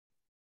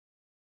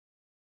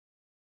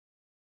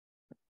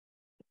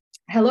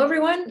Hello,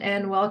 everyone,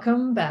 and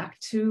welcome back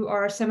to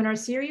our seminar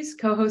series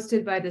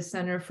co-hosted by the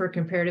Center for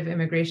Comparative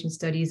Immigration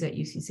Studies at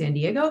UC San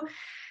Diego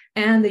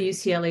and the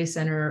UCLA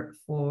Center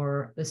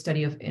for the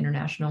Study of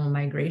International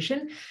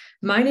Migration.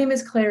 My name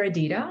is Claire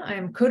Adida.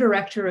 I'm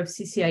co-director of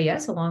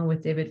CCIS along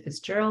with David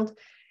Fitzgerald.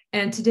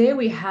 And today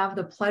we have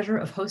the pleasure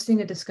of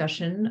hosting a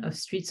discussion of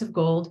Streets of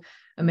Gold,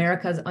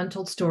 America's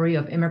Untold Story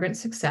of Immigrant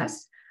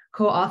Success,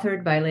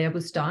 co-authored by Leah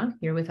Boustan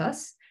here with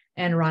us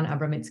and Ron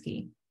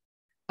Abramitsky.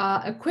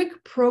 A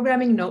quick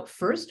programming note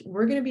first,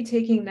 we're going to be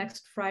taking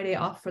next Friday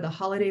off for the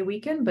holiday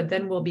weekend, but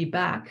then we'll be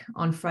back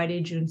on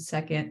Friday, June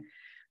 2nd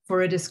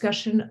for a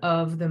discussion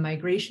of the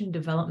migration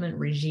development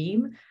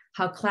regime,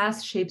 how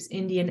class shapes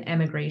Indian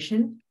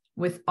emigration,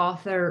 with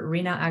author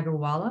Reena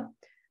Agarwala,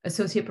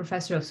 Associate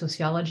Professor of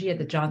Sociology at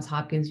the Johns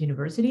Hopkins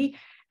University,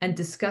 and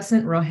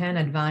discussant Rohan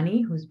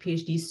Advani, who's a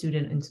PhD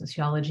student in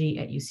sociology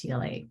at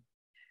UCLA.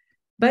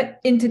 But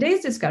in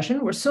today's discussion,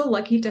 we're so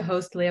lucky to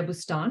host Leah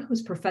Boustan,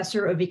 who's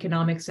professor of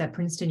economics at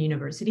Princeton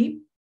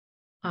University.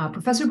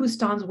 Professor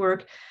Boustan's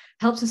work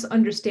helps us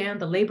understand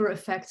the labor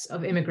effects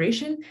of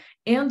immigration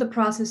and the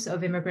process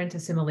of immigrant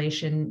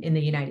assimilation in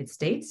the United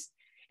States.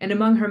 And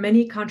among her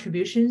many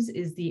contributions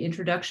is the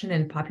introduction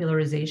and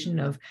popularization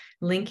of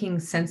linking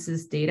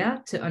census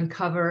data to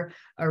uncover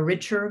a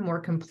richer, more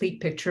complete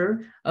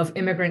picture of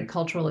immigrant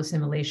cultural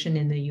assimilation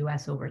in the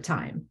US over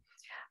time.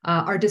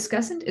 Our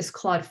discussant is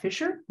Claude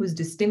Fisher, who's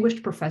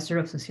Distinguished Professor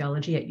of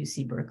Sociology at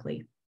UC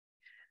Berkeley.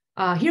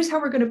 Here's how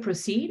we're going to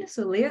proceed.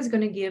 So Leah is going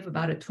to give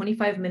about a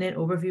 25-minute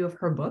overview of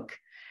her book.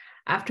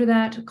 After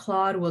that,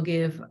 Claude will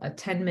give a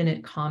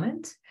 10-minute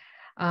comment.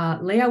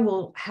 Leah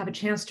will have a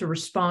chance to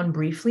respond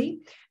briefly,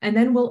 and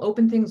then we'll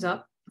open things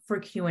up for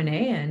Q&A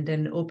and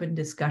an open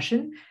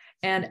discussion.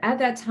 And at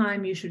that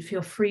time, you should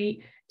feel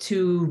free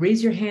to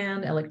raise your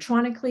hand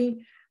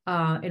electronically,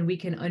 and we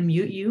can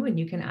unmute you and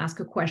you can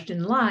ask a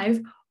question live.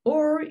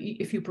 Or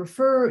if you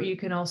prefer, you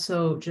can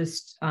also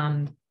just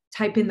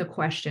type in the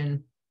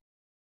question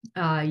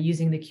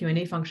using the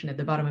Q&A function at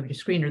the bottom of your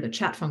screen, or the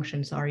chat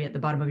function, sorry, at the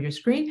bottom of your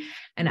screen,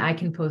 and I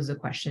can pose the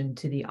question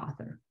to the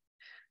author.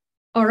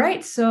 All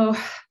right, so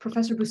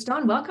Professor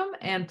Boustan, welcome,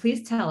 and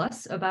please tell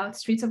us about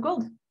Streets of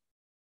Gold.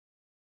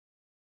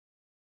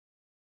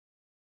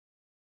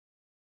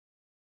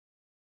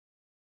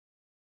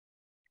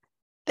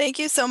 Thank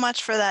you so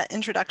much for that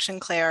introduction,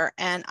 Claire.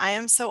 And I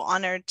am so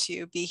honored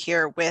to be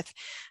here with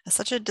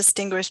such a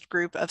distinguished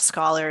group of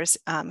scholars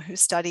who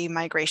study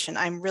migration.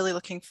 I'm really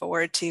looking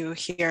forward to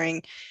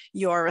hearing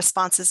your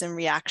responses and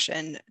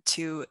reaction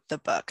to the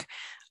book.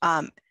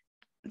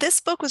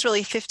 This book was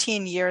really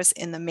 15 years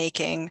in the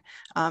making.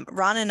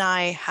 Ron and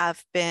I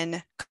have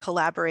been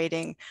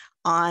collaborating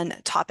on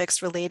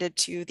topics related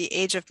to the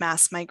age of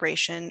mass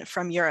migration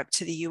from Europe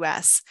to the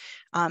US,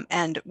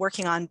 and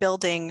working on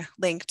building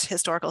linked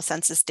historical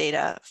census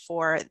data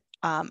for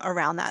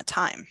around that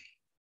time,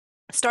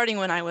 starting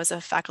when I was a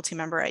faculty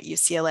member at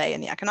UCLA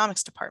in the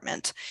economics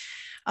department.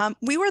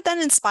 We were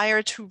then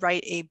inspired to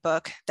write a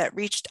book that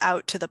reached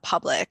out to the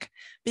public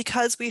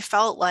because we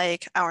felt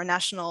like our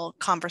national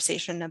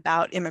conversation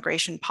about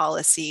immigration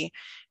policy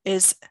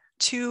is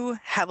too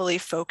heavily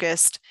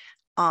focused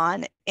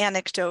on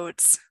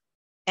anecdotes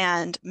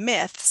and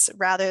myths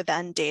rather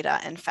than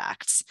data and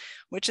facts,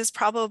 which is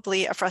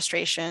probably a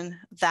frustration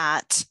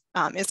that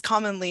is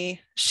commonly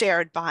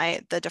shared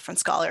by the different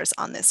scholars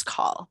on this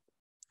call.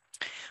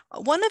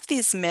 One of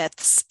these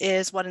myths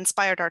is what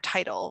inspired our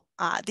title,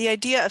 the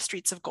idea of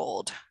Streets of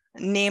Gold,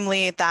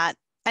 namely that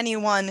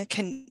anyone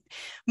can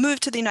move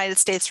to the United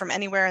States from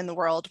anywhere in the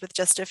world with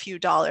just a few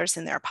dollars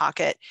in their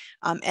pocket,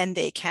 and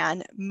they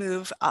can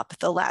move up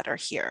the ladder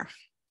here.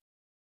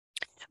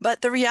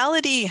 But the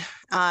reality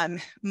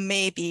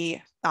may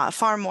be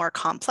far more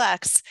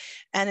complex,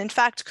 and in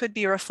fact could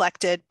be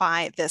reflected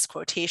by this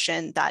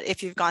quotation that,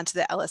 if you've gone to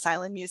the Ellis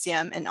Island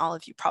Museum, and all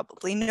of you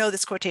probably know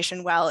this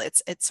quotation well,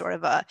 it's sort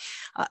of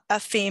a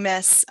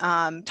famous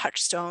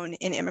touchstone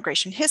in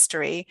immigration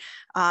history,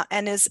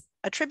 and is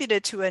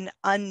attributed to an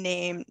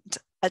unnamed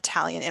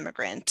Italian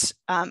immigrant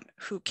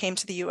who came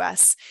to the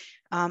US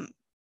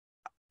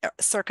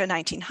circa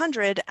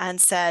 1900 and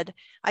said,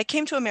 "I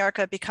came to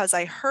America because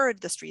I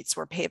heard the streets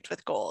were paved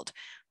with gold.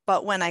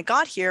 But when I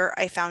got here,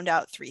 I found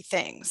out three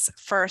things.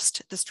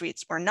 First, the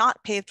streets were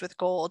not paved with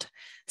gold.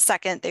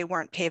 Second, they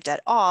weren't paved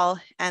at all.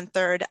 And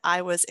third,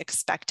 I was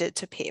expected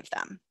to pave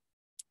them."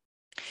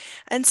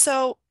 And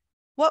so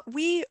what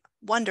we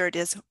wondered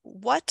is,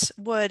 what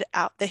would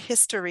the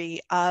history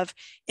of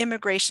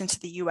immigration to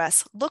the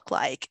US look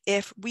like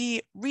if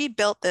we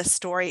rebuilt this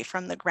story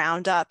from the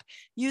ground up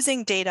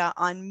using data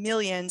on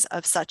millions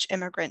of such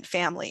immigrant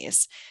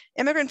families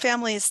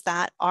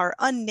that are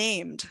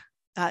unnamed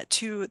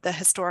to the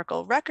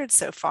historical record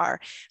so far,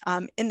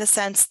 in the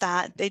sense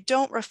that they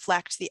don't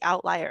reflect the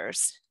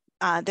outliers.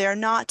 They're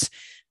not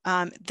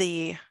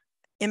the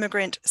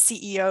immigrant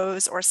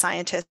CEOs or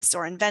scientists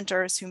or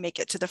inventors who make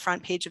it to the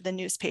front page of the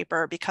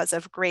newspaper because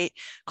of great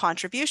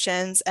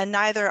contributions, and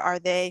neither are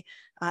they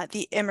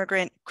the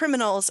immigrant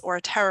criminals or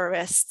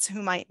terrorists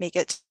who might make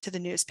it to the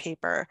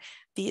newspaper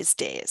these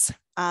days.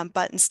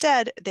 But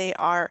instead, they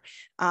are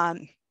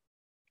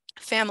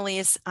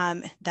families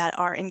that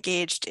are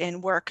engaged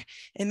in work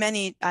in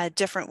many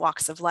different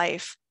walks of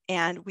life.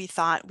 And we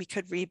thought we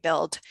could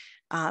rebuild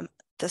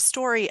the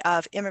story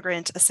of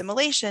immigrant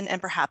assimilation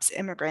and perhaps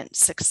immigrant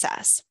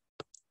success.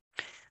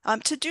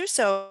 To do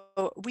so,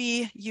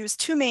 we use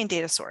two main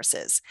data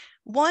sources.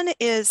 One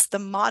is the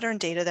modern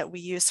data that we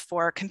use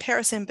for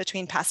comparison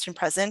between past and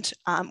present,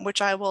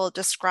 which I will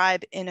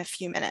describe in a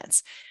few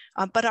minutes.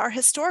 But our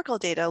historical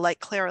data, like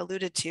Claire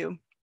alluded to,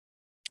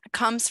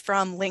 comes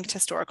from linked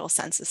historical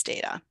census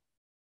data.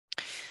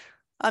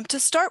 To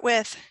start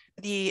with,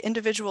 the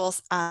individual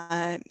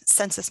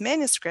census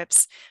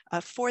manuscripts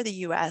for the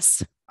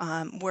US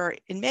were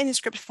in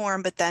manuscript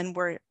form, but then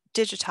were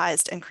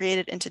digitized and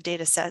created into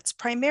data sets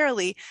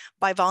primarily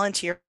by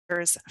volunteers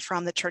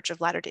from the Church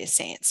of Latter-day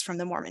Saints, from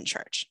the Mormon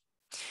Church.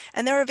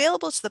 And they're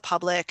available to the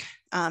public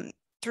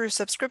through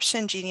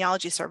subscription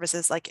genealogy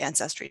services like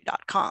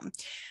Ancestry.com.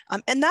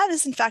 And that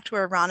is in fact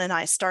where Ron and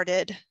I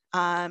started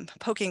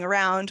poking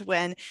around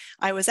when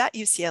I was at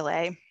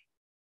UCLA.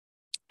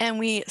 And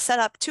we set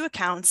up two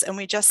accounts and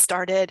we just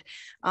started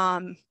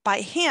by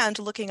hand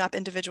looking up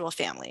individual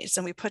families,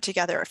 and we put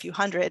together a few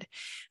hundred.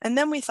 And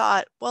then we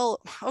thought,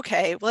 well,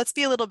 okay, let's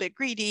be a little bit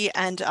greedy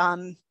and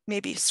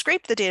maybe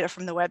scrape the data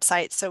from the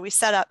website. So we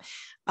set up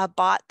a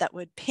bot that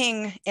would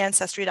ping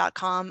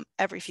Ancestry.com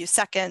every few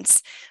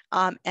seconds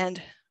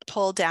and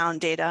pull down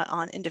data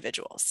on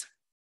individuals.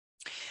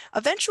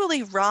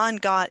 Eventually, Ron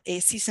got a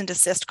cease and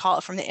desist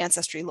call from the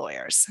Ancestry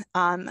lawyers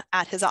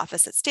at his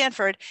office at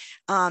Stanford.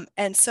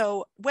 And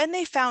so when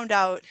they found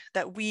out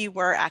that we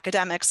were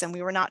academics and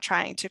we were not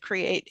trying to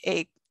create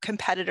a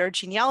competitor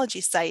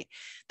genealogy site,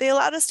 they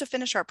allowed us to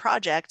finish our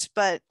project,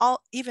 but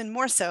even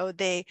more so,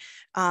 they,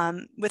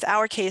 with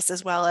our case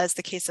as well as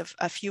the case of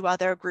a few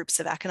other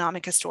groups of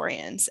economic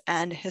historians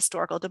and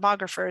historical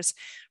demographers,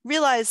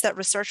 realized that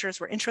researchers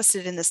were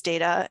interested in this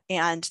data,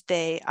 and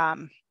they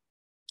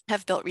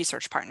have built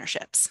research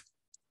partnerships.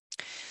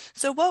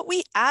 So what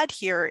we add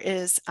here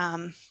is,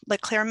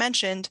 like Claire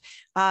mentioned,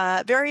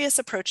 various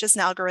approaches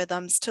and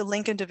algorithms to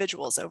link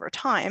individuals over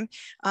time.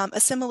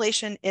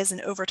 Assimilation is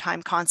an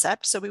overtime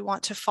concept, so we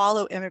want to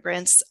follow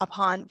immigrants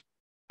upon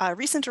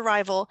recent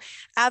arrival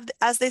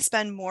as they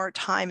spend more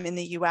time in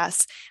the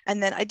US,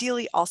 and then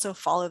ideally also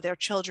follow their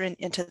children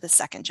into the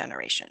second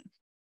generation.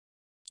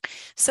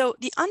 So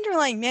the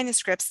underlying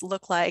manuscripts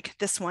look like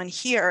this one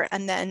here,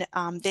 and then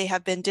they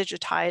have been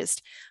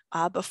digitized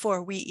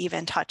before we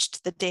even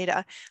touched the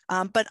data.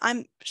 But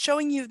I'm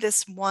showing you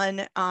this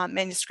one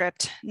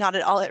manuscript not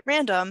at all at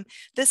random.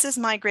 This is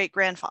my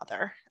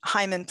great-grandfather,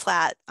 Hyman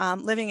Platt,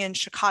 living in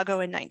Chicago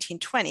in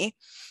 1920.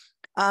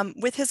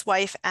 With his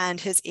wife and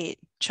his 8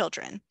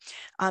 children.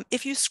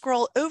 If you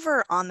scroll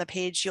over on the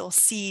page, you'll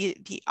see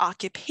the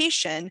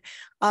occupation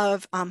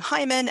of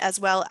Hyman as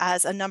well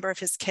as a number of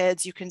his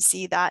kids. You can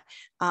see that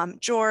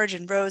George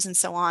and Rose and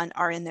so on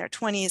are in their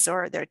 20s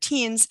or their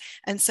teens.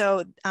 And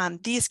so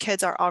these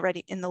kids are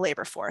already in the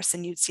labor force,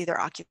 and you'd see their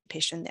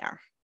occupation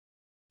there.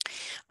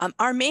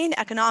 Our main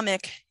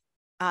economic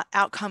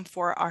outcome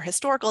for our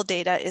historical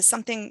data is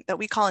something that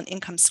we call an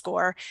income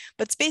score,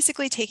 but it's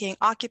basically taking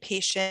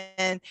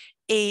occupation,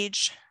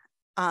 age,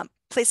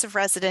 place of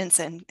residence,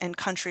 and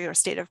country or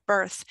state of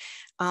birth,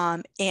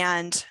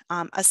 and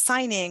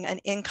assigning an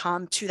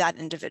income to that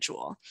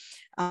individual.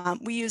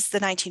 We use the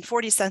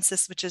 1940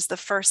 census, which is the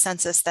first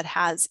census that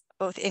has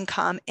both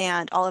income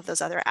and all of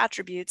those other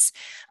attributes,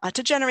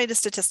 to generate a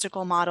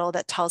statistical model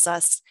that tells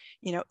us,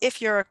 you know,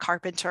 if you're a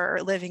carpenter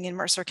living in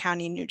Mercer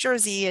County, New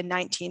Jersey in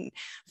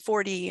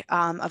 1940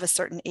 of a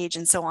certain age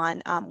and so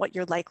on, what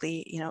your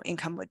likely, you know,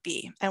 income would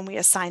be. And we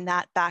assign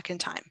that back in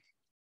time.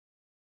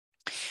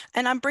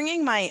 And I'm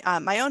bringing my,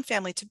 my own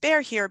family to bear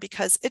here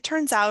because it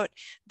turns out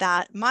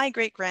that my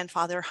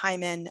great-grandfather,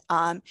 Hyman,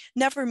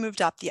 never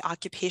moved up the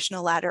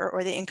occupational ladder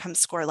or the income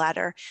score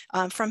ladder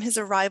from his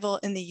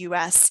arrival in the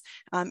US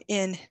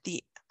in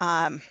the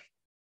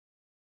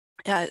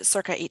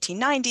circa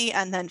 1890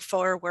 and then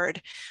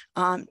forward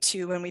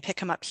to when we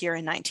pick him up here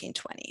in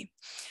 1920.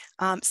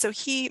 So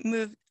he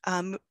moved,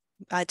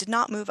 did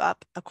not move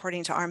up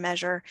according to our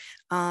measure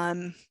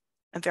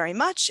very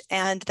much,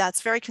 and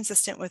that's very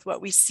consistent with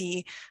what we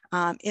see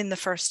in the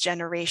first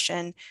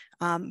generation,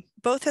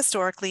 both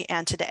historically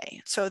and today.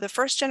 So the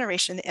first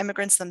generation, the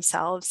immigrants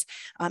themselves,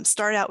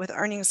 start out with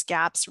earnings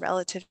gaps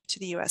relative to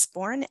the US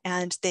born,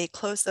 and they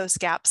close those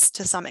gaps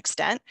to some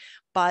extent,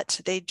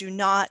 but they do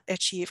not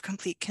achieve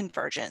complete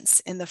convergence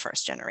in the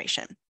first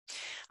generation.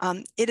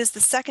 It is the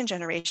second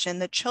generation,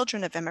 the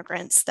children of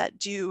immigrants, that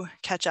do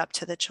catch up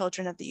to the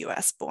children of the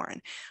US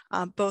born,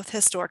 both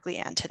historically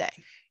and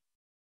today.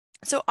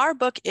 So our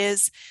book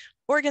is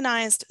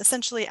organized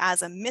essentially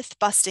as a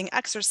myth-busting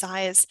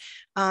exercise.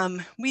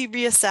 We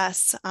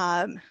reassess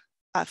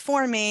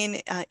 4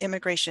 main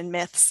immigration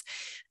myths,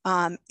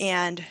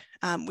 and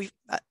we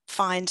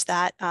find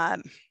that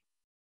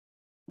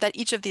that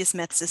each of these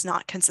myths is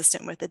not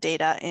consistent with the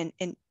data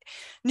in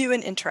new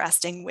and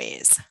interesting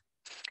ways.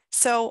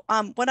 So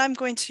what I'm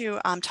going to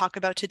talk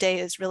about today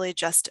is really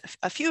just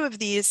a few of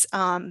these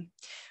in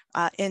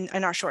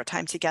our short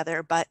time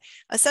together. But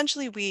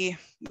essentially, we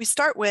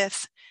start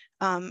with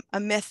a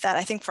myth that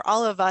I think for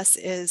all of us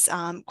is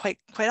quite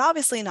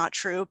obviously not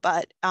true,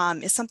 but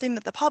is something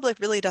that the public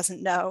really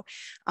doesn't know.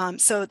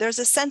 So there's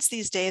a sense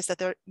these days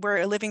that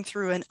we're living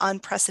through an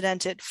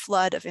unprecedented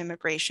flood of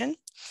immigration.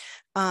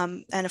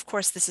 And of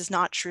course, this is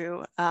not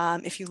true.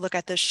 If you look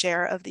at the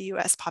share of the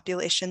US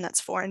population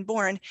that's foreign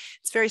born,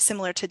 it's very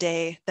similar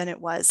today than it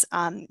was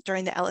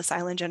during the Ellis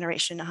Island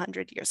generation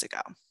 100 years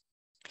ago.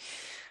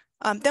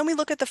 Then we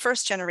look at the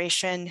first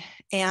generation,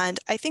 and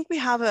I think we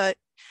have a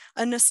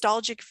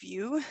nostalgic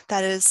view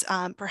that is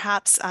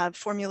perhaps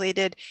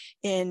formulated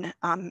in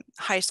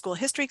high school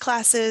history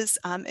classes.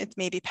 It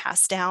may be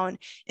passed down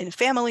in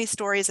family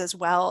stories as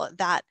well,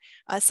 that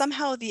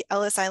somehow the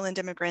Ellis Island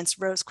immigrants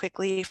rose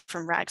quickly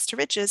from rags to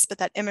riches, but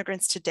that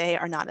immigrants today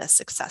are not as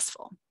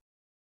successful.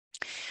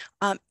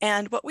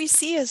 And what we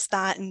see is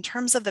that in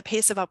terms of the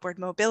pace of upward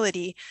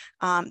mobility,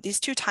 these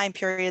two time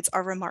periods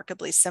are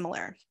remarkably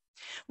similar.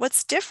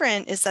 What's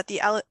different is that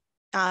the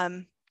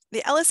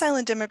Ellis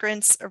Island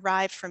immigrants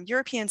arrived from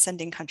European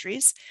sending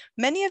countries.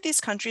 Many of these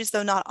countries,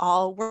 though not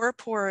all, were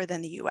poorer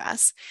than the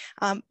US,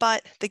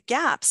 but the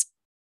gaps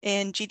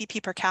in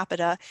GDP per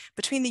capita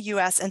between the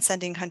US and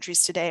sending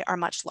countries today are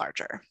much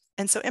larger.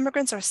 And so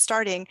immigrants are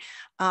starting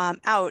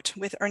out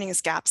with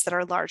earnings gaps that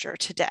are larger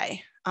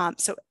today.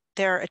 So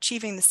they're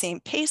achieving the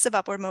same pace of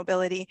upward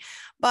mobility,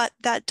 but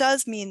that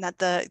does mean that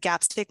the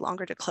gaps take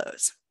longer to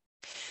close.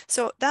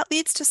 So that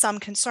leads to some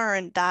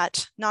concern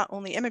that not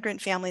only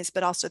immigrant families,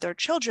 but also their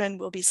children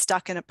will be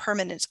stuck in a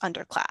permanent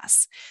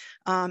underclass.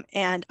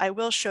 And I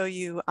will show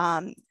you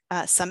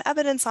some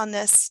evidence on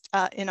this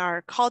in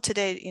our call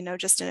today,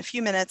 just in a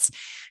few minutes.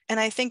 And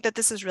I think that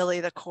this is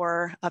really the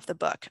core of the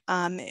book,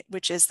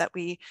 which is that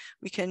we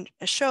can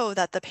show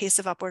that the pace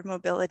of upward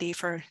mobility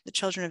for the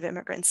children of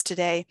immigrants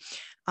today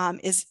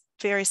is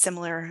very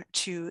similar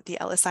to the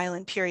Ellis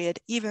Island period,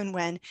 even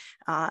when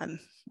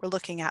we're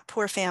looking at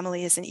poor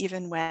families and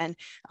even when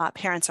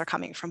parents are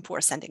coming from poor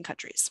sending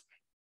countries.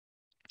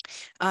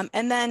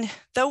 And then,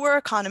 though we're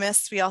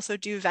economists, we also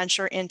do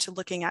venture into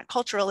looking at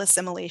cultural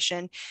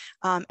assimilation.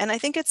 And I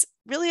think it's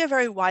really a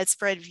very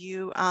widespread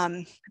view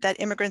that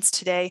immigrants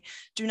today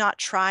do not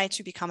try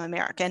to become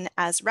American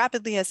as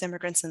rapidly as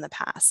immigrants in the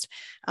past.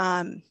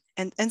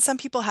 And some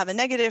people have a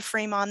negative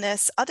frame on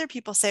this. Other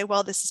people say,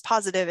 well, this is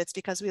positive. It's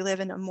because we live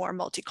in a more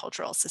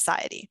multicultural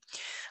society.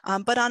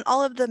 But on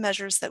all of the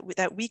measures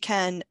that we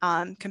can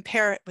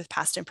compare it with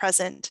past and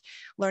present,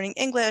 learning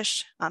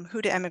English,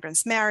 who do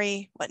immigrants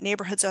marry, what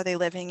neighborhoods are they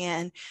living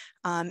in,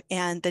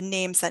 and the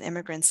names that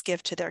immigrants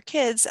give to their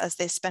kids as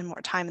they spend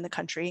more time in the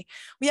country,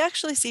 we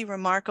actually see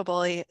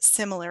remarkably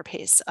similar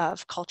pace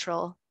of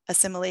cultural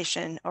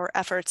assimilation or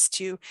efforts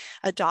to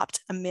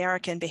adopt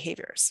American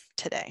behaviors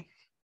today.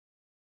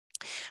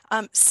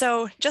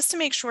 So just to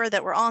make sure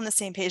that we're all on the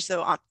same page,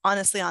 though,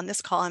 honestly, on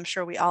this call, I'm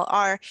sure we all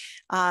are,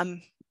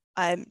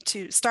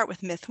 to start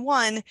with myth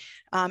one,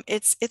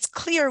 it's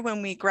clear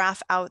when we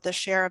graph out the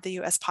share of the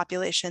US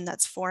population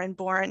that's foreign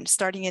born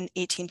starting in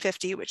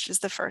 1850, which is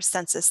the first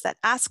census that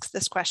asks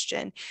this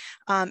question,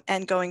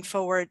 and going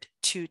forward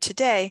to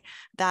today,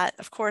 that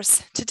of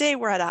course, today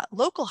we're at a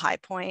local high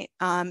point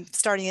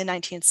starting in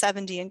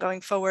 1970 and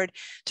going forward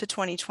to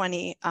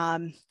 2020,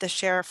 the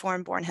share of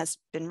foreign born has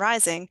been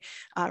rising,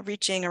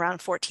 reaching around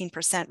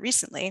 14%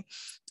 recently,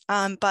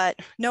 but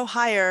no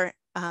higher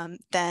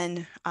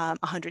than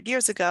 100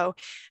 years ago.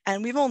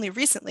 And we've only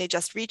recently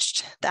just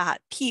reached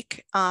that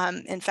peak.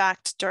 In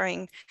fact,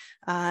 during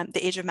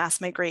the age of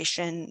mass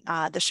migration,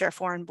 the share of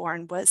foreign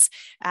born was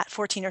at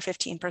 14 or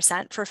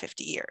 15% for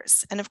 50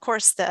 years. And of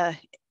course, the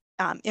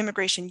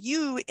immigration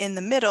U in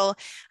the middle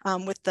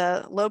with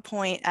the low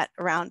point at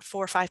around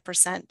 4 or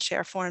 5%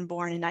 share foreign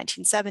born in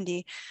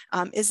 1970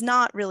 is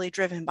not really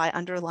driven by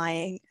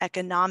underlying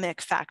economic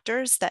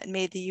factors that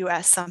made the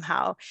US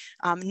somehow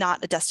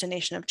not a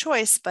destination of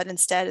choice, but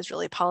instead is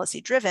really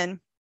policy driven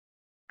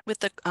with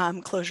the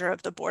closure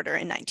of the border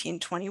in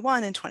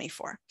 1921 and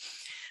 24,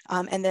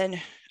 and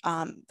then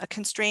a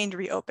constrained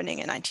reopening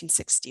in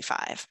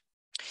 1965.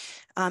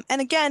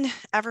 And again,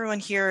 everyone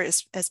here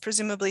is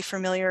presumably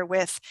familiar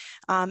with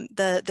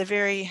the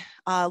very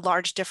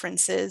large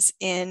differences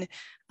in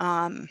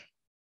the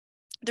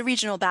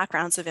regional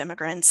backgrounds of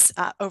immigrants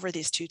over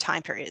these two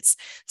time periods.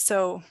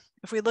 So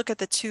if we look at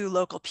the two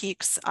local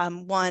peaks,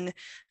 one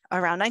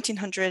around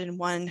 1900 and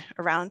one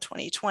around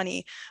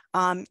 2020,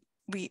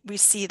 we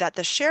see that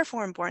the share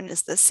foreign born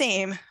is the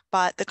same,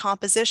 but the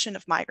composition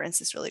of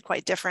migrants is really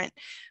quite different.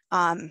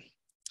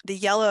 The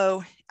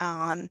yellow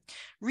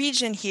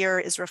region here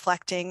is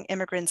reflecting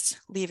immigrants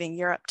leaving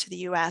Europe to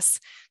the US.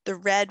 The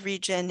red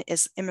region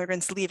is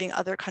immigrants leaving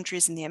other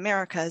countries in the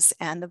Americas,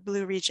 and the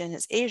blue region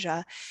is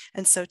Asia.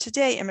 And so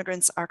today,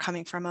 immigrants are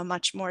coming from a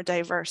much more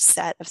diverse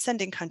set of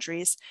sending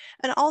countries,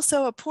 and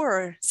also a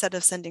poorer set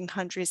of sending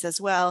countries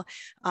as well,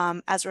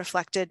 as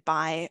reflected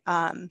by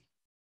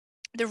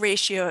the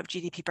ratio of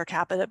GDP per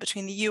capita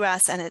between the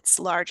US and its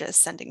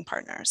largest sending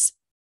partners.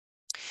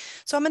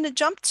 So I'm going to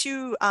jump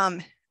to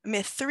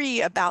myth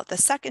 3 about the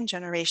second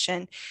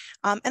generation,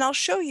 and I'll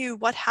show you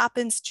what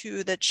happens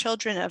to the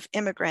children of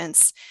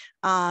immigrants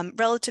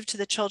relative to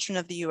the children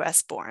of the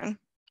US born.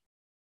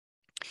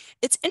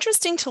 It's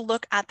interesting to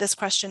look at this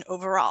question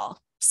overall.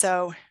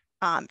 So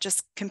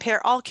just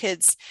compare all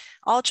kids,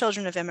 all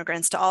children of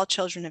immigrants to all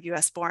children of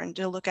US born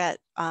to look at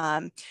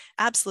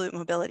absolute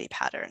mobility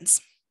patterns.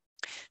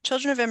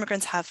 Children of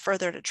immigrants have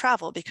further to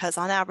travel because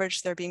on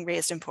average, they're being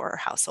raised in poorer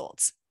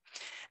households.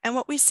 And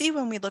what we see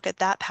when we look at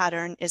that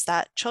pattern is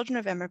that children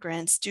of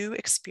immigrants do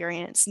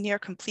experience near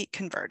complete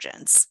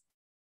convergence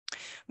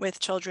with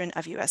children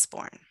of US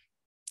born.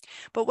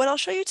 But what I'll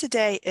show you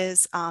today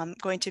is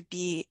going to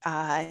be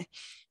a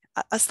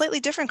slightly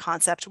different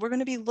concept. We're going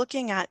to be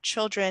looking at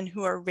children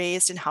who are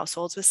raised in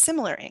households with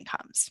similar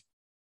incomes.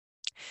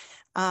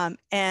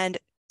 And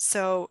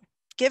so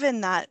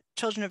given that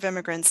children of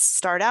immigrants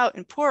start out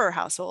in poorer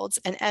households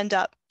and end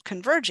up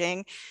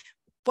converging,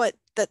 what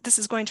this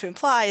is going to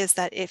imply is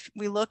that if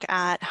we look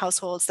at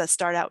households that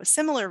start out with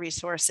similar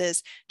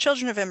resources,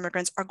 children of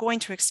immigrants are going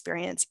to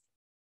experience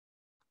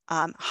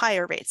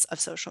higher rates of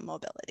social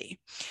mobility.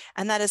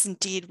 And that is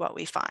indeed what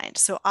we find.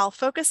 So I'll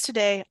focus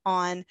today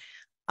on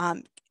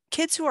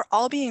kids who are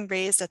all being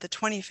raised at the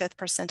 25th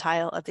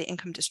percentile of the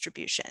income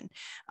distribution.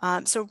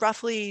 So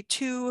roughly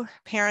 2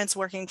 parents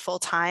working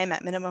full-time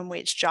at minimum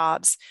wage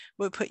jobs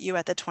would put you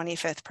at the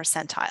 25th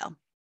percentile.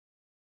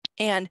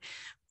 And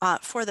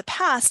for the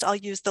past, I'll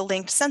use the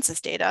linked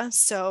census data.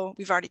 So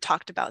we've already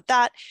talked about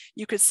that.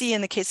 You could see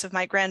in the case of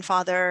my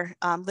grandfather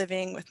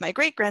living with my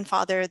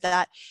great-grandfather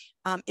that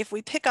if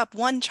we pick up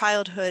one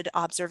childhood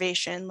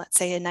observation, let's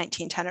say in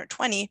 1910 or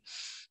 20,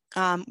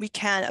 we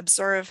can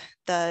observe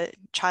the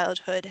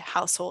childhood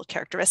household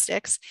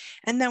characteristics,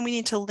 and then we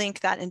need to link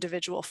that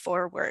individual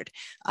forward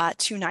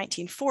to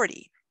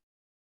 1940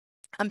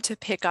 to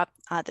pick up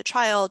the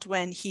child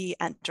when he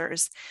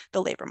enters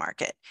the labor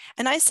market.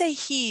 And I say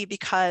he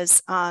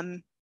because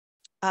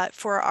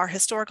for our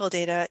historical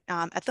data,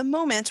 at the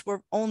moment,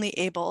 we're only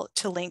able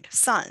to link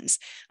sons,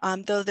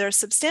 though there's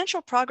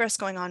substantial progress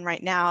going on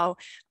right now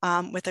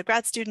with a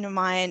grad student of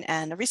mine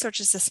and a research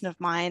assistant of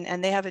mine,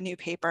 and they have a new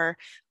paper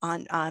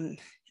on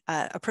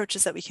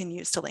approaches that we can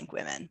use to link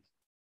women.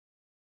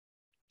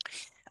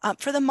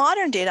 For the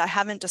modern data, I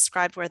haven't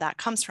described where that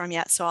comes from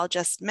yet, so I'll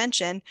just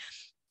mention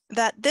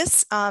that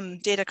this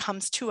data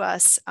comes to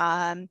us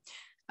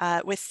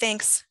with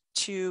thanks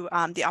to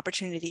the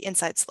Opportunity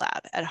Insights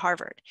Lab at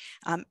Harvard.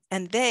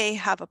 And they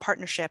have a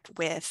partnership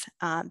with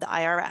the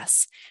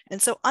IRS.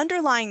 And so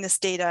underlying this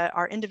data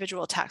are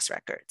individual tax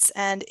records.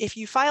 And if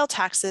you file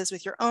taxes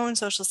with your own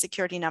Social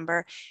Security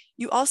number,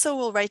 you also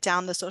will write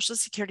down the Social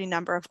Security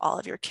number of all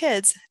of your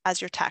kids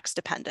as your tax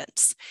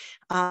dependents.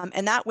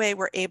 And that way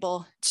we're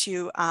able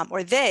to,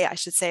 or they, I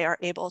should say, are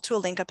able to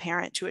link a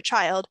parent to a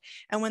child.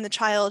 And when the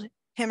child,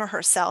 him or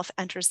herself,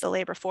 enters the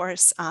labor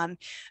force,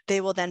 they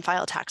will then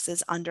file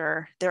taxes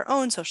under their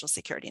own Social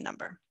Security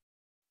number.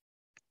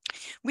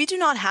 We do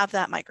not have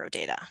that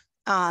microdata.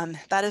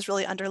 That is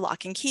really under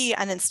lock and key,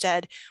 and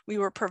instead we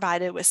were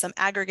provided with some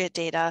aggregate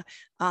data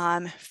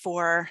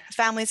for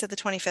families at the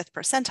 25th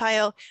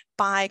percentile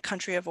by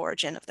country of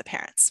origin of the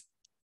parents.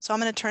 So I'm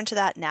going to turn to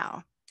that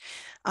now.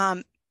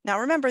 Now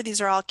remember,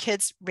 these are all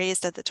kids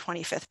raised at the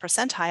 25th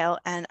percentile,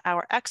 and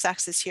our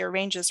x-axis here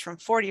ranges from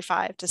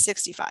 45 to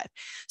 65.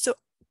 So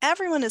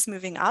everyone is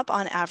moving up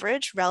on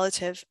average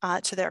relative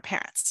to their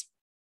parents.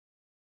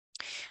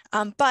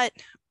 But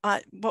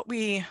what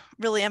we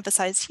really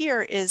emphasize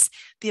here is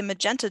the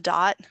magenta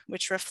dot,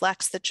 which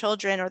reflects the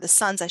children, or the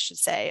sons, I should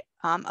say,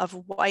 of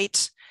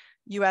white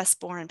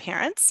US-born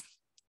parents,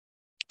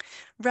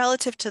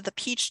 relative to the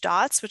peach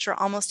dots, which are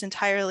almost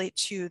entirely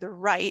to the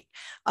right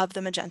of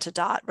the magenta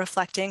dot,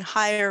 reflecting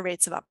higher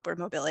rates of upward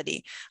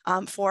mobility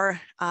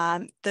for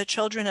the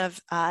children of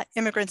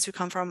immigrants who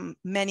come from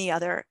many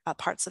other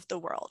parts of the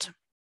world.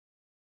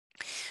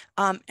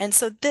 And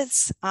so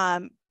this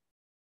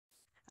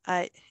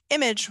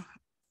image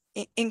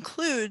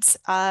includes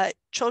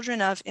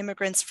children of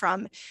immigrants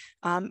from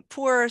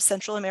poor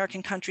Central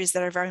American countries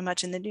that are very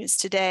much in the news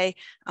today,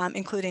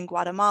 including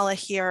Guatemala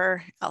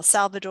here, El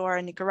Salvador,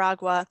 and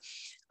Nicaragua.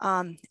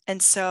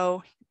 And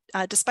so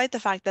despite the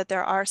fact that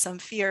there are some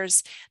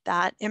fears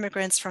that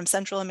immigrants from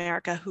Central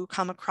America who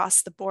come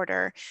across the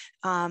border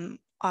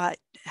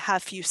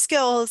have few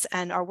skills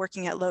and are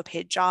working at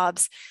low-paid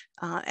jobs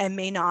and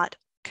may not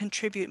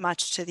contribute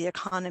much to the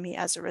economy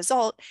as a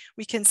result,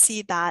 we can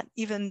see that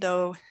even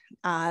though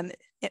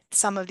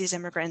some of these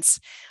immigrants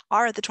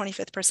are at the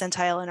 25th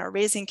percentile and are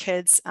raising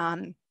kids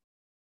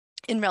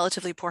in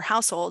relatively poor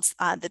households,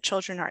 the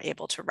children are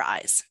able to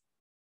rise.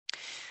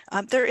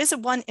 There is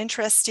one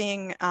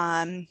interesting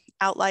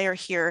outlier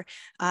here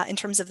in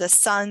terms of the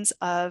sons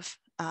of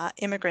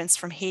immigrants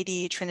from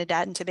Haiti,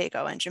 Trinidad and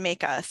Tobago, and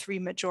Jamaica, 3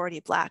 majority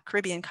Black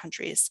Caribbean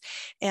countries.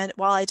 And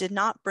while I did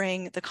not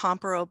bring the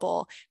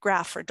comparable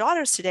graph for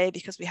daughters today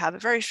because we have a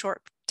very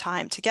short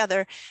time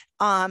together,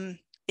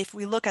 if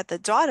we look at the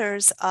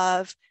daughters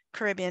of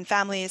Caribbean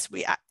families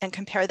and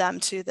compare them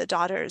to the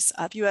daughters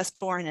of US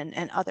born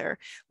and other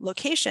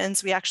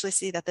locations, we actually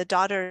see that the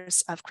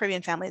daughters of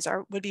Caribbean families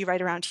would be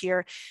right around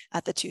here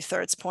at the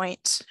 2/3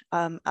 point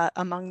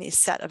among these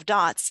set of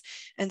dots.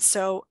 And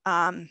so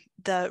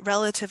the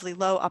relatively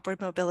low upward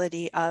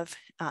mobility of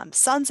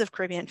sons of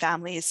Caribbean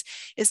families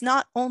is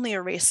not only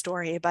a race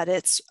story, but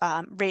it's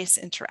race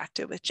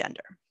interacted with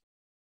gender.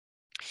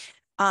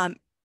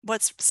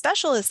 What's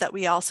special is that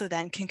we also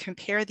then can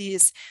compare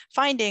these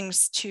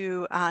findings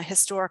to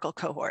historical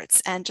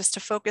cohorts. And just to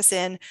focus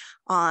in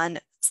on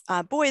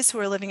boys who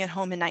are living at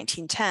home in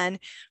 1910,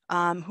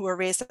 who were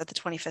raised at the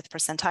 25th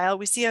percentile,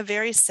 we see a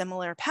very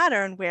similar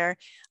pattern where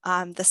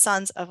the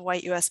sons of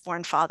white US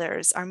born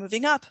fathers are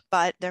moving up,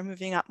 but they're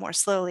moving up more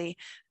slowly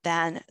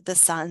than the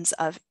sons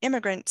of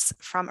immigrants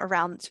from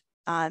around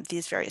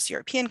these various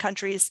European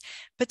countries,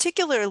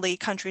 particularly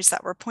countries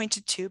that were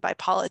pointed to by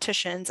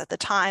politicians at the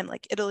time,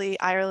 like Italy,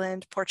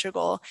 Ireland,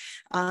 Portugal,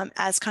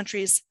 as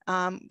countries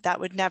that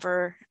would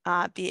never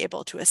be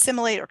able to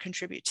assimilate or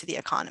contribute to the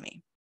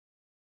economy.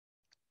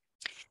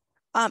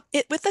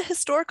 With the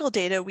historical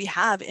data, we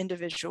have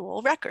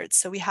individual records,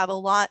 so we have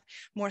a lot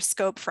more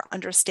scope for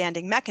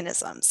understanding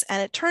mechanisms.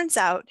 And it turns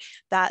out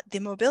that the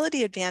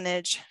mobility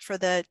advantage for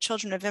the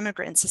children of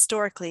immigrants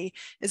historically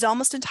is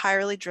almost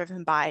entirely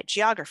driven by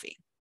geography.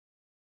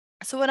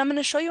 So what I'm going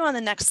to show you on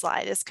the next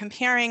slide is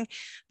comparing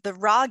the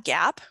raw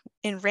gap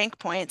in rank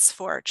points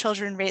for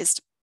children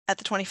raised at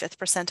the 25th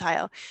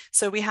percentile.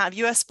 So we have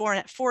US born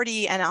at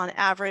 40, and on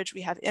average,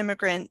 we have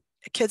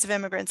kids of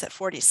immigrants at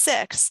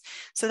 46.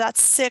 So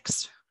that's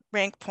 6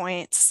 rank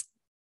points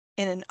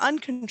in an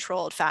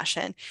uncontrolled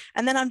fashion.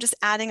 And then I'm just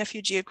adding a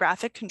few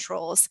geographic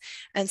controls.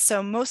 And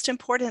so most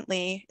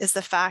importantly is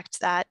the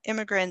fact that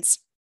immigrants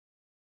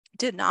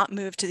did not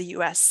move to the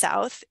US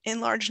South in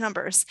large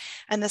numbers.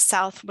 And the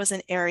South was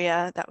an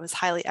area that was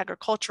highly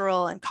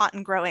agricultural and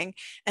cotton growing,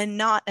 and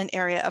not an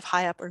area of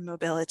high upward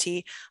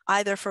mobility,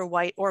 either for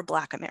white or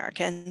Black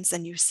Americans.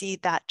 And you see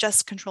that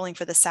just controlling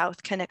for the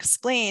South can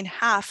explain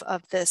half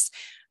of this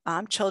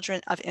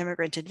children of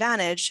immigrant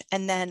advantage.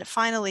 And then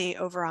finally,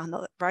 over on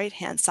the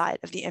right-hand side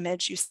of the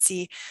image, you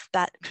see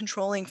that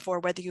controlling for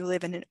whether you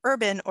live in an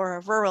urban or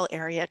a rural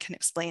area can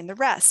explain the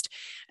rest.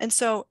 And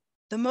so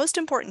the most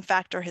important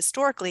factor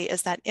historically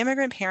is that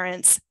immigrant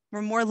parents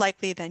were more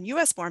likely than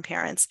US born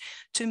parents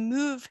to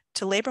move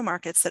to labor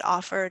markets that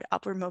offered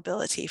upward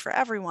mobility for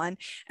everyone.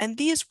 And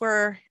these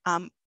were,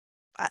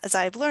 as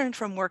I've learned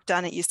from work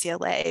done at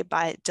UCLA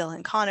by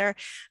Dylan Connor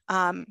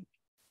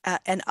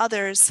and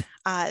others,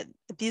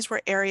 these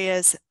were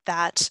areas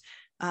that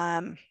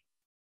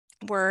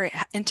were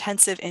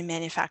intensive in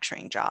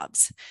manufacturing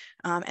jobs.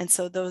 And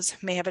so those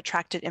may have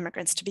attracted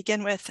immigrants to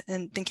begin with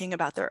in thinking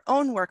about their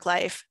own work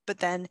life, but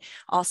then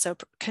also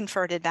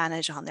conferred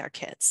advantage on their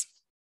kids.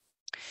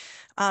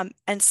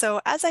 And so,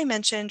 as I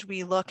mentioned,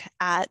 we look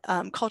at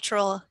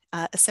cultural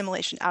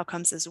assimilation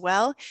outcomes as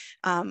well,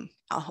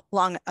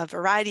 along a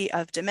variety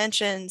of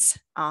dimensions,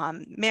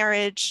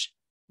 marriage,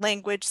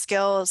 language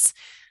skills,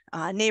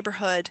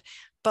 neighborhood.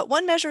 But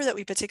one measure that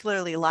we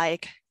particularly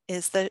like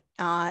is the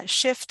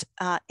shift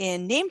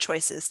in name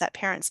choices that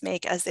parents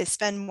make as they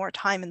spend more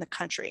time in the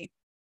country.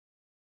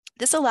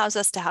 This allows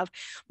us to have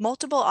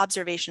multiple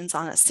observations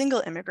on a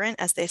single immigrant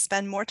as they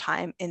spend more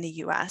time in the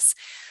US.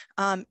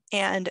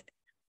 And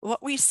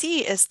what we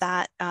see is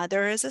that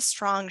there is a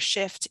strong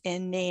shift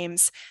in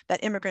names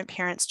that immigrant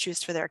parents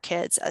choose for their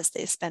kids as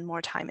they spend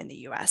more time in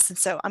the US. And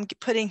so I'm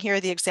putting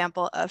here the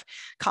example of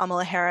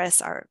Kamala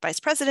Harris, our vice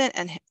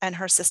president, and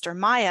her sister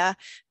Maya.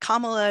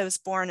 Kamala was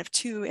born of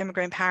 2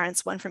 immigrant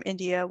parents, one from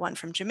India, one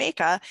from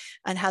Jamaica,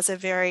 and has a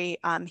very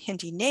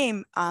Hindi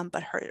name,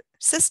 but her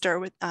sister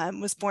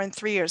was born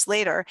 3 years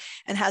later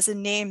and has a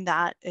name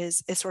that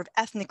is sort of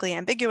ethnically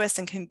ambiguous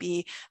and can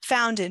be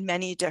found in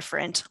many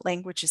different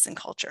languages and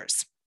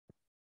cultures.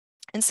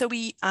 And so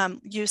we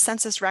use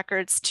census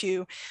records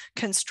to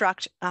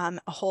construct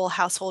whole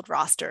household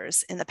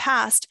rosters in the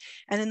past.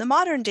 And in the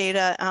modern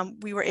data,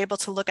 we were able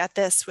to look at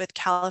this with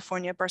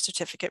California birth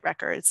certificate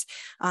records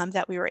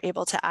that we were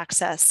able to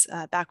access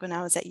back when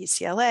I was at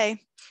UCLA.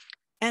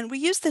 And we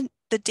used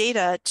the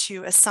data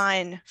to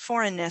assign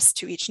foreignness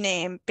to each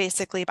name,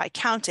 basically by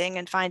counting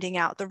and finding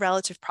out the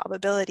relative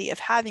probability of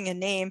having a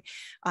name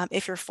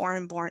if you're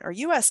foreign born or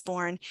US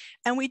born.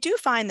 And we do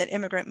find that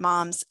immigrant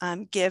moms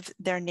give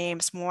their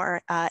names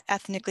more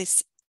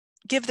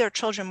give their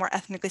children more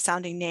ethnically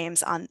sounding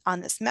names on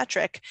this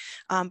metric,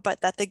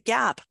 but that the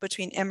gap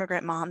between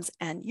immigrant moms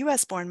and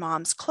US born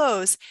moms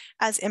close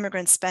as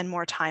immigrants spend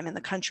more time in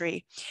the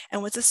country.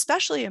 And what's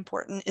especially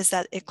important is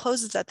that it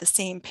closes at the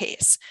same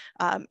pace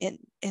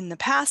in the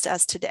past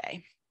as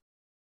today.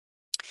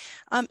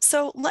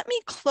 So let me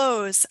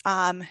close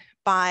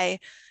by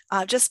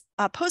just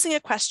posing a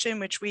question,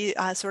 which we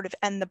sort of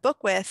end the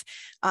book with.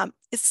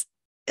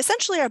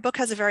 Essentially, our book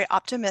has a very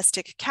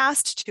optimistic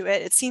cast to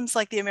it. It seems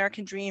like the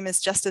American dream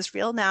is just as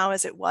real now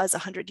as it was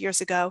 100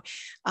 years ago.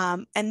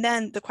 And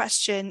then the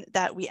question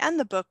that we end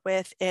the book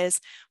with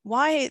is,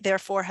 why,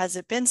 therefore, has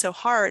it been so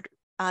hard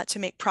to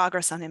make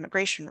progress on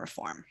immigration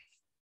reform?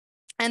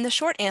 And the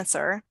short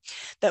answer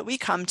that we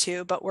come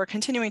to, but we're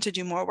continuing to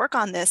do more work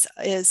on this,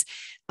 is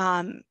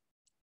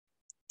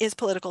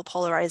political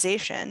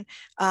polarization.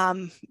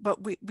 But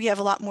we have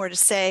a lot more to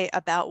say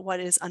about what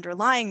is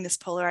underlying this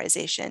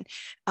polarization.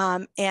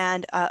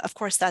 Of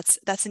course,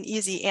 that's an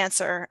easy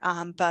answer,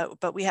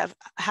 but we have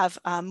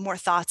more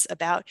thoughts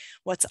about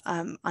what's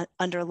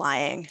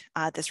underlying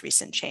this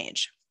recent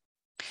change.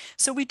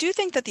 So we do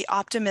think that the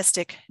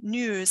optimistic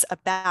news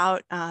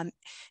about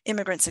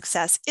immigrant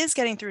success is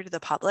getting through to the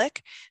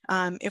public.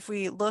 If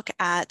we look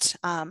at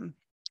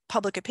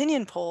public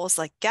opinion polls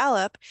like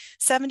Gallup,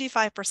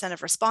 75%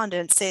 of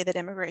respondents say that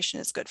immigration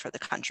is good for the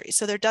country.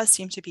 So there does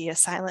seem to be a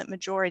silent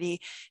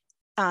majority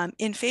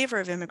in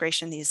favor of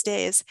immigration these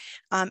days.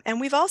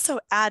 And we've also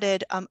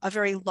added a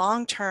very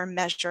long-term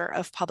measure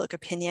of public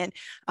opinion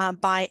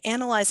by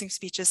analyzing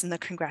speeches in the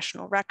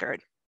congressional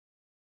record.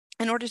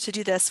 In order to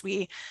do this,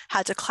 we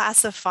had to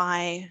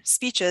classify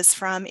speeches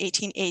from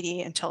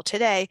 1880 until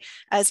today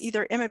as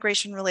either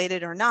immigration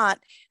related or not,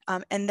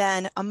 and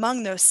then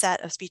among those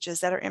set of speeches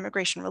that are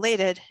immigration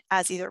related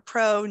as either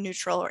pro,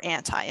 neutral, or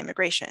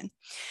anti-immigration.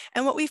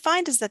 And what we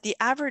find is that the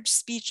average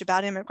speech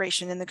about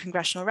immigration in the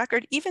congressional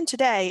record, even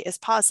today, is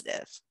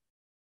positive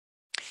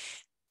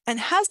and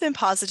has been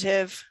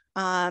positive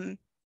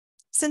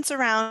since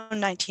around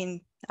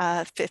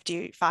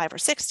 1955 or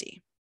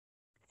 60.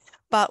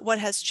 But what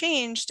has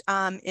changed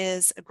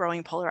is a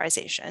growing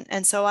polarization.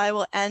 And so I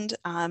will end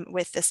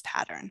with this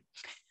pattern.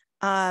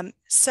 What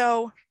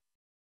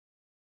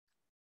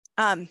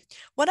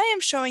I am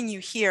showing you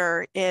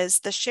here is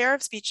the share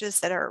of speeches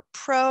that are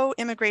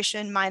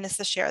pro-immigration minus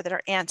the share that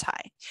are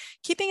anti,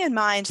 keeping in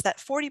mind that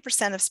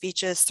 40% of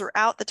speeches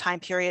throughout the time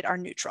period are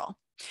neutral.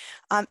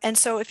 And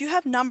so if you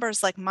have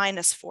numbers like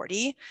minus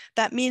 40,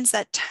 that means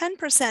that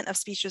 10% of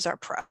speeches are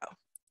pro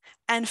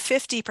and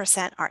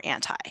 50% are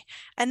anti.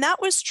 And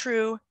that was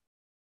true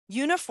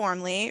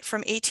uniformly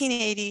from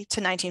 1880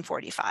 to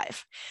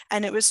 1945.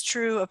 And it was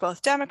true of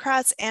both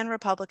Democrats and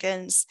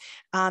Republicans.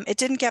 It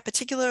didn't get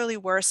particularly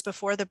worse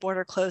before the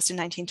border closed in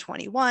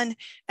 1921.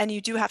 And you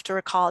do have to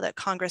recall that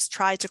Congress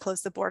tried to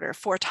close the border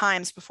 4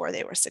 times before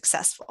they were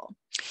successful.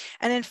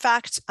 And in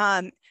fact,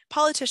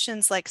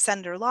 politicians like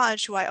Senator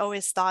Lodge, who I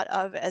always thought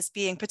of as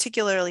being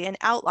particularly an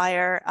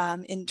outlier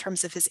in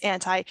terms of his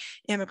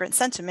anti-immigrant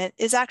sentiment,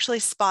 is actually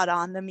spot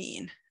on the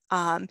mean.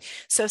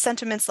 So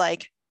sentiments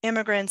like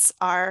immigrants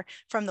are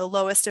from the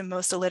lowest and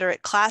most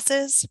illiterate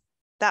classes,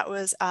 that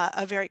was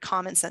a very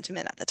common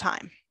sentiment at the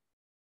time.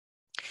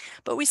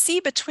 But we see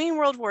between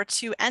World War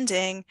II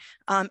ending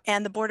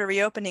and the border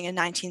reopening in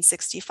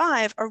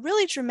 1965, a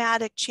really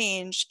dramatic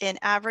change in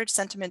average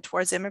sentiment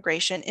towards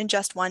immigration in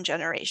just one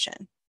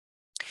generation.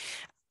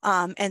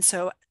 And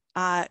so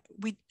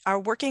we are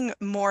working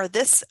more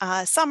this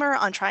summer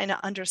on trying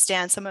to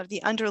understand some of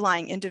the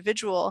underlying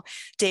individual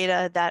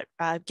data that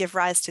give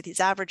rise to these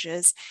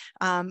averages.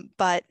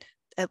 But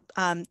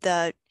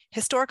the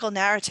historical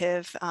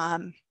narrative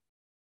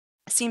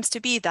seems to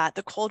be that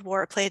the Cold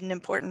War played an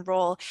important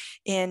role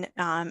in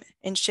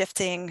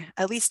shifting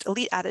at least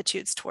elite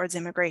attitudes towards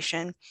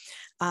immigration,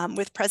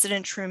 with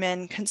President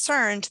Truman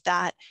concerned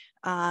that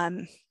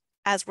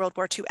as World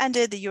War II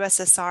ended, the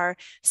USSR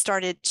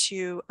started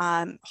to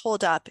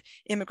hold up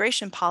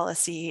immigration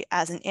policy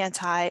as an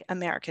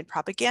anti-American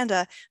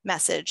propaganda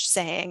message,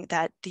 saying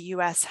that the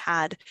US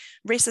had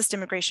racist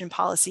immigration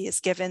policies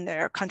given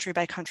their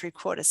country-by-country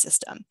quota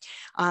system.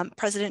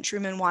 President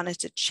Truman wanted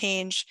to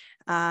change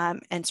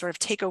and sort of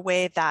take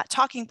away that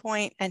talking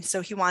point. And so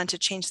he wanted to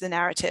change the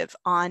narrative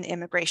on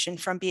immigration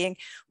from being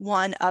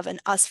one of an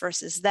us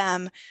versus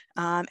them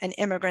and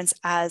immigrants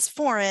as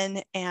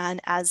foreign and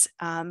as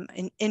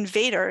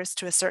invaders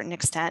to a certain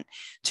extent,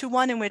 to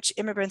one in which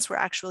immigrants were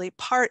actually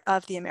part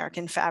of the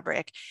American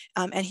fabric.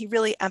 And he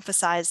really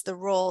emphasized the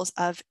roles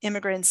of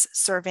immigrants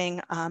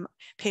serving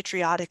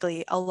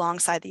patriotically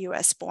alongside the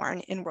US born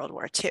in World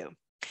War II.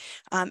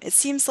 It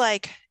seems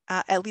like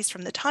at least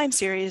from the time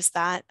series,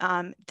 that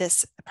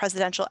this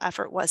presidential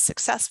effort was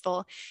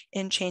successful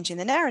in changing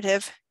the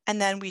narrative. And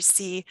then we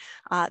see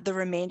the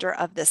remainder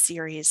of the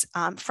series.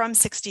 From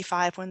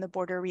 65, when the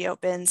border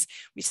reopens,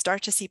 we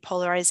start to see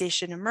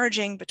polarization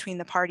emerging between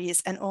the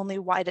parties and only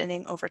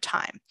widening over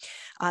time.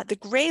 The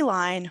gray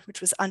line, which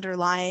was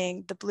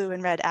underlying the blue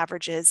and red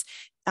averages,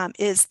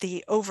 is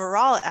the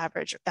overall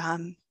average,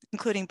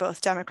 including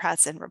both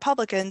Democrats and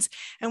Republicans.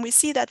 And we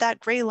see that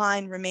that gray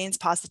line remains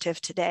positive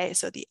today.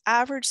 So the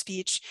average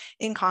speech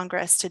in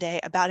Congress today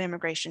about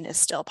immigration is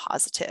still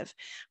positive.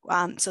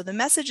 So the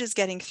message is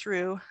getting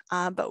through,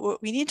 but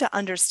what we need to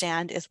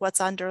understand is what's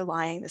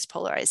underlying this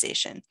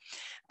polarization.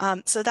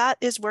 So that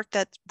is work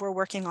that we're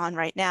working on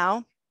right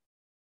now.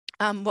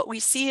 What we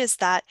see is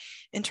that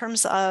in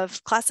terms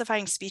of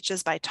classifying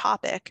speeches by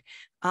topic,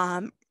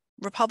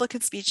 Republican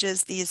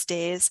speeches these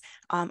days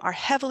are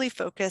heavily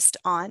focused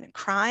on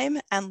crime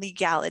and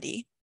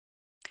legality.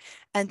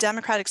 And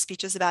Democratic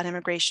speeches about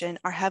immigration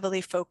are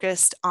heavily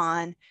focused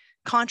on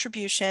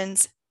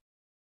contributions,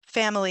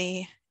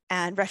 family,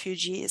 and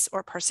refugees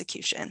or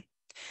persecution.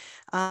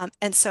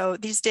 And so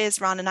these days,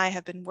 Ron and I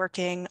have been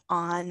working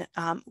on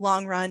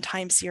long-run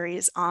time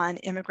series on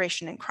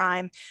immigration and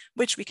crime,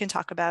 which we can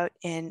talk about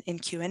in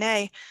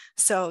Q&A.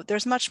 So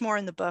there's much more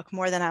in the book,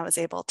 more than I was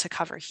able to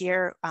cover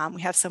here.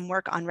 We have some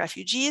work on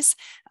refugees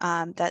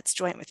that's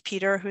joint with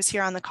Peter, who's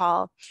here on the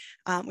call.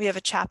 We have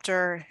a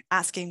chapter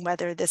asking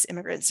whether this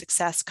immigrant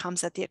success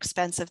comes at the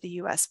expense of the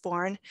US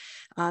born.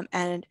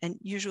 And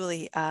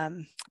usually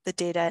the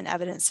data and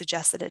evidence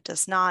suggests that it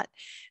does not.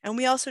 And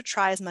we also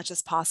try as much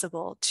as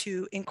possible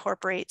to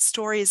incorporate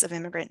stories of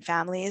immigrant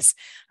families,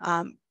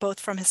 both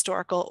from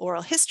historical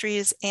oral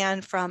histories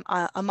and from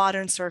a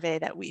modern survey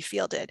that we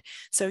fielded.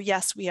 So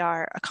yes, we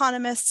are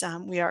economists,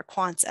 we are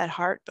quants at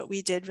heart, but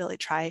we did really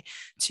try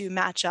to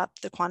match up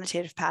the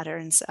quantitative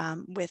patterns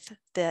with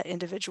the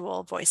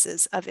individual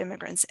voices of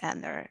immigrants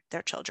and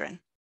their children.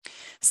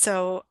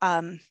 So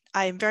I'm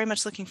very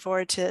much looking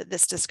forward to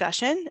this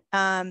discussion.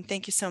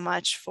 Thank you so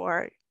much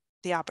for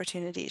the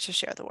opportunity to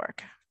share the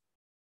work.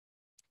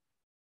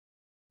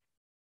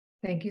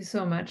 Thank you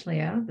so much,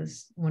 Leah,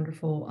 this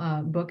wonderful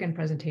book and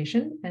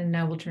presentation. And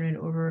now we'll turn it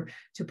over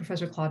to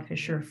Professor Claude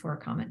Fisher for a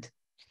comment.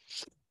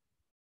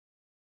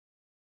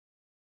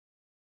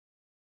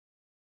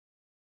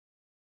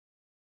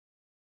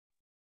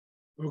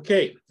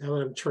 Okay, now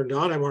that I'm turned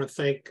on, I want to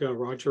thank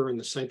Roger and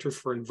the Center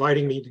for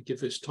inviting me to give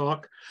this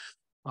talk,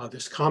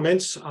 this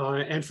comments,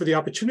 and for the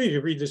opportunity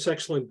to read this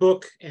excellent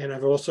book. And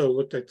I've also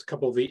looked at a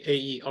couple of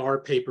the AER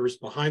papers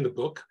behind the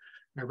book.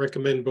 I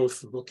recommend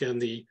both the book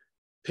and the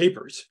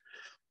papers.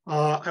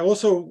 I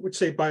also would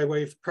say, by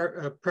way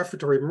of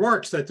prefatory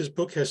remarks, that this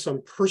book has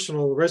some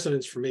personal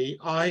resonance for me.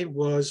 I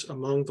was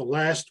among the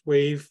last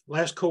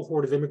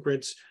cohort of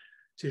immigrants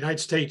to the United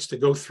States to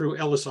go through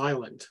Ellis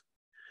Island.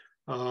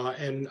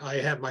 And I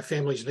have my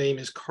family's name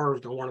is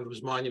carved on one of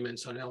those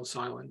monuments on Ellis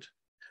Island.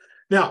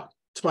 Now,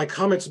 to my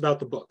comments about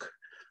the book.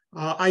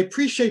 I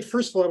appreciate,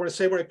 first of all,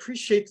 I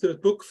appreciate the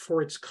book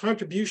for its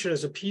contribution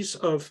as a piece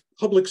of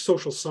public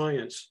social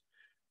science.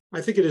 I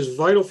think it is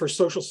vital for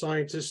social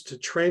scientists to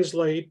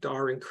translate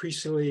our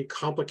increasingly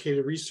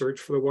complicated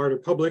research for the wider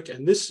public,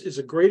 and this is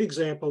a great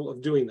example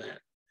of doing that.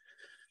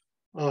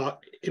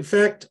 In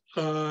fact,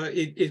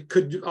 it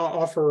could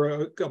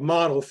offer a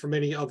model for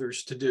many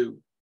others to do.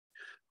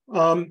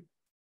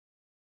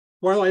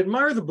 While I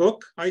admire the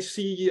book, I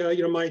see,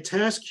 my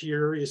task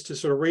here is to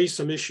sort of raise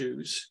some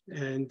issues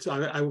and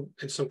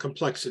some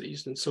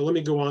complexities, and so let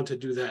me go on to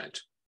do that.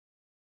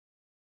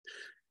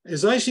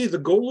 As I see it, the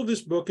goal of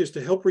this book is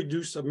to help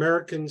reduce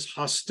Americans'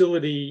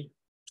 hostility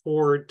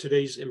toward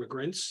today's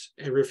immigrants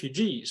and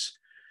refugees.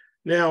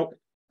 Now,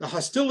 the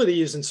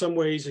hostility is in some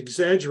ways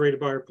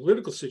exaggerated by our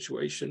political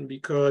situation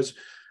because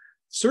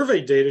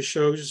survey data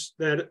shows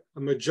that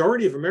a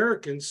majority of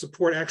Americans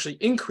support actually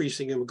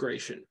increasing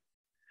immigration.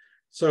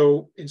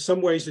 So in some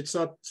ways, it's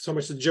not so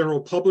much the general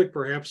public,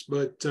 perhaps,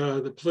 but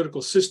the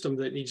political system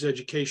that needs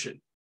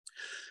education.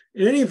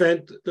 In any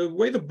event, the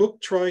way the book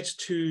tries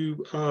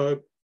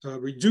to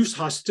reduce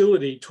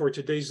hostility toward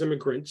today's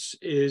immigrants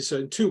is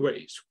in two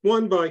ways.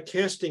 One, by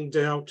casting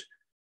doubt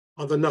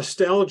on the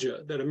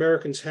nostalgia that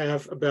Americans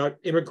have about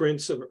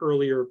immigrants of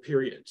earlier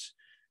periods.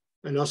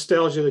 A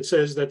nostalgia that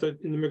says that the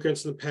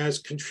immigrants in the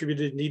past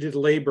contributed needed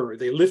labor.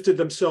 They lifted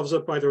themselves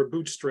up by their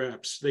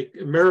bootstraps. They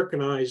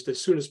Americanized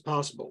as soon as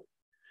possible.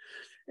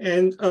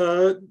 And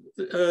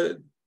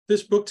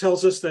this book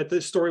tells us that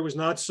this story was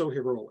not so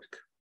heroic.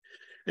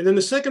 And then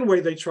the second way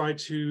they try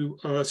to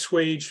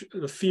assuage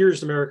the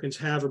fears Americans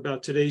have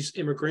about today's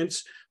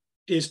immigrants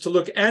is to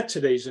look at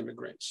today's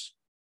immigrants,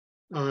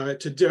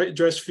 to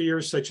address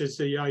fears such as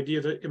the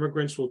idea that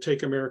immigrants will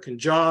take American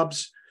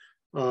jobs,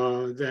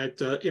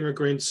 that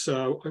immigrants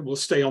will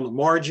stay on the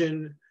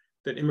margin,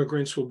 that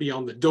immigrants will be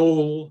on the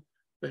dole,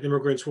 that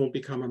immigrants won't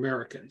become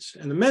Americans.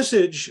 And the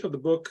message of the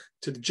book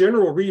to the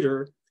general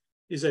reader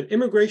is that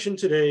immigration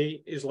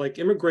today is like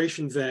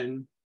immigration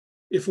then.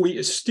 If we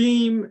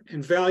esteem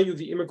and value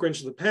the immigrants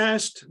of the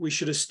past, we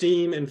should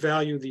esteem and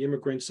value the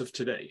immigrants of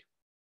today.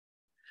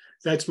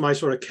 That's my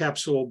sort of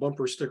capsule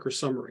bumper sticker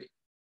summary.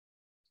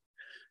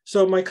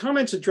 So my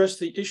comments address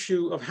the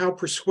issue of how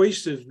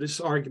persuasive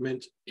this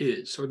argument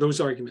is, or those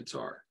arguments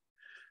are.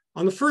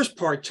 On the first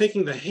part,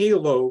 taking the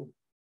halo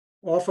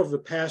off of the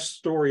past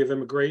story of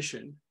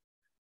immigration,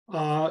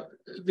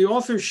 the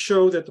authors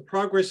show that the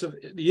progress of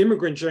the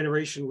immigrant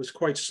generation was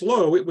quite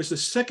slow. It was the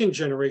second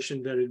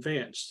generation that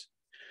advanced.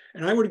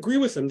 And I would agree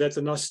with them that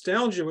the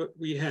nostalgia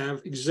we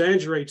have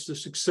exaggerates the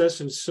success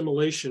and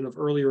assimilation of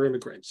earlier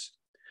immigrants.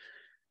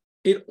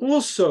 It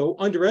also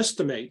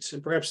underestimates,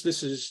 and perhaps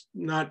this is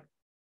not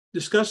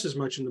discussed as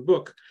much in the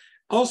book,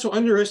 also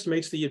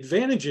underestimates the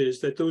advantages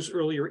that those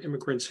earlier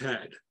immigrants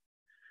had.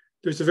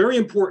 There's a very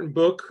important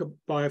book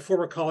by a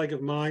former colleague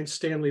of mine,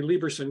 Stanley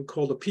Lieberson,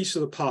 called A Piece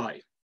of the Pie,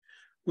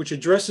 which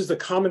addresses the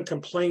common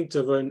complaint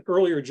of an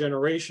earlier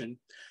generation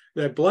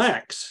that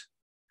Blacks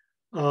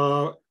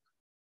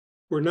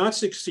were not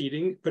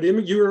succeeding, but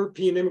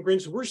European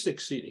immigrants were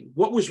succeeding.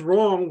 What was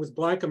wrong with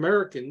Black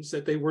Americans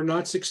that they were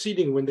not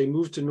succeeding when they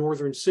moved to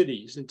northern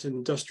cities, into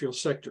industrial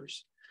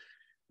sectors?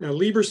 Now,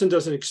 Lieberson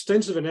does an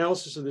extensive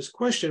analysis of this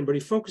question, but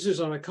he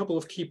focuses on a couple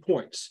of key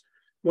points.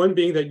 One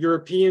being that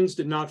Europeans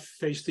did not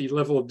face the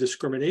level of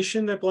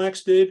discrimination that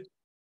Blacks did,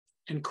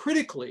 and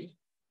critically,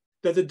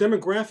 that the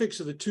demographics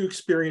of the two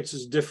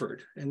experiences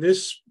differed. And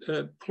this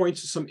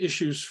points to some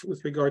issues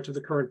with regard to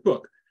the current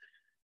book.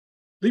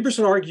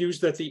 Lieberson argues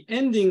that the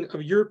ending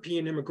of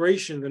European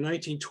immigration in the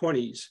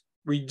 1920s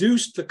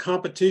reduced the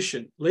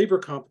competition, labor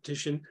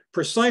competition,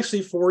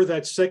 precisely for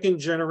that second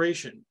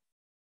generation.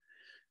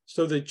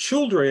 So the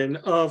children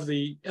of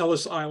the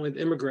Ellis Island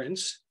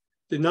immigrants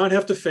did not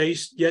have to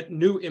face yet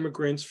new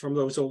immigrants from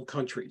those old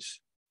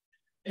countries.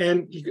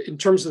 And in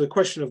terms of the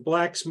question of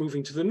Blacks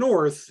moving to the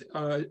north,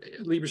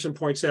 Lieberson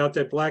points out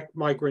that Black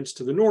migrants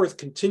to the north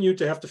continue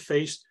to have to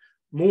face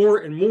more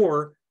and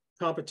more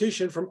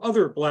competition from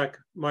other Black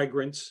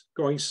migrants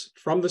going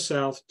from the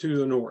south to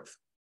the north.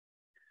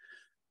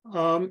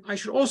 I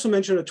should also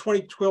mention a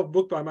 2012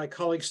 book by my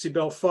colleague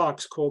Sibel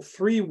Fox called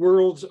 3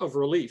 Worlds of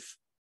Relief,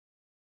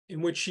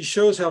 in which she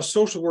shows how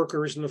social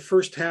workers in the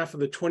first half of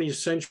the 20th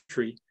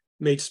century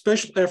made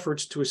special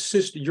efforts to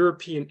assist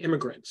European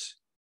immigrants,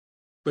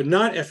 but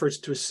not efforts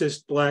to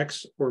assist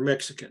Blacks or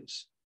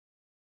Mexicans.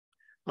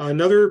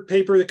 Another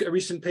paper, a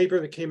recent paper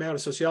that came out, a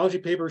sociology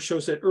paper,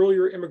 shows that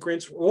earlier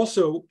immigrants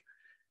also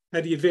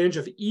had the advantage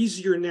of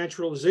easier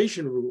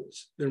naturalization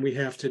rules than we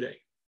have today.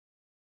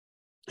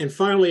 And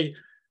finally,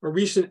 a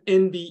recent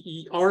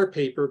NBER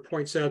paper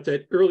points out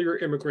that earlier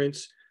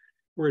immigrants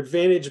were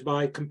advantaged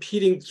by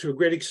competing to a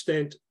great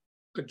extent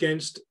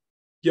against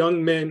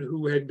young men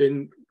who had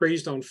been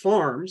raised on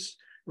farms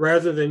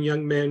rather than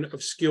young men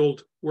of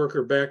skilled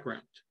worker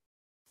background.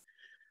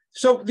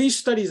 So these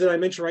studies that I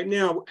mentioned right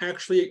now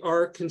actually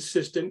are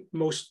consistent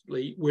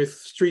mostly with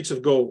Streets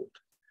of Gold.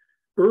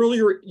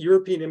 Earlier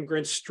European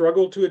immigrants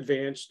struggled to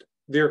advance,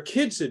 their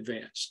kids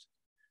advanced.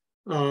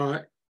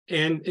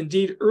 And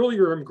indeed,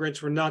 earlier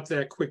immigrants were not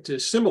that quick to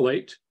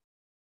assimilate.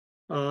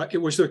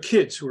 It was their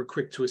kids who were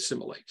quick to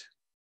assimilate.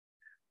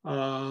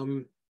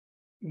 I'll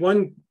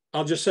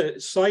just say,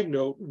 side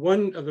note,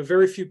 one of the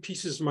very few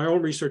pieces of my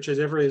own research that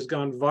ever has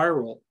gone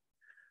viral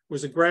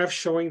was a graph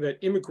showing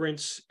that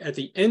immigrants at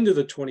the end of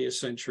the 20th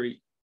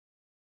century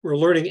were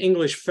learning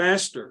English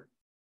faster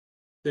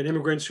than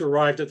immigrants who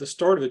arrived at the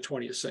start of the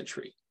 20th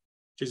century,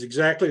 which is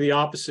exactly the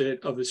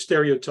opposite of the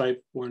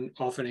stereotype one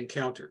often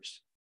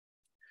encounters.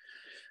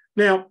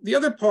 Now, the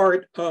other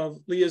part of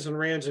Leah's and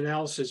Rand's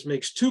analysis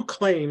makes 2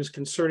 claims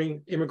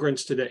concerning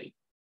immigrants today.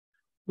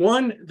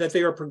 One, that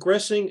they are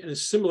progressing and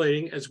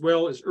assimilating as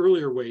well as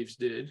earlier waves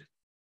did.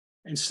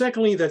 And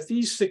secondly, that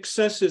these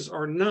successes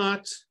are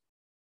not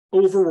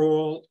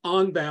overall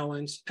on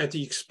balance at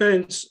the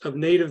expense of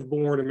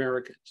native-born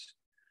Americans.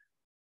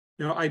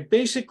 Now, I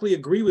basically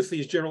agree with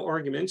these general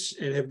arguments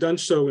and have done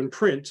so in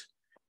print,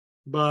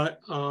 but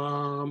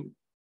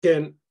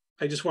again,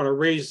 I just want to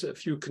raise a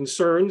few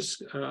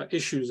concerns,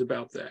 issues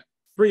about that.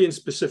 3 in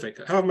specific.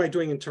 How am I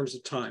doing in terms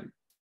of time?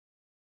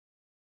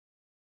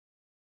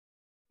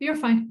 You're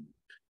fine.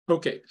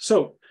 Okay,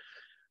 so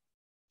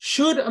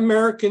should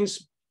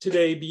Americans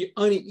today be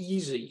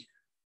uneasy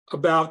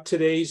about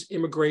today's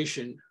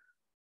immigration?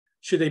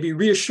 Should they be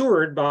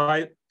reassured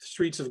by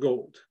Streets of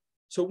Gold?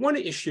 So one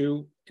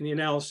issue in the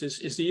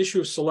analysis is the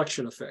issue of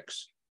selection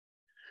effects.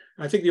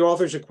 I think the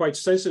authors are quite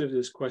sensitive to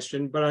this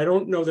question, but I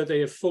don't know that they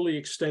have fully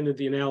extended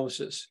the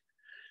analysis.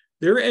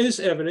 There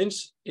is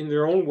evidence in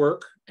their own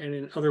work and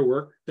in other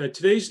work that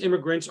today's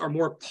immigrants are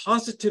more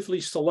positively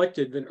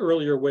selected than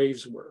earlier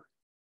waves were.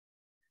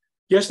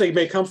 Yes, they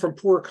may come from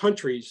poor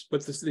countries,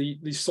 but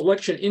the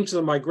selection into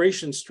the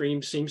migration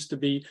stream seems to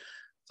be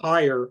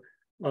higher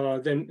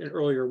than in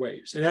earlier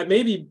waves. And that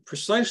may be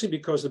precisely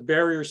because the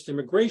barriers to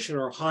immigration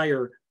are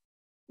higher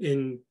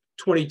in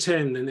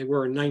 2010 than they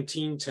were in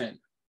 1910.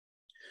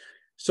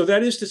 So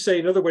that is to say,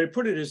 another way to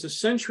put it is a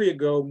century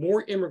ago,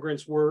 more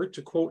immigrants were,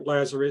 to quote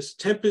Lazarus,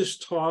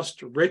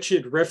 tempest-tossed,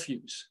 wretched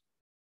refuse,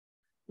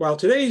 while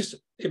today's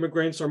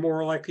immigrants are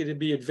more likely to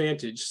be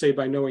advantaged, say,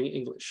 by knowing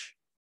English.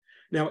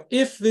 Now,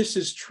 if this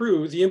is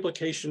true, the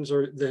implications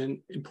are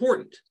then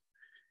important.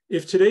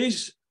 If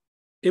today's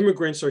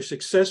immigrants are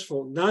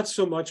successful, not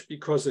so much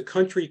because the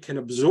country can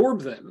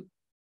absorb them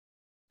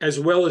as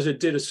well as it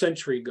did a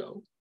century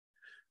ago,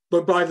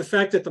 but by the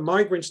fact that the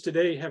migrants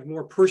today have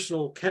more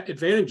personal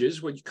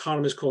advantages, what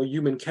economists call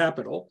human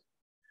capital,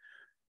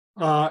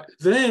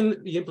 then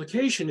the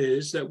implication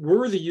is that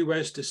were the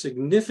US to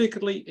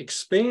significantly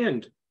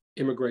expand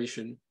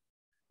immigration,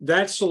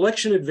 that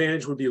selection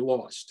advantage would be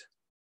lost.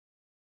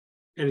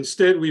 And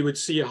instead, we would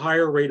see a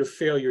higher rate of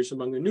failures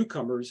among the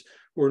newcomers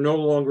who are no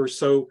longer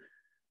so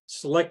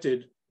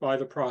selected by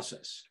the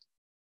process.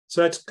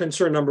 So that's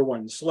concern number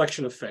 1, the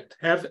selection effect.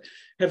 Have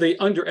they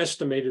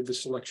underestimated the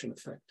selection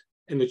effect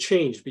and the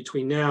change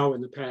between now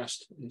and the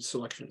past in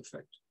selection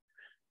effect?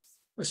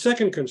 A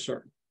second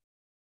concern,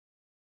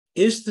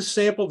 is the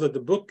sample that the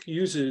book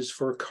uses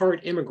for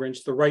current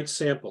immigrants the right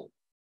sample?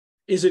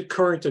 Is it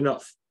current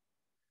enough?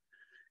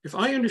 If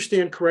I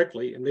understand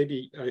correctly, and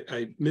maybe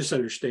I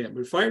misunderstand,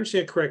 but if I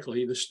understand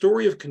correctly, the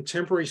story of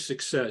contemporary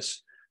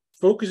success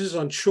focuses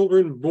on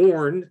children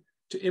born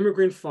to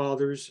immigrant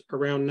fathers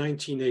around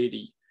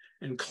 1980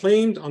 and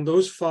claimed on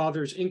those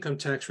fathers' income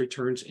tax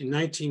returns in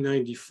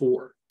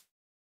 1994.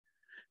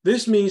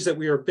 This means that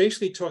we are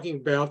basically talking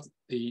about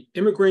the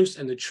immigrants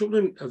and the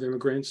children of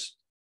immigrants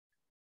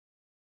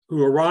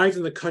who arrived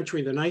in the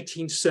country in the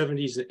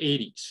 1970s and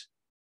 80s.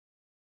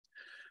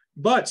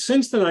 But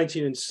since the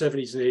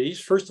 1970s and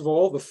 80s, first of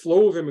all, the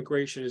flow of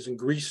immigration has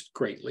increased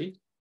greatly.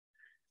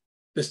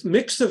 This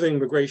mix of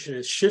immigration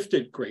has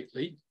shifted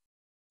greatly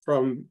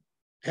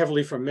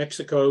heavily from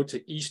Mexico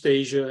to East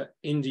Asia,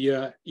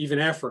 India, even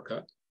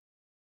Africa.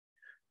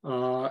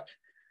 The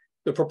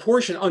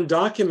proportion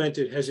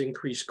undocumented has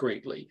increased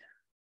greatly.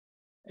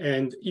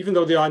 And even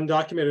though the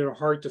undocumented are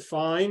hard to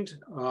find,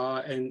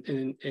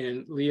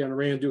 and Leah and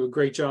Rand do a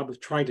great job of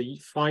trying to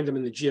find them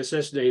in the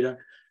GSS data,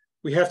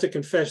 we have to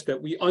confess that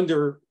we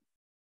underrepresent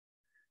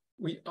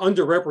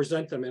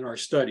them in our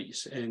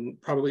studies,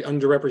 and probably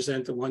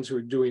underrepresent the ones who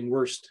are doing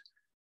worst,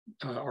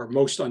 are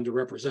most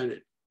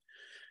underrepresented.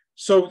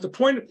 So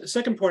the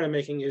second point I'm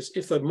making is,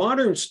 if the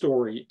modern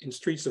story in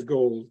Streets of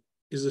Gold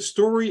is the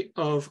story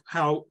of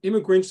how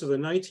immigrants of the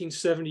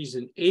 1970s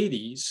and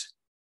 80s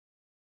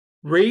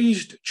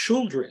raised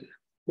children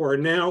who are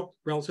now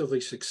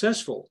relatively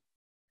successful,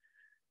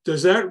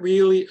 does that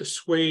really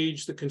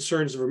assuage the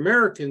concerns of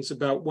Americans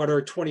about what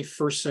our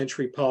 21st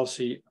century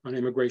policy on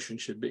immigration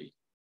should be?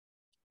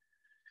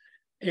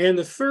 And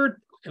the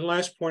third and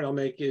last point I'll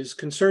make is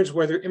concerns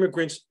whether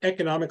immigrants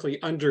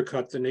economically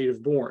undercut the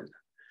native born.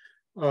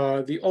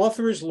 The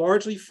authors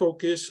largely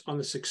focus on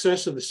the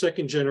success of the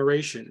second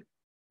generation,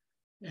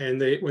 and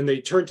when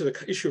they turn to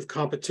the issue of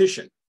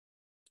competition.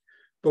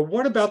 But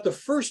what about the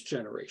first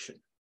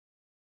generation?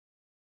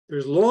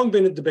 There's long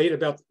been a debate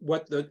about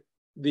what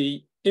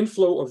the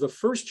inflow of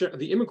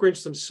the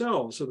immigrants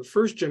themselves, of the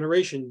first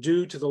generation,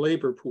 do to the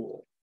labor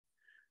pool.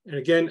 And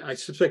again, I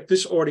suspect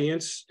this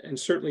audience, and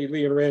certainly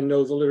Leah and Rand,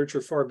 know the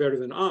literature far better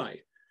than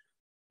I.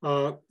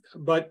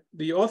 But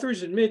the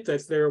authors admit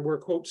that there were,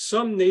 quote,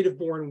 some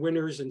native-born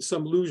winners and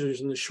some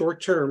losers in the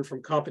short term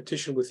from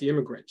competition with the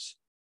immigrants.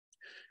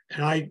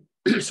 And I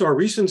saw a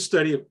recent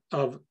study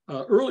of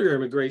earlier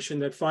immigration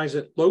that finds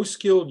that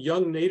low-skilled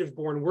young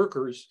native-born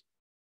workers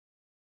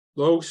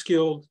seem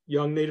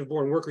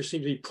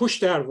to be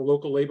pushed out of the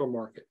local labor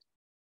market.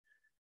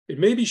 It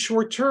may be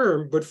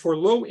short-term, but for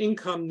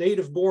low-income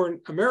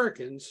native-born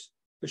Americans,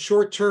 the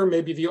short-term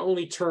may be the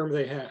only term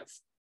they have.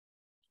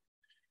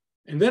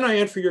 And then I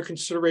add for your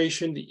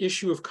consideration the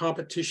issue of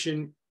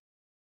competition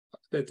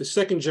that the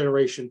second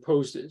generation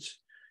poses.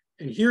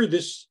 And here,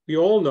 this, we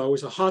all know,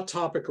 is a hot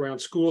topic around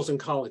schools and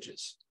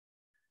colleges.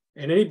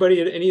 And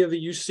anybody at any of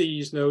the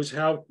UCs knows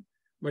how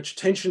much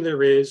tension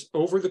there is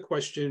over the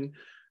question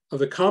of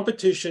the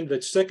competition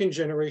that second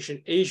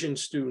generation Asian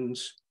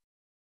students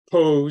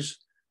pose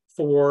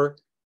for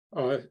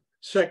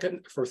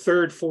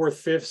third, fourth,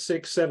 fifth,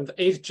 sixth, seventh,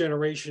 eighth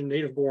generation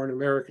native-born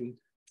American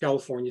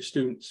California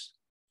students.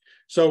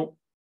 So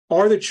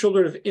are the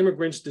children of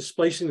immigrants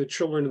displacing the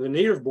children of the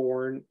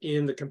native-born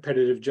in the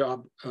competitive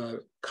job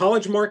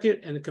college market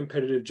and the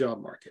competitive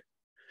job market?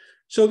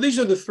 So these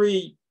are the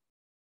three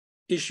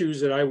issues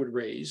that I would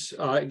raise.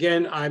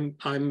 Again,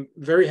 I'm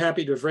very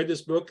happy to have read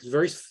this book. It's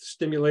very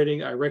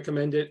stimulating. I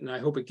recommend it, and I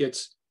hope it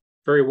gets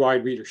very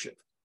wide readership.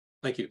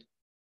 Thank you.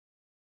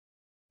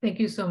 Thank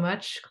you so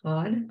much,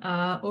 Claude.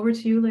 Over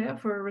to you, Leah,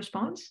 for a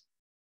response.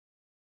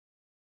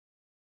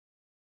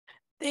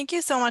 Thank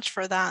you so much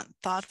for that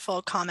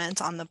thoughtful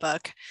comment on the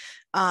book.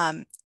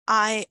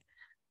 I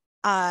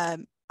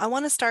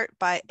want to start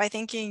by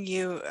thanking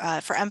you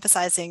for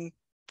emphasizing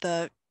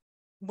the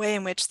way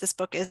in which this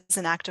book is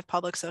an act of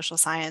public social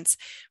science.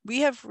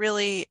 We have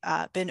really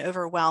been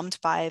overwhelmed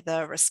by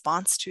the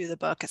response to the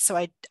book. So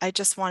I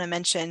just want to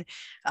mention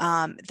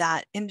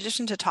that in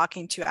addition to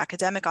talking to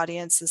academic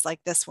audiences like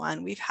this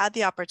one, we've had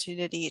the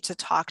opportunity to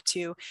talk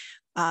to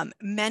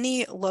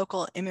many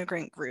local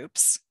immigrant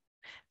groups,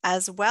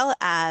 as well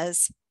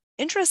as,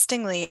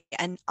 interestingly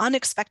and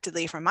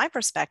unexpectedly from my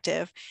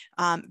perspective,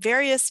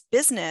 various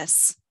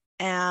business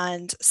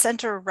and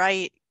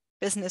center-right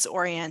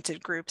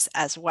business-oriented groups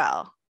as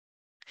well.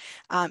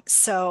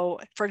 So,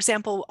 for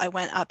example, I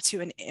went up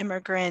to an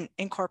immigrant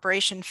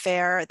incorporation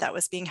fair that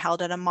was being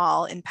held at a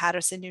mall in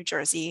Paterson, New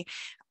Jersey,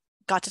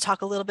 got to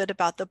talk a little bit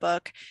about the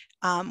book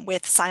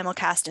with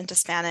simulcast into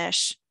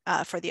Spanish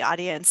for the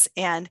audience,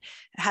 and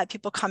had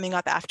people coming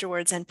up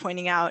afterwards and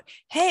pointing out,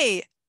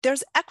 hey,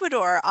 there's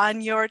Ecuador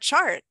on your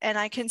chart, and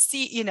I can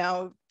see, you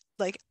know,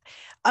 like,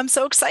 I'm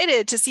so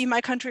excited to see my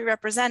country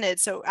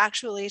represented. So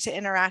actually to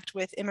interact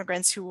with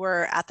immigrants who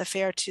were at the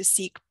fair to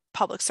seek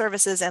public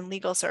services and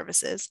legal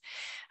services,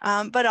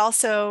 but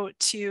also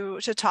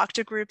to talk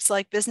to groups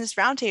like Business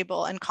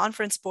Roundtable and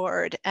Conference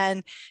Board,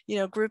 and, you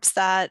know, groups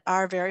that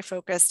are very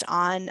focused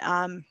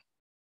on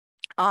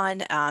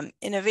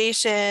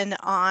innovation,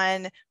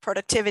 on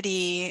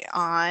productivity,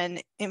 on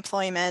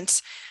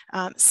employment.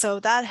 So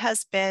that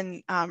has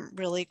been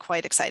really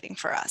quite exciting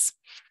for us.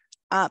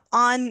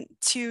 On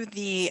to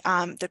the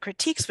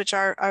critiques, which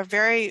are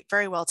very,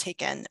 very well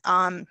taken.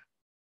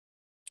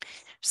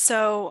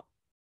 So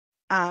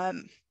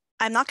I'm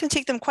not going to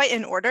take them quite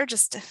in order,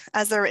 just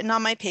as they're written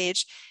on my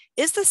page.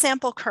 Is the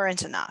sample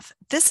current enough?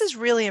 This is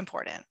really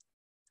important.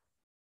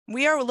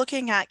 We are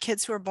looking at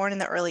kids who were born in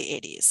the early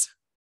 80s.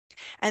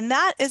 And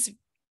that is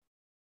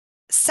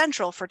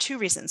central for two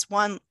reasons.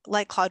 One,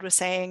 like Claude was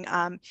saying,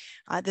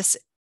 this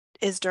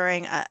is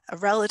during a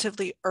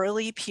relatively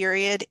early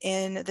period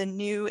in the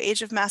new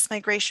age of mass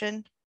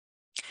migration,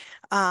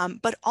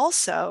 but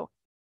also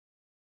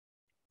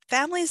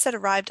families that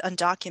arrived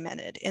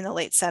undocumented in the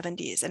late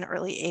 70s and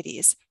early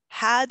 80s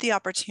had the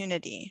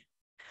opportunity,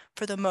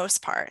 for the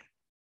most part,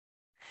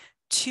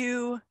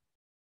 to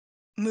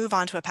move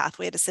on to a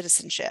pathway to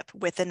citizenship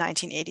with the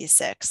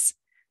 1986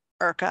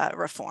 IRCA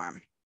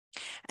reform.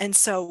 And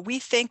so we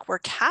think we're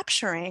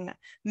capturing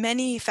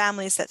many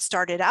families that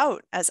started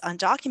out as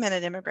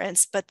undocumented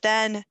immigrants, but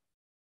then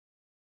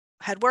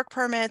had work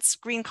permits,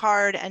 green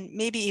card, and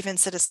maybe even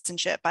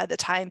citizenship by the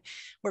time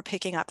we're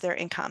picking up their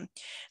income.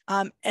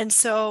 And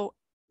so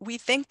we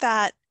think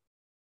that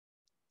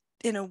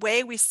in a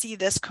way, we see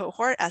this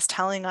cohort as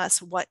telling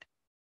us what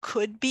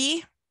could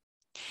be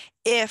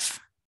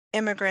if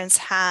immigrants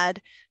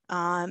had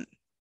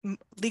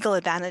legal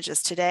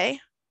advantages today,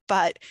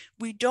 but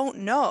we don't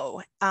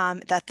know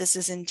that this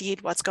is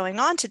indeed what's going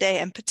on today,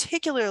 and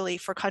particularly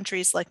for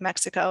countries like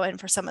Mexico and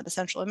for some of the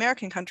Central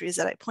American countries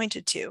that I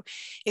pointed to.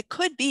 It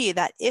could be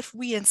that if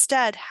we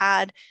instead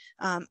had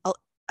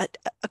a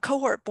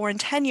cohort born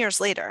 10 years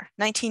later,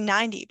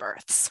 1990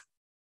 births,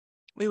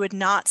 we would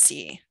not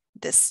see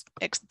this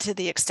to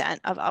the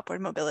extent of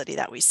upward mobility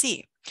that we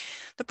see.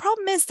 The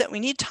problem is that we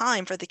need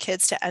time for the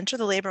kids to enter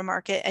the labor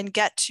market and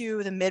get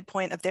to the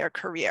midpoint of their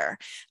career.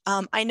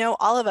 I know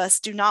all of us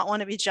do not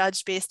want to be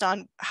judged based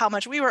on how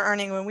much we were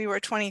earning when we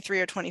were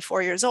 23 or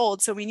 24 years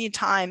old, so we need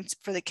time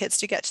for the kids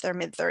to get to their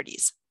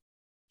mid-30s.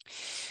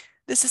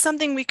 This is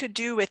something we could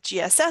do with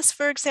GSS,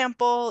 for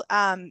example,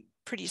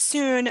 pretty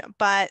soon,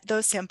 but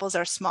those samples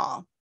are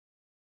small.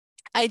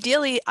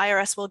 Ideally,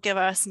 IRS will give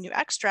us new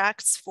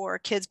extracts for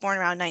kids born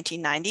around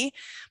 1990,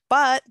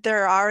 but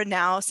there are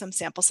now some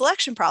sample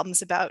selection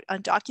problems about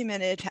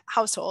undocumented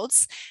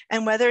households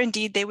and whether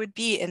indeed they would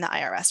be in the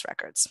IRS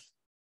records.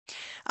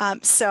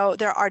 So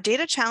there are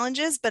data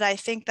challenges, but I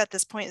think that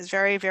this point is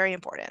very, very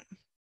important.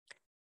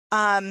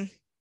 On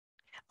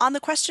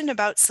the question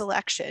about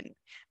selection,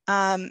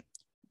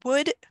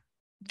 would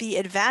the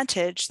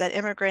advantage that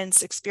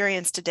immigrants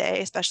experience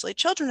today, especially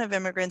children of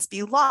immigrants,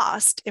 be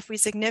lost if we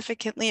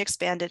significantly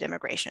expanded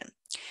immigration?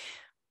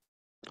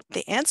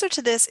 The answer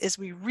to this is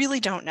we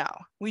really don't know.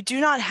 We do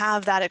not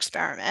have that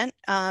experiment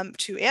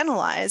to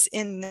analyze.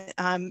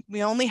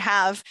 We only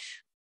have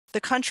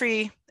the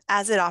country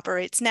as it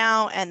operates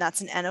now, and that's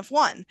an N of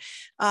 1.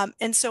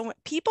 And so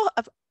people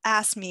have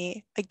asked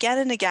me again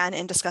and again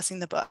in discussing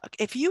the book,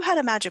 if you had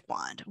a magic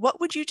wand,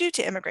 what would you do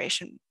to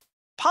immigration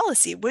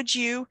policy? Would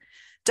you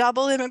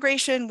double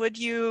immigration? Would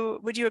you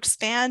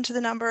expand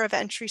the number of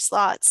entry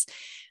slots?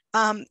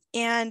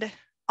 And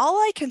all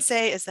I can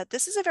say is that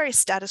this is a very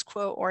status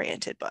quo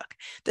oriented book.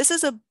 This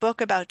is a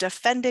book about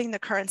defending the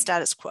current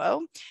status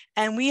quo.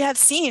 And we have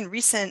seen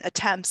recent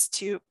attempts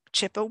to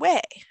chip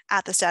away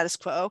at the status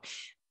quo.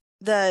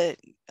 The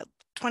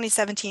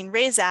 2017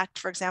 RAISE Act,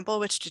 for example,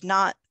 which did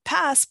not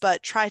pass,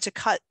 but tried to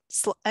cut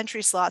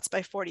entry slots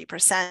by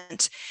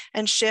 40%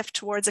 and shift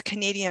towards a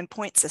Canadian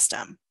point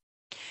system.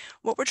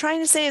 What we're trying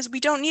to say is we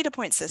don't need a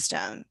point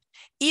system.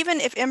 Even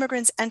if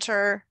immigrants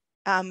enter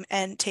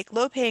and take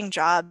low-paying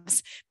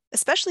jobs,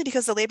 especially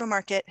because the labor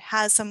market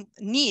has some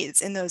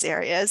needs in those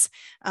areas,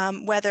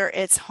 whether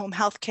it's home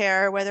health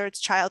care, whether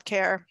it's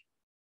childcare,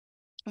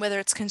 whether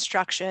it's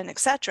construction, et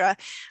cetera,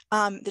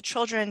 the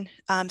children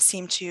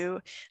seem to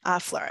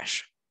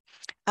flourish.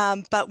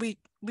 But we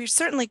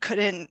certainly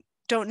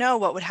don't know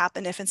what would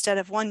happen if instead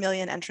of 1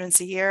 million entrants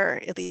a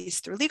year, at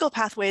least through legal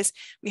pathways,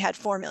 we had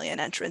 4 million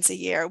entrants a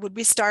year. Would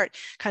we start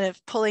kind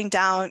of pulling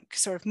down,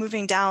 sort of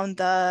moving down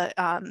the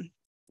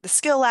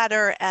skill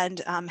ladder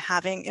and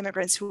having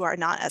immigrants who are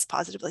not as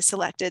positively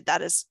selected?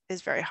 That is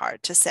very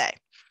hard to say.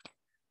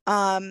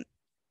 And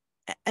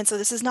so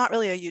this is not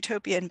really a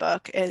utopian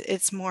book.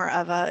 It's more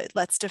of a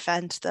let's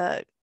defend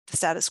the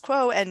status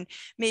quo, and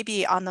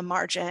maybe on the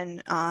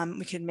margin,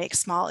 we can make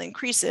small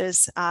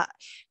increases.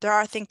 There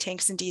are think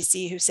tanks in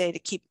DC who say to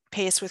keep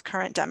pace with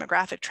current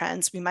demographic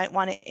trends, we might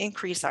want to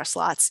increase our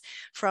slots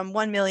from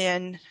 1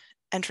 million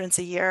entrants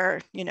a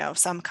year.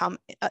 Some come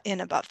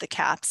in above the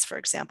caps, for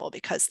example,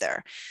 because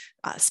they're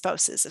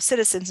spouses of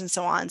citizens and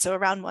so on. So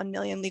around 1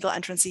 million legal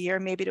entrants a year,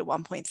 maybe to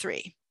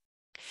 1.3.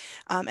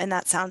 And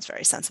that sounds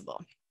very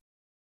sensible.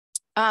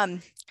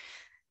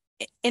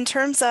 In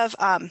terms of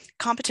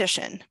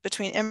competition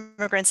between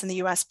immigrants and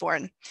the US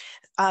born,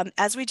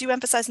 as we do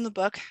emphasize in the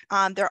book,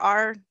 there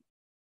are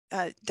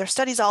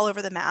studies all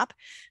over the map.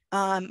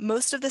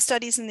 Most of the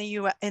studies in the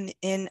US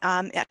in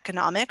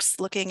economics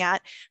looking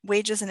at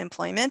wages and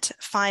employment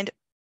find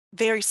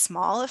very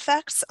small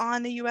effects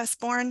on the US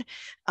born.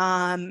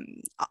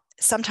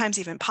 sometimes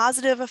even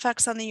positive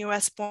effects on the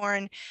US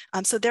born.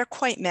 So they're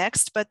quite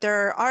mixed, but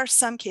there are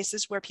some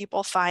cases where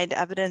people find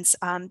evidence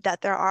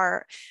that there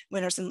are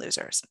winners and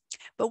losers.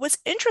 But what's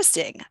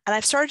interesting, and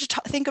I've started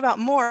to think about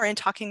more in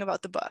talking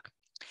about the book,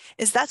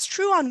 is that's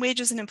true on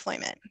wages and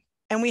employment.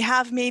 And we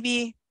have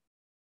maybe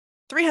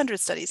 300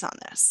 studies on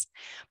this,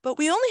 but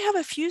we only have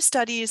a few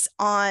studies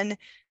on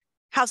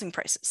housing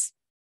prices.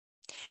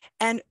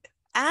 And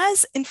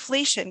as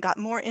inflation got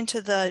more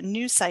into the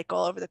news cycle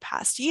over the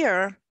past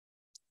year,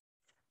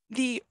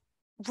 the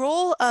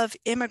role of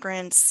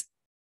immigrants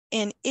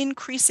in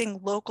increasing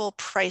local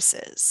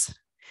prices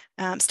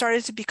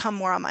started to become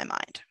more on my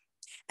mind.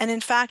 And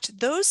in fact,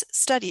 those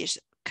studies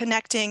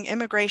connecting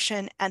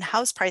immigration and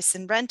house price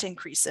and rent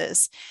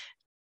increases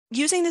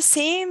using the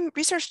same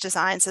research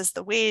designs as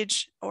the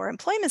wage or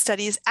employment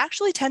studies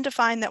actually tend to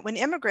find that when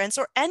immigrants,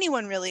 or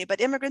anyone really, but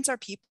immigrants are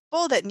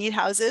people that need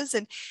houses,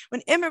 and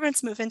when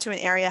immigrants move into an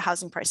area,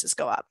 housing prices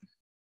go up.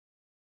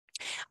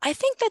 I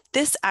think that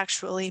this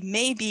actually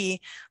may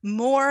be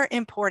more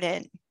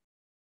important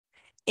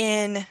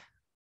in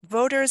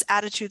voters'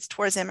 attitudes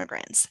towards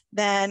immigrants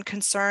than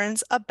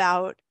concerns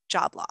about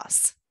job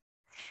loss.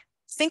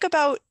 Think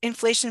about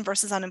inflation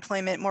versus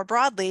unemployment more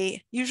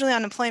broadly. Usually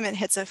unemployment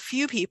hits a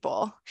few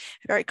people,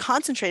 a very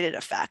concentrated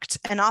effect,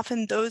 and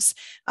often those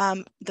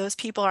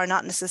people are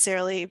not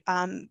necessarily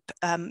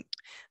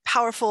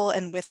powerful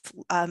and with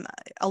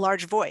a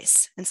large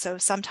voice. And so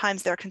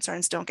sometimes their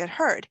concerns don't get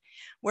heard.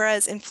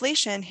 Whereas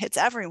inflation hits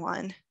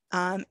everyone,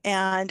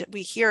 and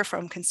we hear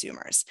from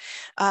consumers.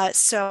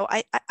 So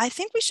I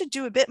think we should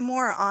do a bit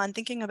more on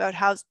thinking about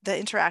how the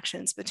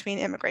interactions between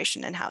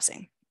immigration and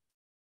housing.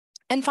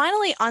 And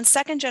finally, on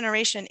second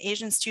generation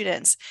Asian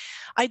students,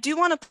 I do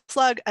want to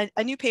plug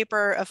a new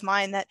paper of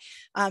mine that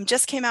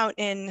just came out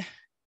in,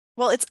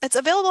 well, it's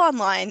available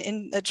online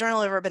in the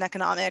Journal of Urban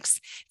Economics.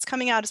 It's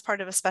coming out as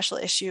part of a special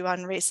issue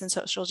on race and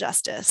social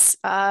justice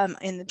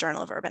in the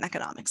Journal of Urban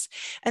Economics.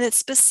 And it's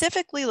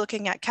specifically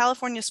looking at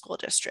California school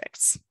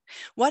districts.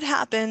 What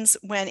happens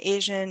when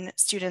Asian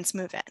students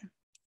move in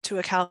to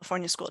a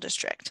California school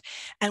district?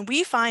 And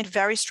we find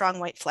very strong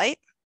white flight,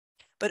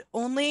 but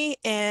only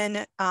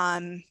in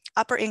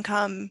upper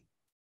income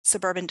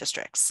suburban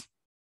districts.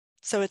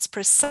 So it's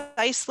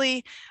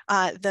precisely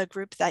the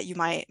group that you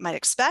might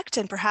expect,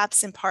 and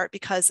perhaps in part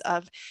because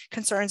of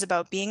concerns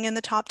about being in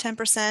the top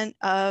 10%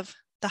 of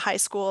the high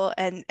school,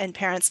 and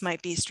parents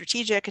might be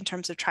strategic in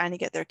terms of trying to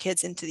get their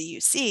kids into the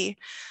UC.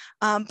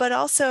 But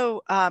also,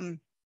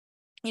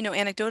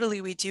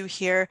 anecdotally, we do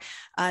hear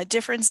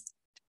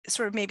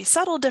sort of maybe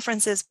subtle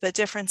differences, but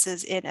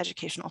differences in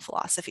educational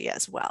philosophy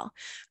as well.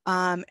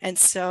 And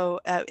so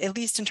at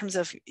least in terms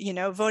of,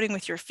 voting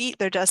with your feet,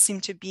 there does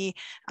seem to be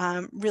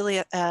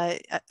really a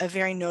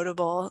very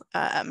notable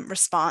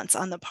response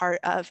on the part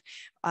of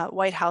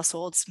white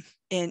households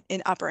in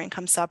upper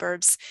income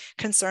suburbs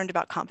concerned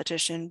about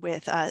competition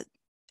with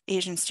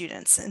Asian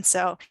students. And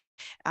so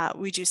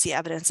we do see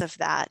evidence of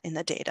that in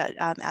the data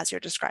as you're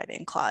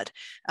describing, Claude.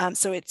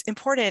 So it's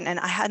important, and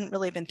I hadn't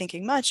really been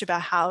thinking much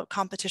about how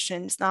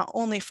competition is not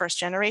only first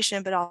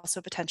generation, but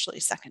also potentially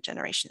second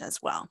generation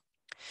as well.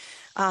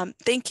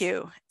 Thank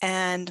you,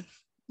 and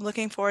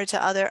looking forward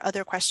to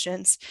other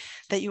questions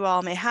that you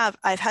all may have.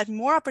 I've had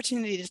more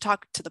opportunity to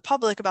talk to the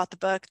public about the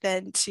book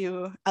than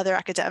to other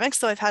academics,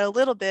 so I've had a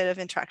little bit of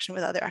interaction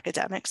with other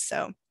academics,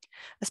 so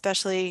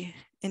especially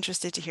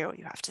interested to hear what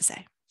you have to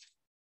say.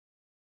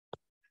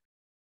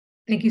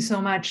 Thank you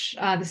so much.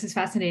 This is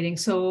fascinating.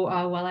 So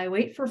while I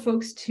wait for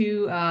folks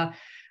to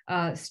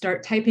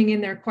start typing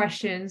in their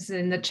questions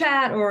in the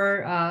chat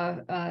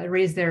or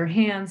raise their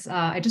hands,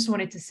 I just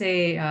wanted to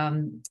say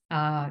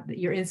that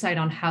your insight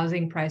on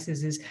housing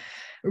prices is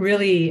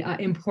really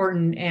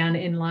important and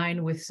in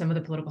line with some of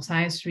the political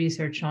science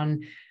research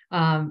on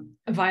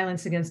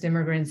violence against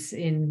immigrants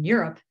in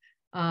Europe.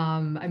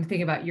 I'm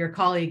thinking about your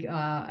colleague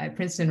at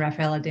Princeton,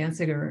 Rafaela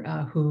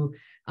Danziger, who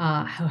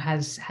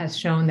has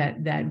shown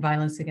that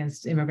violence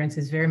against immigrants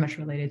is very much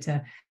related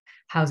to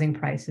housing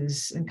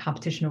prices and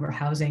competition over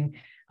housing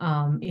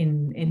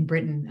in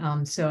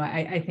Britain. So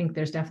I think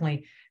there's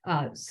definitely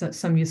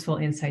some useful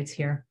insights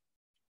here.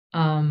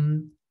 All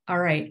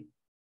right.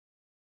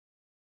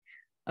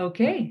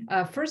 Okay,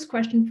 first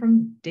question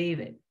from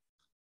David.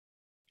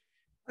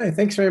 Hi,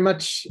 thanks very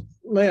much,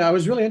 Leah. I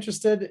was really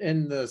interested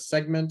in the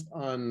segment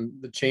on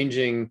the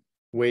changing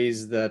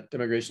ways that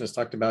immigration is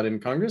talked about in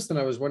Congress, and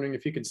I was wondering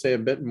if you could say a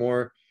bit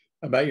more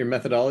about your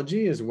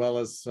methodology, as well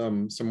as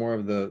some more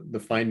of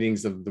the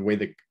findings of the way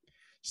the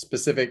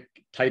specific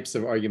types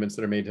of arguments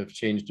that are made have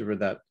changed over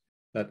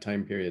that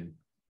time period.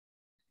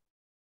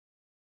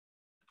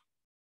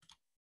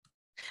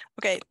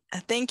 Okay,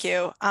 thank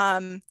you.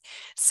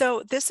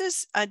 So this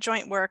is a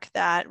joint work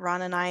that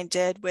Ron and I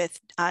did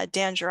with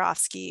Dan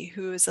Jurofsky,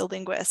 who is a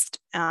linguist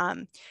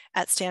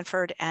at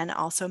Stanford and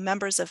also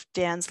members of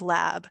Dan's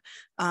lab.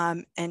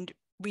 And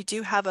we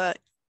do have a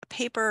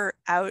paper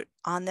out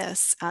on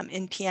this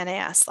in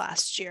PNAS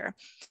last year.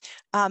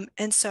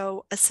 And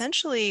so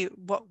essentially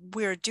what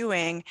we're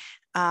doing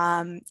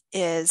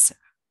is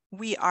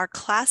we are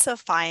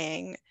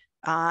classifying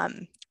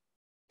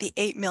the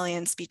 8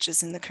 million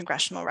speeches in the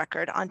congressional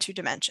record on 2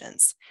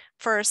 dimensions.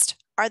 First,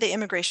 are they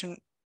immigration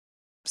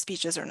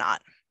speeches or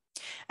not?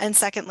 And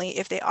secondly,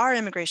 if they are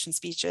immigration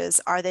speeches,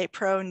 are they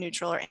pro,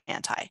 neutral, or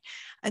anti?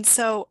 And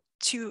so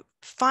to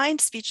find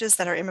speeches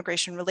that are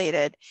immigration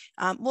related,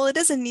 well, it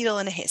is a needle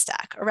in a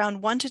haystack.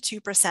 Around 1%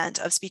 to 2%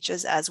 of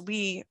speeches, as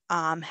we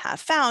have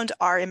found,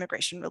 are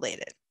immigration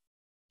related.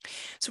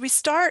 So we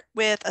start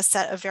with a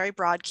set of very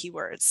broad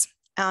keywords.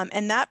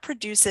 And that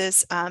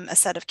produces a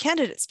set of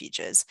candidate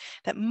speeches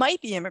that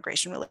might be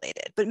immigration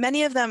related, but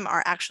many of them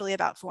are actually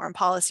about foreign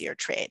policy or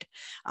trade.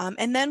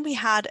 And then we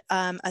had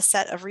a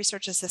set of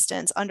research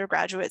assistants,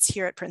 undergraduates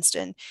here at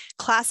Princeton,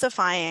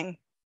 classifying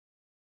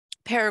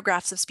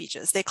paragraphs of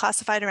speeches. They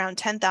classified around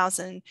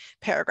 10,000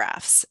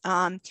 paragraphs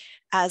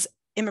as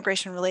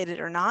immigration related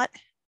or not.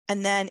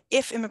 And then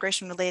if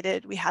immigration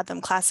related, we had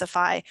them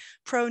classify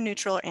pro,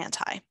 neutral, or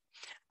anti.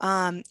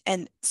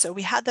 And so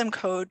we had them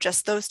code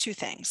just those 2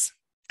 things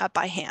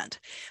by hand.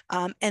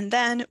 And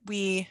then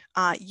we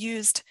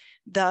used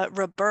the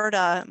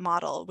Roberta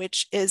model,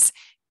 which is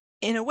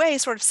in a way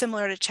sort of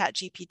similar to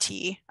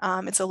ChatGPT.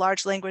 It's a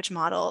large language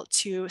model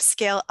to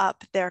scale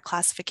up their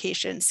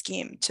classification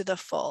scheme to the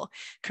full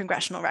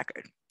congressional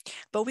record.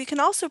 But we can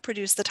also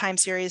produce the time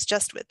series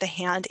just with the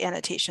hand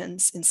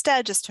annotations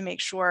instead, just to make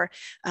sure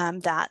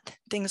that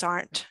things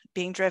aren't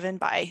being driven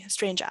by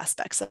strange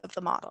aspects of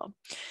the model.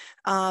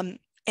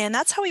 And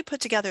that's how we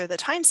put together the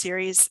time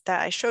series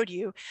that I showed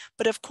you.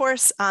 But of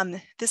course,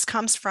 this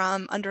comes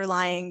from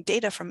underlying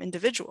data from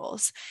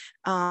individuals.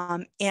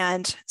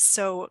 And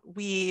so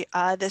we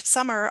this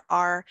summer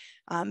are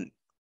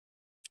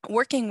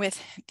working with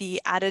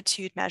the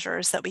attitude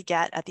measures that we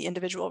get at the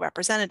individual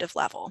representative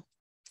level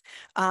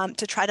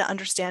to try to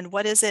understand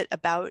what is it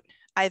about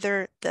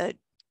either the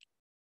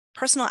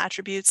personal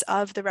attributes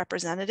of the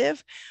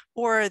representative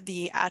or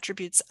the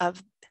attributes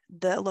of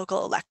the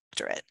local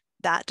electorate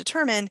that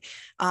determine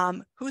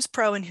who's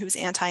pro and who's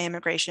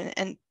anti-immigration.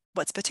 And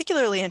what's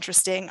particularly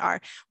interesting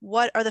are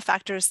what are the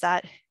factors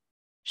that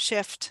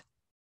shift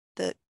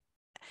the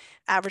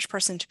average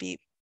person to be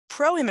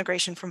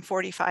pro-immigration from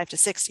 45 to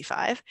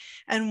 65,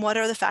 and what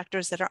are the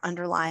factors that are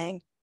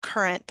underlying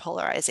current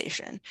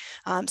polarization.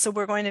 So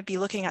we're going to be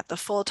looking at the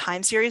full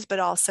time series, but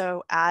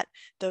also at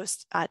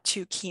those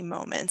 2 key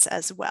moments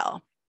as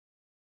well.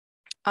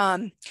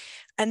 And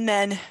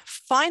then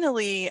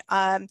finally,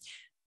 on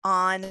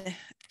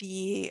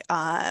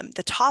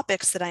the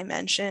topics that I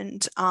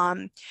mentioned,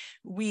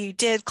 we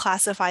did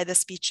classify the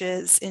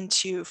speeches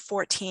into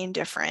 14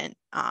 different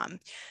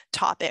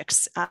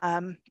topics.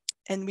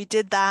 And we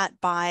did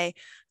that by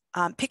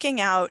picking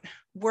out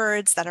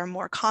words that are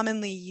more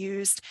commonly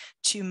used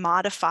to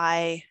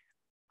modify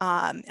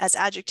as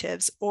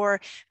adjectives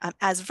or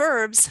as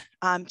verbs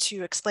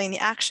to explain the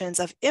actions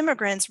of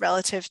immigrants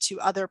relative to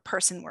other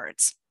person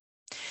words.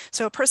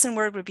 So a person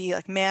word would be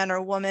like man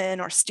or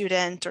woman or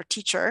student or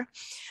teacher,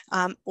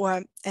 and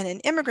an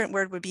immigrant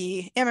word would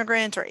be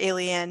immigrant or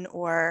alien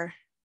or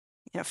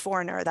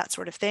foreigner, that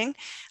sort of thing.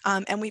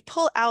 And we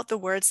pull out the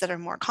words that are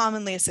more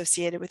commonly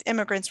associated with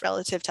immigrants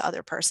relative to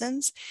other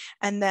persons.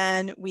 And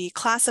then we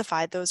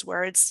classified those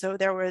words. So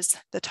there was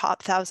the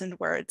top 1,000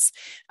 words,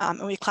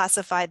 and we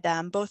classified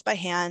them both by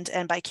hand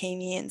and by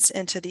k-means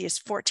into these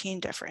 14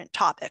 different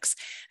topics.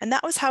 And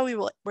that was how we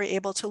were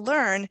able to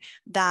learn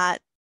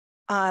that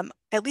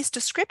at least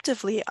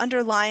descriptively,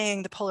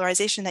 underlying the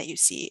polarization that you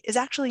see is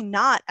actually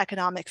not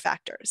economic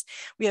factors.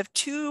 We have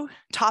 2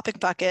 topic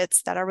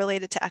buckets that are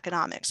related to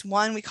economics.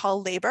 One we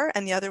call labor,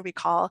 and the other we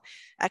call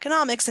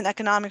economics. And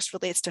economics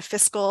relates to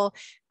fiscal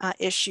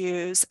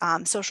issues,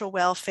 social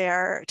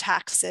welfare,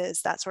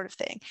 taxes, that sort of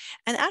thing.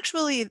 And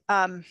actually,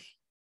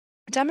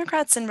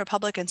 Democrats and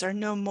Republicans are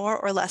no more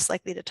or less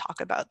likely to talk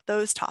about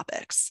those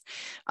topics.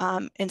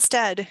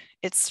 Instead,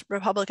 it's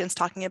Republicans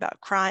talking about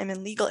crime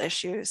and legal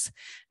issues,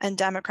 and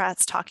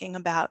Democrats talking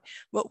about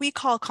what we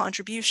call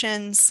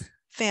contributions,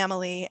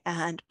 family,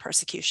 and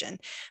persecution.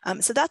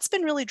 So that's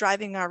been really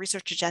driving our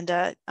research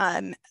agenda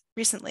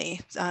recently.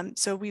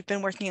 So we've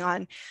been working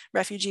on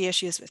refugee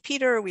issues with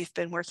Peter. We've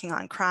been working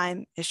on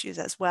crime issues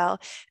as well.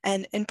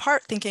 And in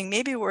part thinking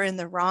maybe we're in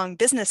the wrong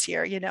business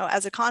here.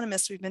 As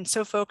economists, we've been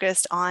so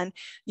focused on,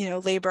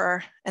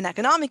 labor and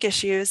economic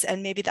issues,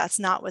 and maybe that's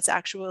not what's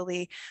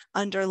actually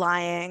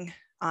underlying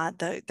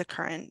the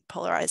current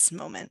polarized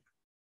moment.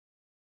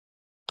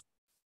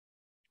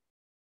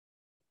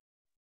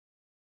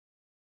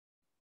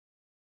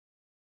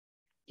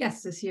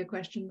 Yes, I see a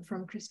question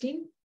from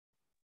Christine.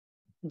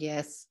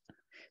 Yes,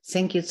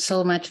 thank you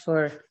so much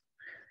for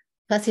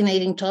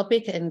fascinating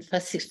topic and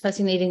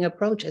fascinating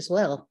approach as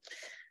well.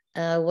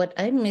 What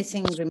I'm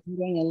missing,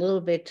 remembering a little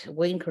bit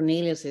Wayne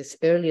Cornelius's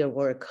earlier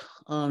work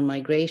on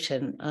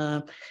migration,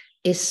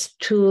 is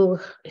 2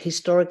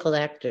 historical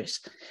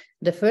actors.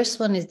 The first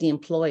one is the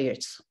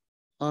employers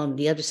on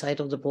the other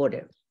side of the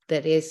border.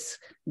 That is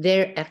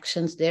their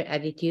actions, their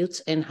attitudes,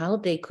 and how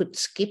they could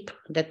skip.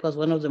 That was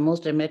one of the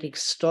most dramatic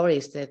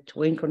stories that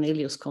Wayne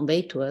Cornelius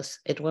conveyed to us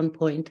at one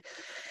point.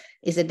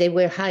 is that they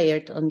were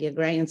hired on the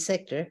agrarian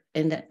sector,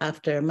 and that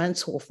after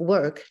months of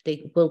work,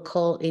 they will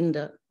call in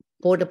the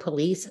border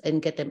police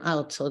and get them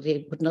out, so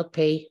they would not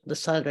pay the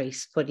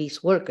salaries for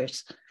these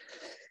workers.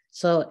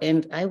 So,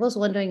 and I was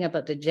wondering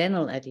about the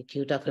general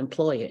attitude of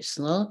employers,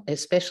 no,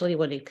 especially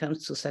when it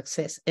comes to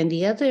success. And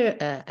the other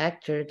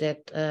actor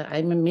that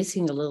I'm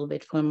missing a little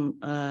bit from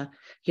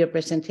your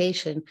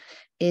presentation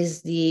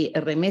is the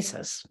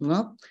remesas,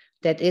 no?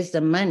 That is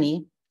the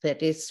money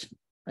that is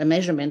a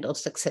measurement of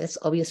success,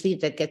 obviously,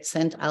 that gets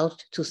sent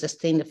out to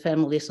sustain the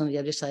families on the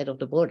other side of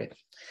the border.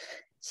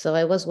 So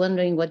I was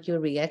wondering what your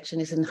reaction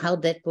is and how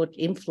that would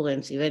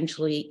influence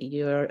eventually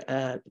your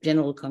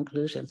general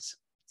conclusions.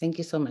 Thank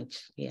you so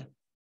much. Yeah.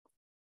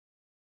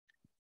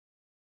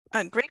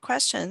 Great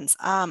questions.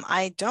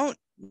 I don't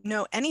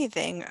know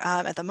anything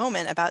at the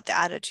moment about the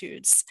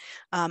attitudes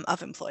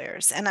of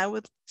employers, and I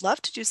would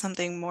love to do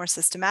something more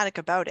systematic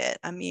about it.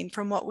 I mean,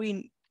 from what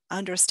we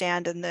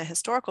understand in the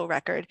historical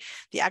record,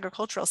 the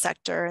agricultural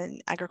sector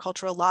and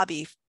agricultural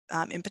lobby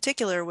in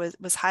particular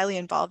was highly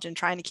involved in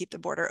trying to keep the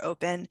border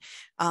open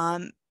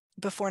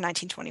before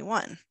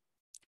 1921.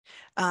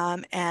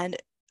 And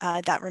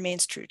that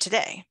remains true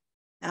today.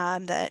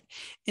 That,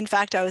 in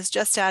fact, I was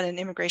just at an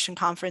immigration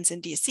conference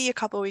in DC a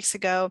couple of weeks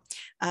ago,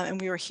 and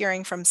we were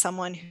hearing from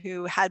someone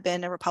who had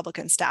been a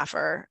Republican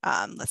staffer,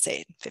 let's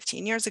say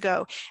 15 years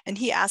ago, and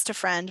he asked a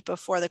friend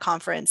before the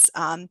conference,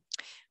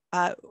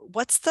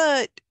 what's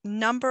the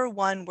number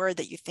one word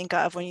that you think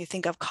of when you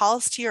think of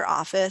calls to your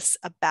office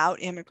about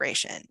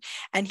immigration?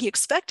 And he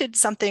expected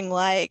something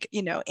like,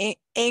 you know,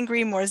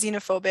 angry, more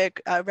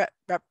xenophobic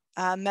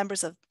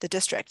members of the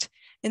district.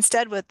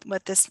 Instead,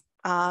 what this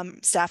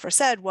staffer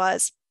said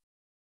was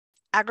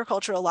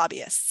agricultural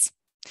lobbyists.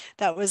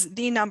 That was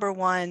the number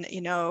one,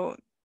 you know,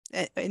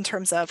 in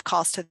terms of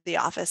calls to the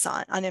office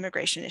on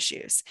immigration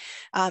issues.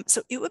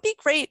 So it would be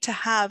great to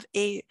have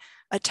a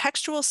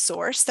textual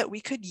source that we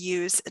could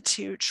use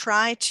to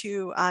try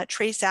to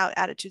trace out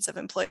attitudes of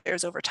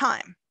employers over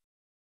time.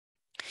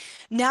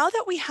 Now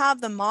that we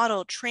have the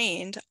model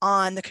trained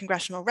on the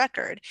congressional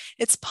record,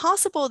 it's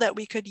possible that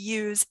we could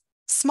use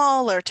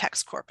smaller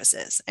text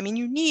corpuses. I mean,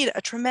 you need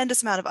a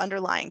tremendous amount of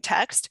underlying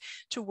text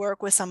to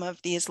work with some of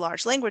these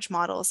large language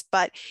models,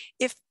 but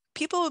if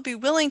people would be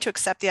willing to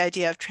accept the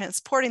idea of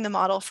transporting the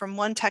model from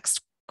one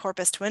text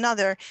corpus to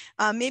another,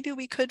 maybe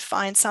we could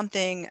find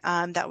something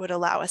that would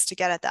allow us to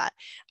get at that.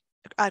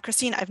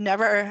 Christine, I've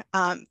never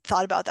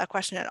thought about that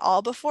question at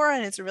all before,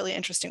 and it's a really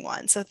interesting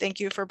one. So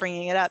thank you for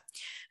bringing it up.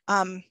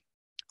 On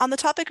the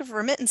topic of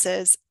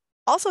remittances,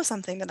 also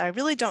something that I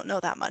really don't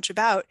know that much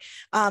about.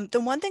 The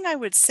one thing I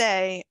would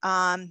say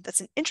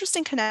that's an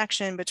interesting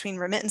connection between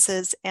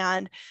remittances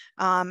and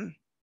an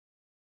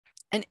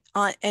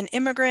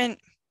immigrant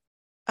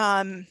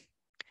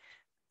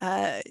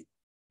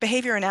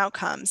behavior and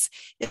outcomes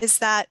is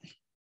that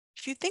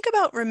if you think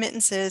about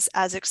remittances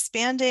as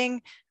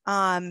expanding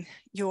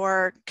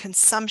your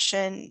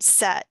consumption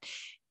set,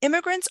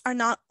 immigrants are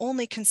not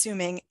only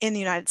consuming in the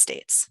United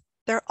States,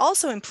 they're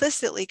also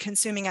implicitly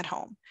consuming at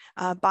home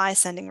by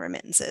sending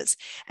remittances.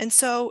 And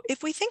so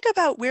if we think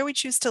about where we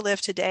choose to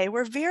live today,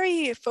 we're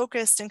very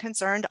focused and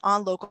concerned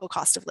on local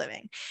cost of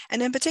living.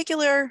 And in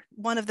particular,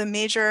 one of the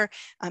major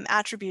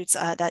attributes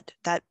that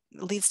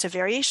leads to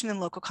variation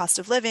in local cost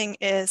of living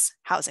is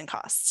housing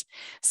costs.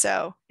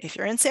 So if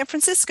you're in San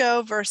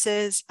Francisco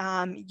versus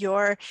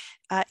you're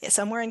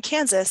somewhere in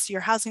Kansas,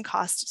 your housing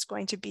cost is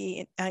going to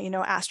be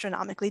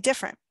astronomically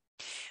different.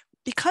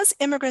 Because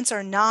immigrants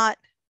are not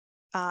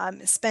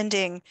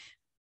spending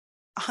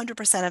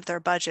 100% of their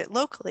budget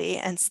locally,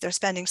 and they're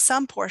spending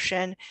some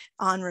portion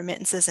on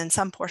remittances and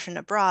some portion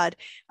abroad,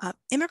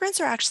 immigrants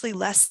are actually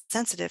less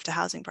sensitive to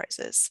housing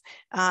prices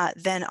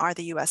than are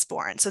the US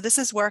born. So this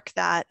is work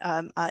that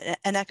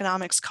an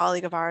economics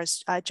colleague of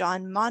ours,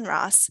 John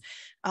Monross,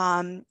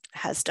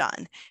 has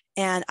done.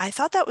 And I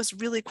thought that was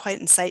really quite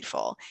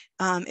insightful.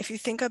 If you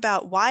think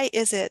about why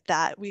is it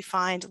that we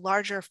find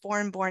larger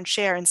foreign-born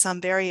share in some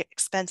very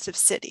expensive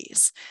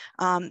cities,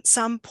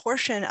 some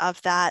portion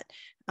of that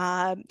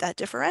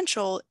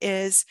differential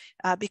is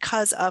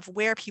because of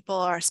where people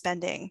are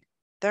spending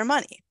their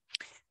money.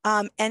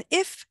 And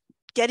if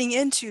getting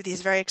into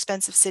these very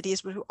expensive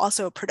cities, but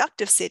also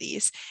productive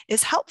cities,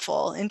 is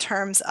helpful in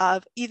terms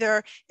of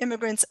either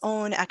immigrants'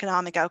 own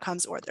economic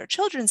outcomes or their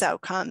children's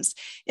outcomes,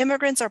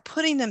 immigrants are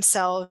putting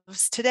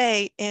themselves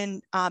today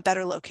in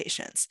better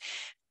locations.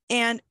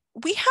 And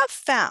we have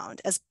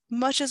found, as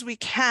much as we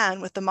can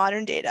with the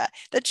modern data,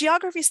 that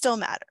geography still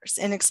matters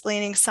in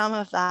explaining some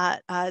of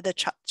that,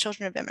 the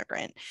children of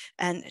immigrant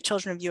and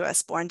children of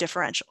US born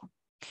differential.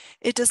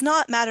 It does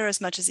not matter as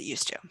much as it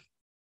used to,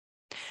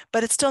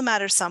 but it still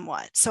matters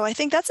somewhat. So I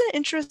think that's an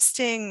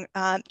interesting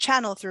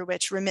channel through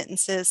which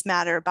remittances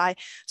matter by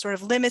sort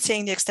of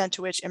limiting the extent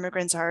to which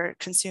immigrants are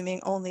consuming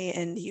only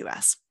in the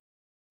US.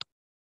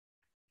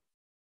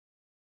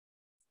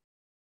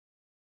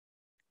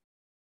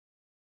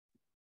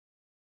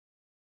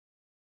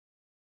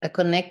 a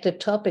connected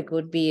topic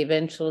would be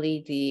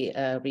eventually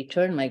the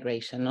return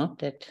migration, no?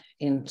 That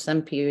in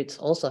some periods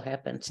also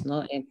happens,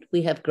 no? And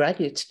we have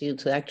graduate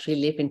students who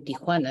actually live in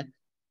Tijuana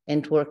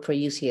and work for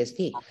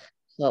UCSD.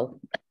 So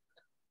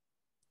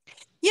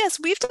yes,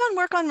 we've done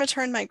work on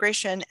return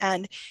migration,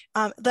 and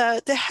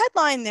the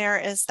headline there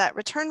is that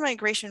return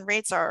migration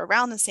rates are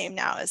around the same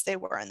now as they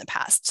were in the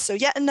past. So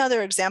yet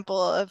another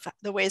example of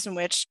the ways in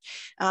which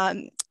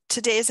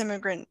today's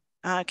immigrant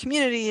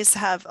communities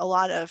have a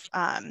lot of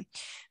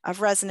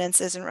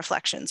resonances and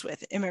reflections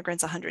with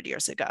immigrants 100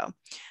 years ago.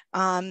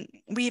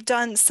 We've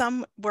done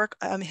some work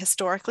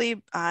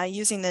historically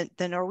using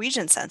the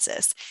Norwegian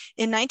census.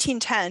 In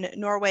 1910,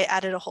 Norway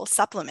added a whole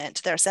supplement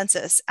to their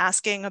census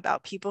asking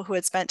about people who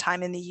had spent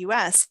time in the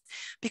US,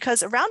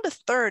 because around a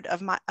third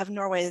of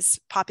Norway's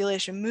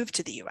population moved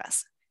to the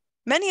US.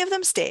 Many of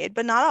them stayed,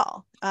 but not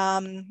all.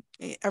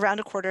 Around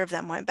a quarter of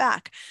them went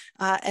back.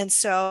 And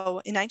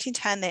so in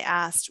 1910, they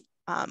asked,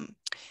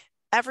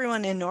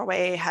 everyone in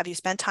Norway, have you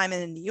spent time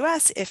in the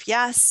US? If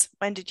yes,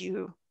 when did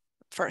you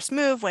first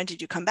move? When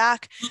did you come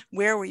back?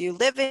 Where were you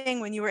living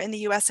when you were in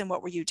the US, and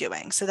what were you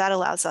doing? So that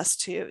allows us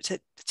to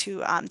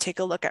take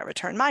a look at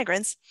return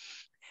migrants.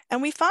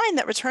 And we find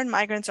that return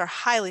migrants are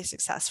highly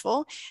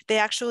successful. They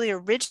actually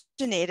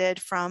originated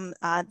from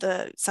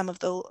some of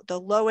the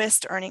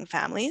lowest earning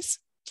families.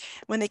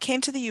 When they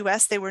came to the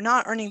US, they were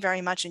not earning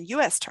very much in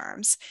US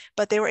terms,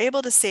 but they were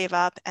able to save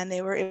up and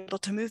they were able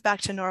to move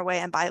back to Norway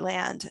and buy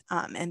land,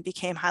 and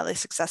became highly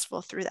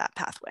successful through that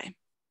pathway.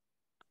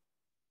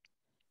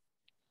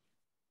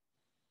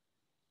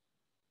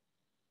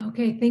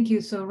 Okay, thank you.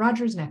 So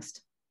Roger's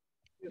next.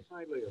 Yes,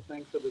 hi, Leah.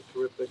 Thanks for the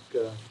terrific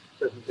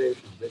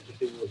presentation. Great to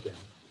see you again.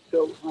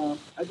 So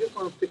I just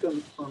want to pick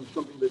on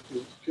something that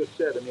you just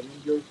said. I mean,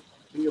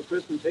 in your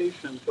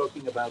presentation,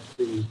 talking about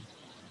the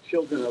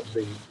children of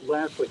the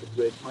last leg of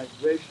Great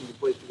Migration, you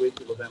placed a great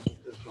deal of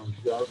emphasis on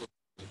geography,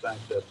 the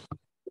fact that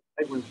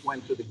migrants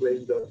went to the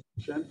Great Industrial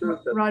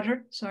Center.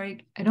 Roger,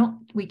 sorry,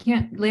 we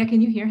can't, Leah, can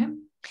you hear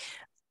him?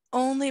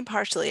 Only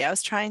partially. I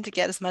was trying to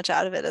get as much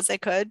out of it as I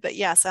could, but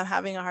yes, I'm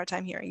having a hard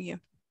time hearing you.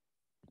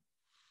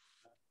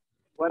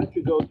 Why don't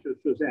you go to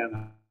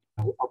Suzanne?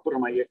 I'll put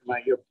on my earbud.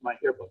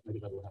 Maybe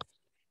that will help.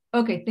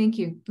 Okay, thank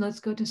you. Let's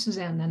go to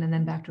Suzanne then, and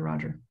then back to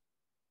Roger.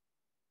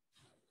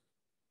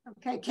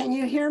 Okay, can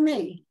you hear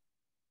me?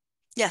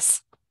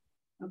 Yes.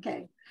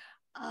 Okay.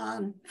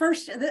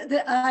 First,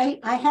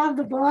 I have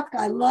the book.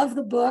 I love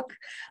the book.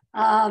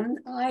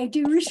 I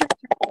do research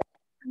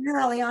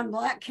primarily on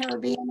Black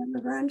Caribbean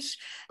immigrants,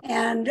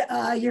 and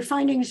your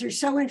findings are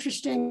so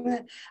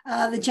interesting.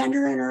 The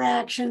gender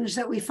interactions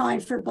that we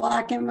find for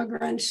Black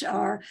immigrants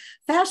are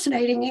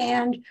fascinating,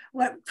 and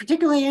what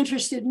particularly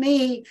interested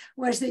me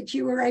was that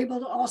you were able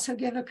to also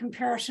give a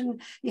comparison.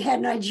 You had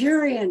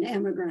Nigerian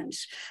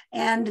immigrants,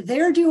 and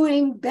they're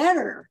doing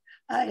better.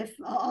 If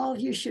all of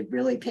you should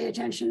really pay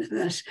attention to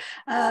this.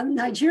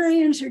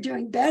 Nigerians are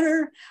doing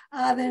better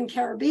than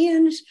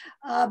Caribbeans,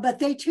 but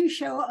they too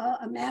show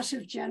a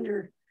massive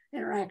gender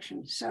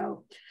interaction.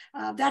 So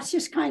that's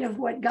just kind of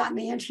what got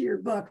me into your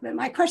book. But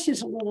my question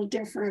is a little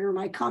different, or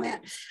my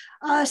comment.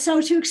 So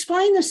to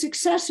explain the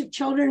success of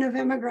children of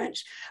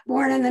immigrants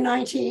born in the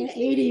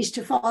 1980s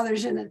to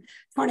fathers in the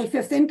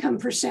 25th income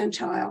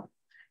percentile,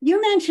 you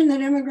mentioned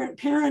that immigrant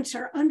parents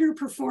are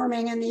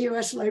underperforming in the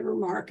US labor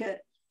market.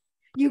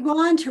 You go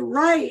on to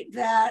write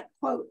that,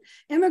 quote,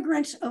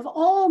 immigrants of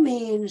all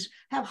means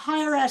have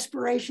higher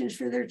aspirations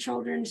for their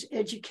children's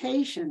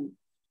education,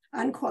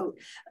 unquote.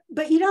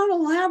 But you don't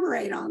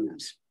elaborate on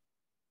this.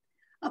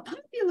 A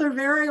popular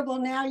variable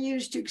now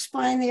used to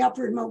explain the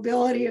upward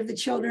mobility of the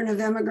children of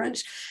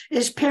immigrants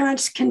is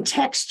parents'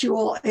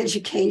 contextual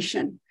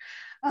education.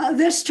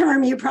 This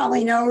term, you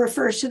probably know,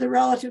 refers to the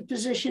relative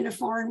position of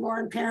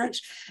foreign-born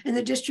parents in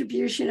the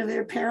distribution of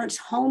their parents'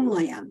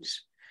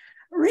 homelands.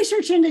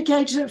 Research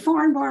indicates that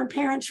foreign-born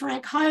parents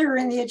rank higher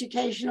in the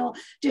educational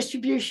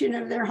distribution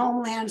of their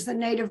homelands than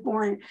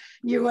native-born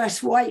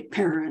US white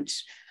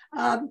parents.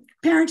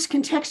 Parents'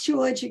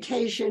 contextual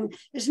education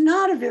is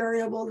not a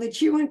variable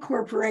that you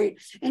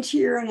incorporate into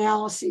your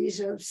analyses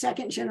of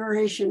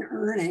second-generation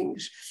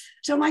earnings.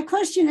 So my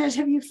question is,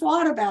 have you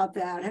thought about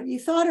that? Have you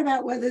thought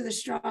about whether the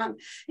strong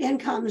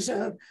incomes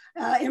of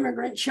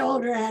immigrant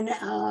children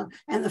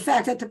and the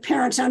fact that the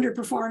parents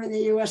underperform in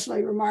the US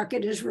labor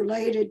market is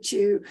related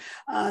to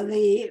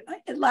the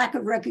lack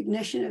of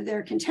recognition of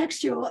their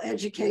contextual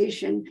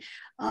education?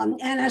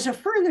 And as a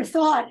further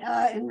thought,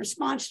 in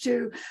response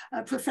to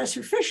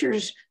Professor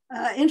Fisher's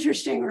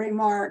interesting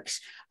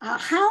remarks,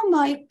 how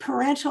might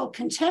parental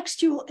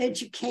contextual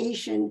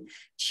education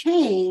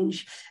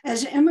change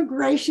as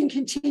immigration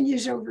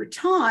continues over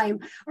time,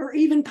 or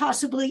even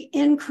possibly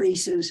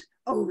increases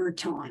over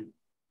time?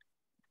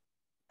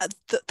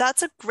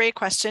 That's a great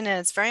question, and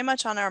it's very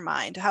much on our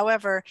mind.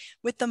 However,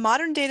 with the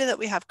modern data that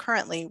we have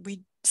currently,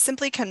 we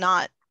simply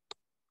cannot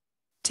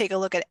take a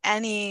look at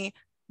any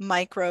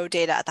micro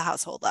data at the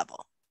household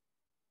level.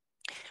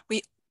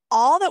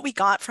 All that we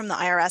got from the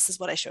IRS is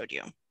what I showed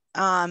you.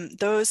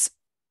 Those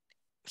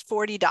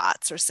 40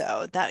 dots or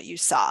so that you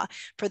saw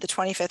for the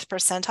 25th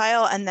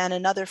percentile, and then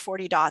another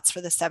 40 dots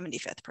for the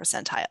 75th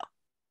percentile.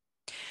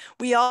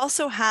 We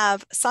also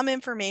have some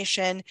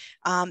information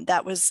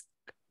that was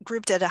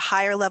grouped at a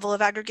higher level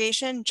of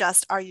aggregation,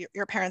 just are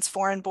your parents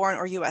foreign born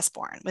or US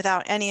born,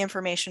 without any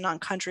information on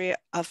country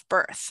of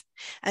birth.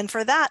 And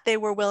for that, they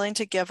were willing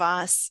to give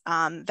us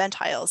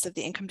ventiles of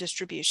the income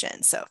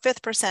distribution. So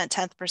 5th percent,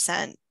 10th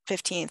percent,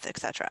 15th, et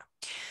cetera.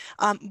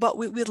 But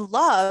we would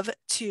love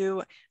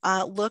to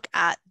look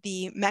at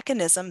the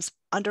mechanisms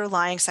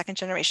underlying second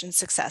generation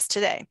success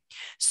today.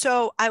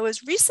 So I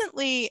was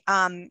recently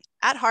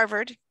at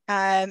Harvard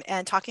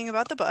and talking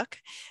about the book,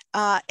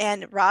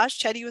 and Raj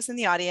Chetty was in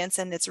the audience,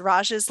 and it's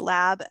Raj's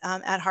lab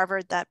at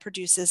Harvard that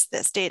produces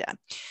this data.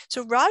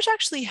 So Raj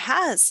actually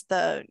has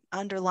the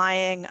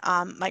underlying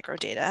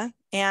microdata,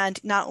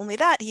 and not only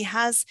that, he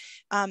has,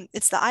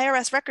 it's the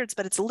IRS records,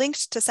 but it's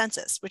linked to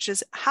census, which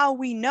is how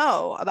we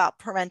know about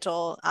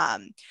parental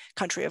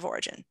country of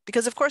origin.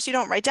 Because of course you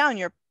don't write down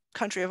your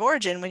country of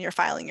origin when you're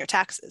filing your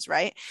taxes,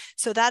 right?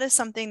 So that is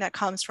something that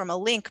comes from a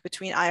link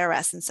between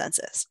IRS and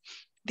census.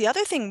 The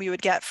other thing we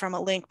would get from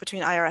a link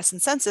between IRS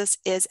and census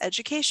is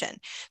education.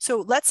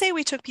 So let's say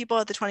we took people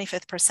at the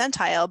 25th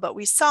percentile, but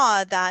we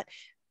saw that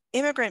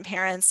immigrant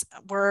parents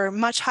were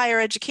much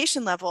higher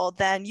education level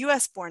than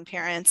US born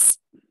parents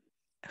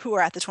who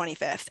are at the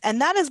 25th.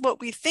 And that is what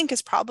we think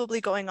is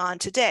probably going on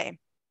today.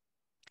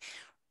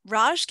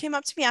 Raj came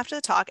up to me after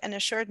the talk and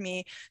assured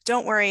me,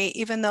 don't worry,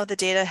 even though the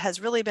data has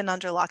really been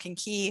under lock and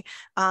key,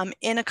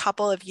 in a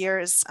couple of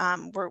years,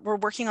 we're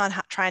working on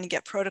trying to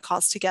get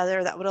protocols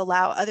together that would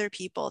allow other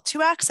people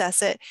to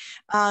access it.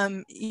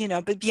 You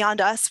know, but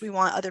beyond us, we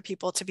want other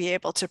people to be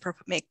able to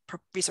make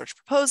research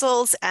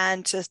proposals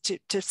and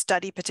to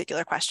study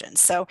particular questions.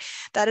 So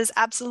that is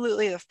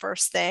absolutely the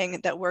first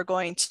thing that we're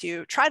going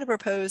to try to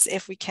propose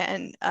if we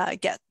can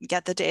get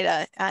the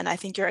data. And I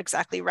think you're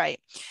exactly right.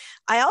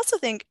 I also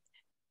think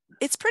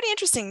it's pretty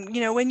interesting,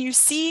 you know, when you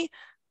see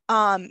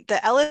the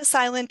Ellis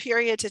Island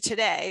period to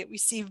today, we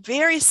see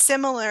very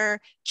similar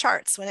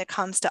charts when it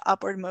comes to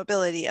upward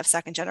mobility of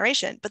second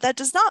generation, but that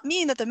does not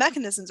mean that the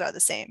mechanisms are the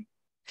same.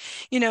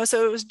 You know,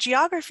 so it was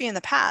geography in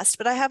the past,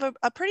 but I have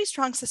a pretty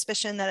strong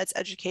suspicion that it's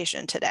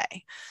education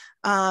today.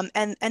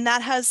 And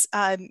that has,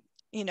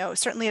 you know,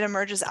 certainly it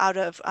emerges out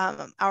of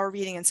our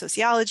reading in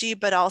sociology,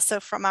 but also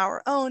from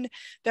our own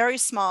very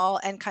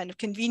small and kind of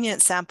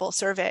convenient sample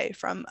survey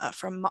from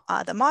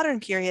the modern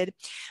period.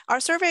 Our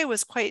survey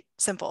was quite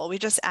simple. We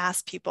just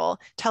asked people,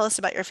 tell us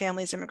about your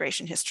family's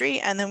immigration history.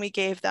 And then we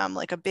gave them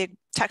like a big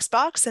text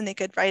box and they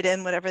could write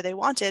in whatever they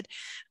wanted.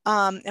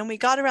 And we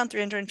got around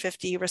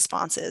 350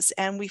 responses.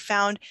 And we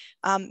found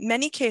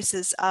many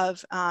cases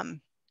of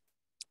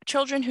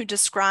children who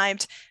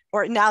described,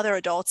 or now they're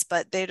adults,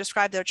 but they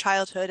described their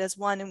childhood as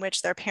one in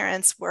which their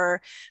parents were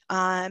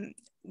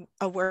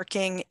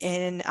working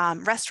in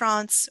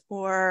restaurants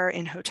or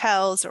in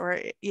hotels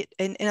or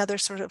in other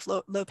sort of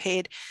low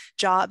paid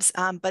jobs,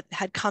 but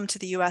had come to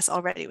the US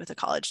already with a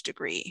college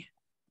degree.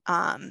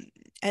 And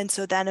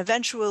so then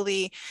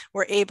eventually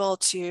we're able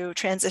to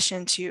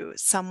transition to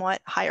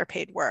somewhat higher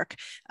paid work,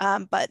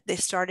 but they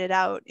started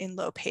out in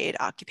low paid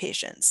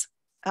occupations.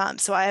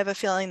 So I have a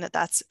feeling that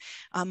that's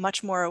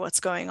much more what's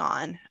going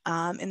on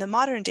in the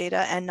modern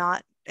data and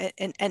not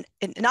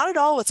at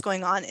all what's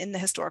going on in the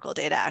historical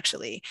data,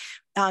 actually.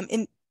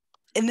 In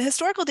the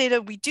historical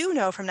data, we do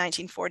know from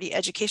 1940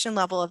 education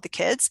level of the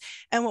kids.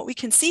 And what we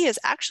can see is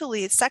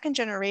actually second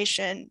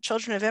generation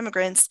children of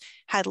immigrants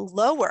had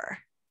lower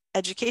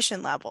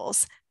education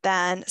levels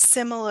than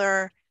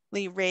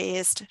similarly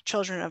raised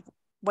children of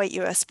white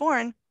US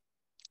born,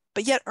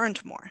 but yet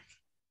earned more.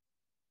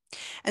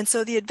 And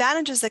so the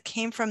advantages that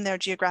came from their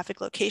geographic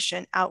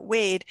location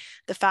outweighed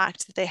the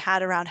fact that they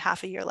had around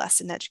half a year less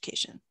in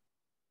education.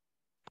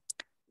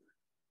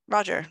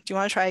 Roger, do you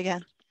want to try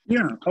again?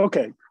 Yeah,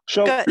 okay.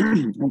 So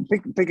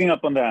picking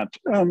up on that.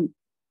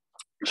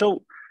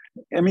 So,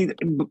 I mean,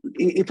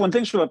 if one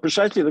thinks about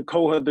precisely the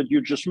cohort that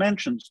you just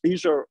mentioned,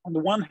 these are on the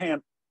one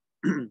hand,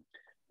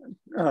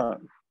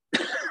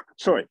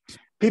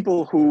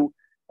 people who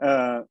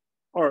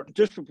are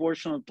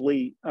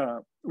disproportionately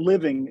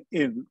living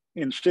in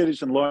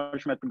cities and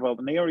large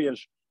metropolitan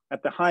areas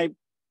at the high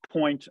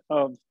point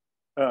of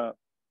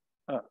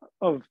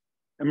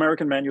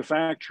American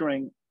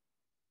manufacturing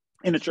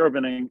in its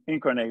urban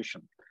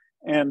incarnation.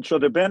 And so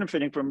they're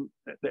benefiting from,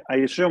 I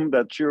assume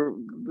that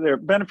they're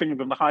benefiting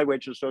from the high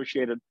wages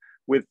associated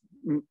with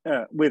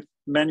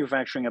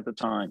manufacturing at the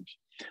times.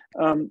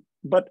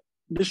 But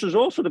this is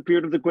also the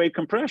period of the Great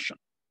Compression.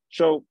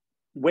 So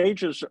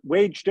wage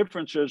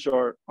differences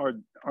are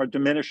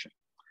diminishing.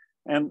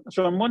 And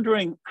so I'm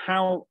wondering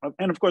how,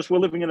 and of course we're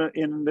living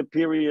in the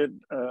period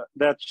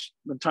that's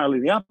entirely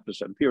the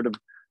opposite, a period of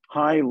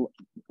high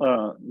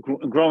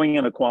growing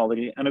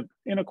inequality, and an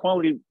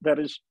inequality that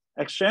is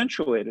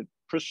accentuated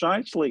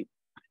precisely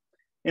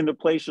in the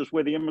places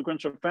where the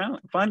immigrants are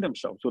find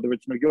themselves, whether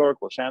it's New York,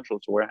 Los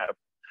Angeles, or where have.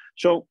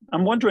 So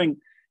I'm wondering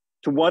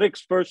to what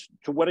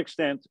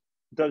extent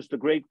does the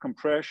Great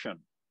Compression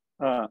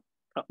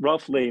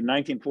roughly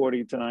 1940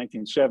 to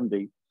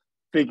 1970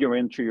 figure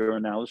into your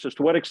analysis?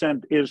 To what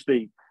extent is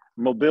the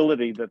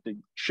mobility that the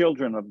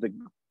children of the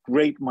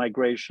Great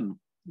Migration,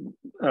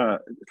 to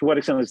what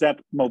extent is that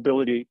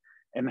mobility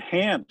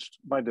enhanced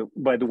by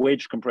the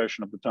wage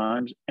compression of the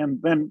times? And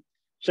then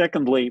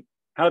secondly,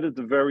 how did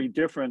the very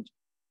different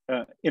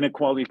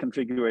inequality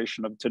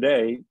configuration of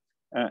today,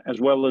 as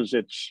well as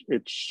its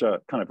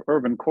kind of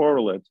urban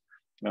correlate,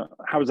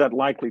 how is that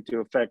likely to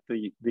affect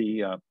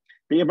the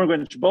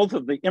immigrants, both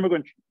of the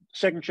immigrant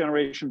second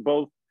generation,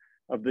 both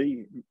of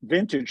the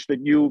vintage that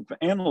you've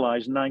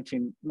analyzed,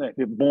 born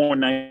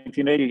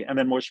 1980, and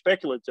then more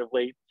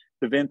speculatively,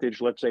 the vintage,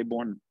 let's say,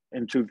 born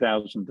in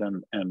 2000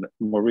 and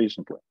more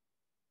recently?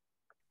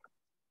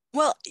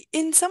 Well,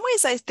 in some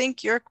ways, I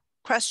think your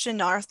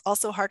question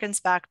also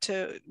harkens back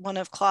to one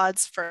of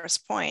Claude's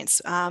first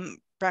points,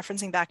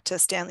 referencing back to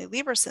Stanley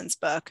Lieberson's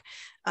book,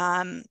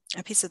 A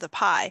Piece of the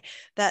Pie,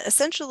 that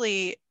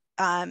essentially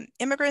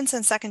immigrants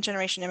and second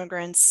generation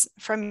immigrants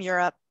from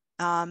Europe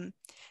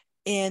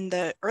in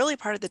the early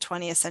part of the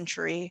 20th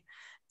century,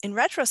 in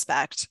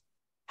retrospect,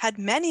 had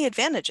many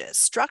advantages,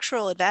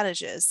 structural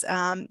advantages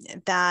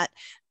that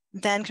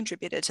then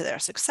contributed to their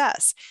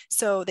success.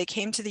 So they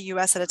came to the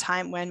US at a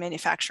time when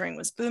manufacturing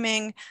was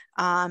booming.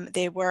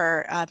 They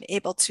were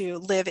able to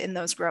live in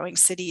those growing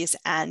cities,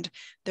 and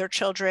their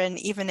children,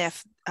 even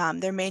if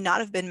there may not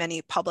have been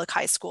many public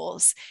high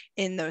schools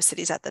in those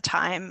cities at the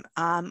time,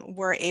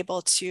 were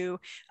able to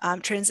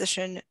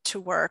transition to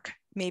work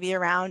maybe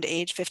around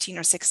age 15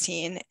 or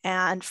 16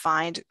 and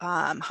find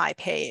high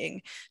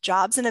paying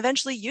jobs and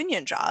eventually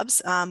union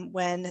jobs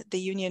when the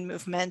union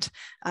movement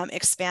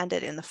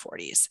expanded in the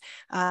 40s.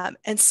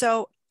 And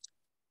so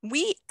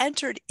we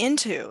entered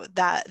into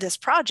this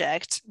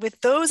project with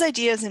those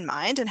ideas in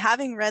mind and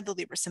having read the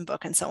Lieberson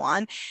book and so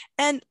on,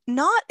 and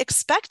not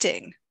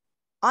expecting,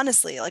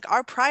 honestly, like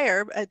our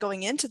prior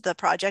going into the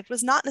project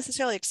was not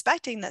necessarily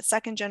expecting that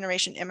second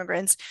generation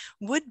immigrants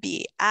would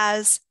be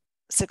as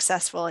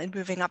successful in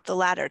moving up the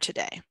ladder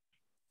today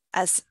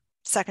as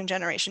second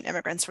generation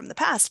immigrants from the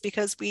past,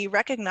 because we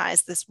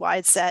recognize this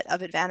wide set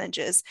of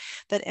advantages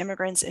that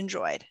immigrants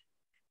enjoyed.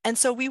 And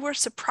so we were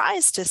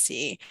surprised to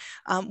see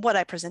what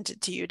I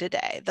presented to you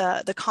today,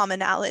 the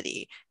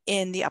commonality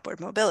in the upward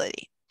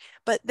mobility.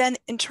 But then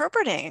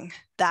interpreting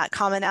that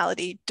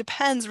commonality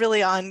depends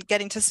really on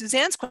getting to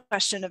Suzanne's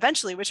question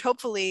eventually, which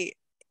hopefully,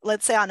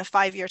 let's say on a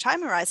 5-year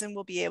time horizon,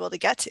 we'll be able to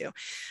get to,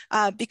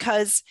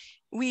 because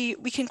we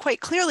can quite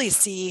clearly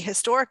see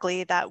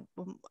historically that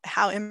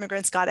how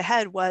immigrants got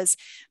ahead was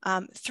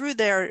through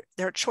their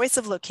choice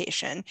of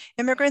location.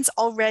 Immigrants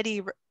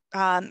already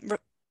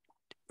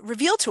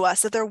reveal to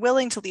us that they're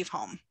willing to leave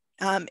home,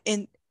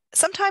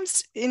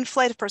 sometimes in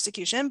flight of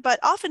persecution, but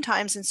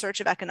oftentimes in search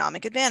of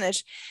economic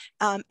advantage.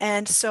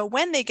 And so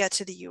when they get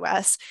to the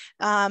US,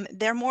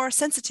 they're more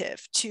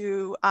sensitive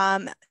to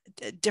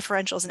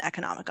differentials in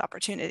economic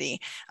opportunity.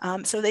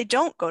 So they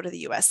don't go to the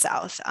US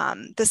South.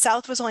 The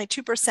South was only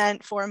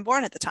 2% foreign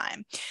born at the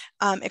time,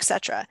 et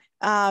cetera.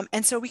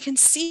 And so we can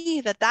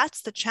see that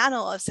that's the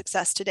channel of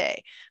success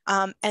today.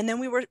 And then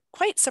we were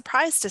quite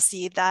surprised to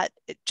see that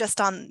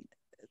just on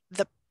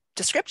the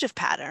descriptive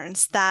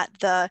patterns, that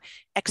the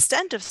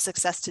extent of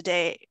success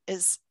today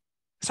is,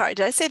 sorry,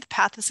 did I say the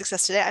path of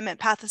success today? I meant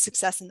path of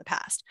success in the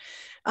past.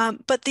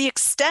 But the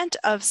extent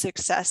of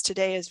success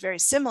today is very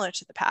similar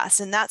to the past,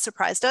 and that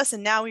surprised us.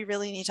 And now we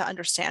really need to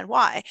understand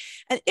why.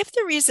 And if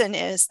the reason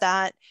is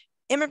that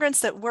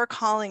immigrants that we're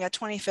calling a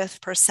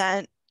 25th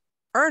percent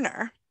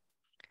earner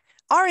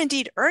are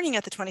indeed earning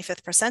at the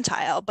 25th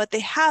percentile, but they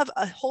have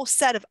a whole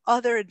set of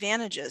other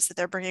advantages that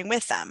they're bringing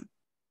with them.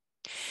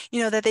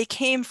 You know, that they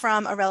came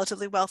from a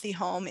relatively wealthy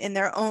home in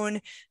their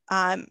own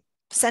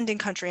sending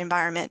country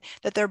environment,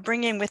 that they're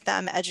bringing with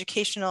them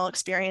educational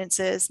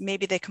experiences.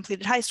 Maybe they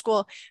completed high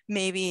school,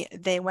 maybe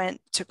they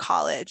went to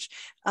college,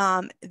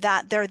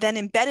 that they're then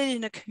embedded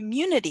in a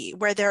community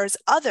where there's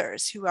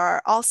others who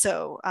are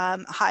also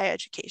high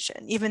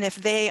education, even if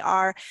they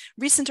are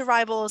recent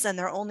arrivals and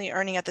they're only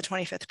earning at the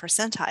 25th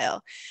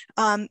percentile.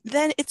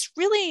 Then it's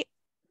really,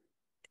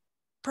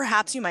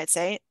 perhaps you might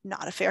say,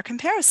 not a fair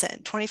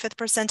comparison. 25th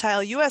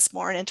percentile US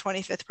born and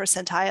 25th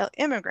percentile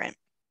immigrant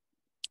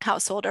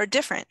household are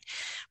different.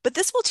 But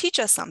this will teach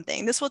us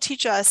something. This will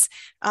teach us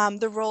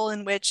the role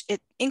in which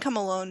income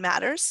alone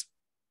matters,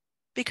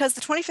 because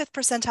the 25th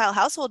percentile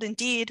household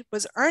indeed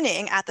was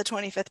earning at the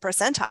 25th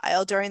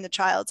percentile during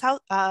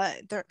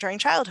during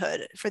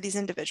childhood for these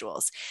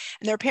individuals.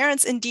 And their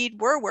parents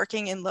indeed were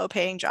working in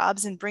low-paying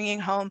jobs and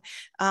bringing home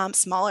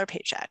smaller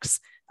paychecks.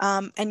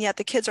 And yet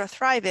the kids are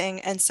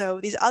thriving. And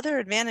so these other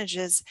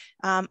advantages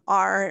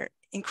are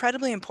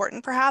incredibly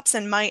important, perhaps,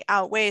 and might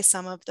outweigh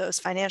some of those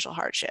financial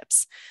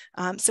hardships.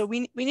 So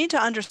we need to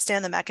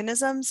understand the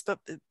mechanisms, but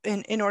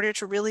in order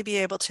to really be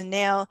able to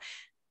nail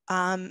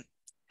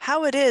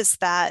how it is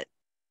that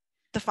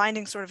the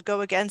findings sort of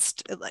go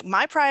against like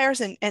my priors,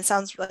 and it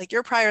sounds like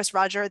your priors,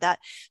 Roger, that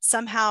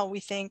somehow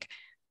we think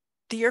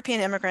the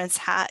European immigrants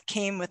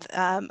came with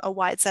a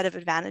wide set of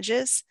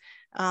advantages,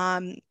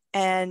 and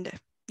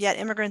yet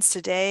immigrants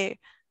today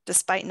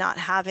despite not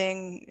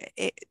having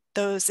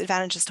those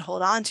advantages to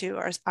hold on to,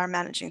 are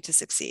managing to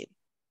succeed.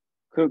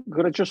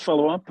 Could I just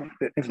follow up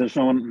if there's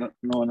no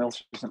one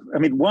else? I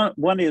mean,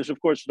 one is,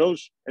 of course,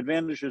 those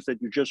advantages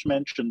that you just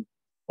mentioned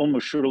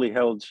almost surely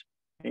held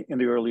in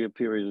the earlier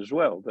period as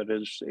well. That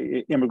is,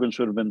 immigrants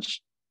would have been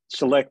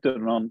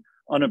selected on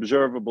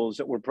unobservables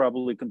that were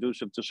probably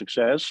conducive to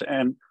success.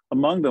 And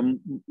among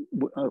them,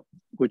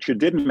 which you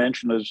didn't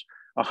mention, is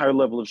a higher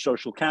level of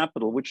social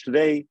capital, which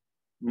today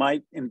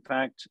might in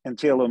fact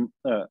entail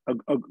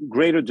a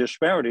greater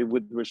disparity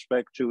with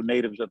respect to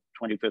natives at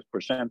the 25th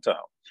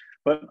percentile.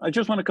 But I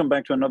just want to come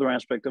back to another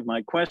aspect of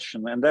my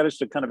question, and that is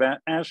to kind of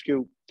ask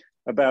you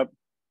about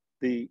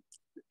the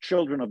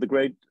children of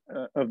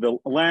the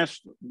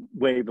last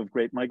wave of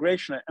great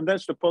migration, and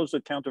that's to pose a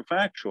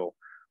counterfactual.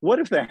 What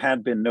if there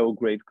had been no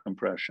Great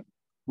Compression?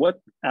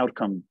 What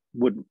outcome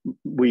would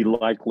we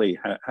likely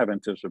have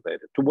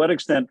anticipated? To what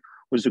extent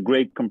was the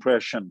Great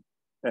Compression,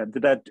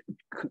 did that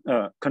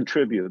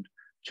contribute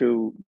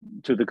to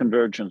the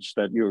convergence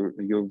that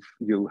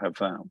you have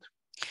found?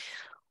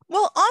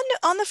 Well,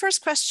 on the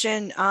first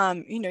question,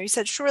 you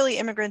said surely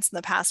immigrants in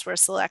the past were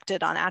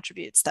selected on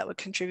attributes that would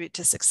contribute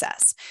to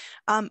success.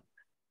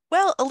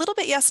 Well, a little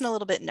bit yes and a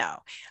little bit no.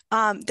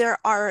 There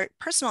are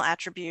personal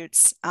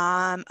attributes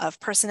of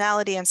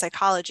personality and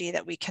psychology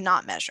that we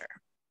cannot measure.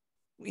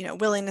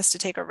 Willingness to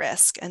take a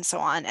risk and so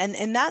on. And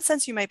in that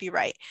sense, you might be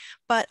right.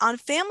 But on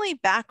family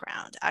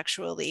background,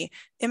 actually,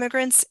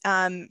 immigrants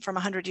from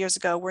 100 years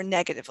ago were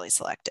negatively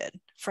selected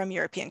from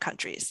European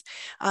countries.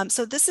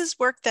 So this is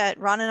work that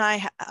Ron and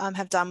I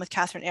have done with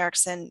Catherine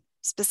Eriksson,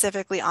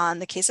 specifically on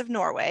the case of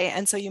Norway.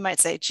 And so you might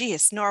say,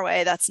 geez,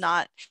 Norway, that's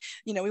not,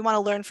 we want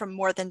to learn from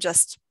more than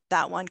just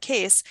that one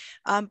case.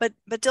 But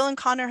Dylan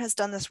Connor has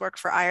done this work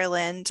for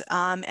Ireland,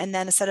 and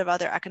then a set of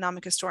other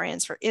economic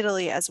historians for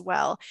Italy as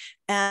well.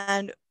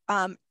 And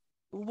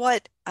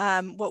what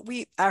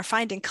we are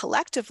finding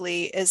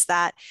collectively is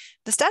that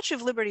the Statue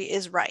of Liberty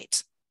is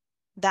right,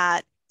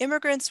 that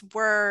immigrants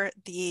were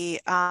the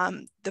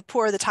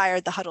poor, the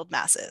tired, the huddled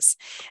masses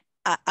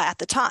at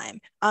the time,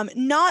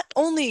 not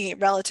only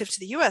relative to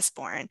the US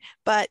born,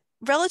 but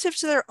relative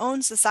to their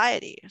own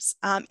societies.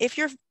 If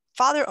your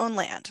father owned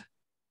land,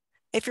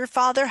 if your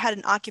father had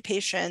an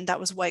occupation that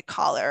was white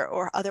collar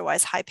or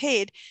otherwise high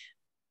paid,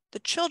 the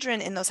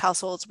children in those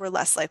households were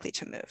less likely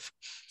to move.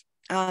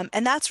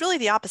 And that's really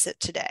the opposite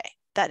today,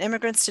 that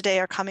immigrants today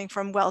are coming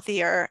from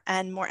wealthier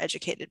and more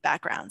educated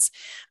backgrounds.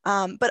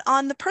 But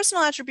on the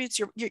personal attributes,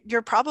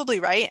 you're probably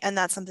right. And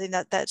that's something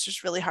that's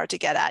just really hard to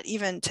get at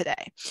even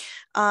today.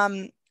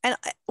 And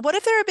what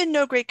if there had been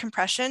no Great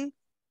Compression?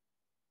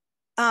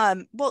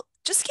 Well,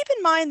 just keep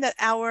in mind that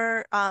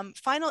our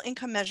final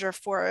income measure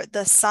for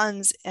the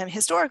sons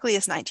historically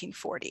is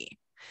 1940,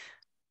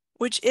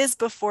 which is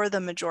before the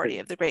majority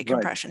of the Great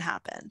Compression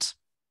happened.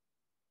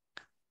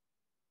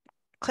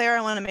 Claire,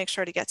 I want to make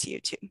sure to get to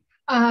you too.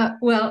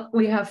 Well,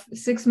 we have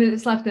 6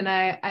 minutes left, and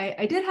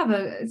I did have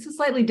it's a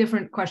slightly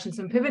different question,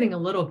 so I'm pivoting a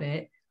little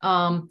bit.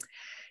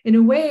 In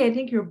a way, I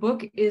think your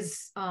book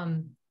is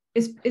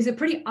a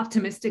pretty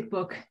optimistic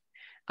book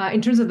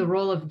in terms of the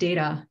role of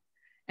data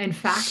and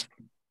fact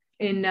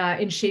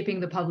in shaping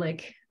the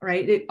public,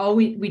 right?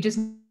 We just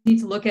need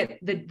to look at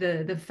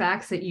the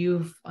facts that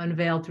you've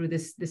unveiled through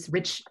this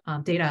rich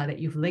data that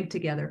you've linked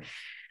together,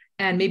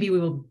 and maybe we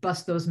will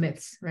bust those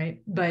myths,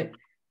 right? But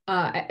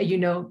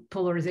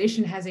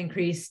polarization has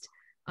increased.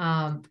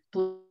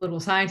 Political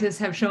scientists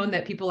have shown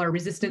that people are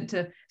resistant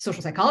to,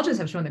 social psychologists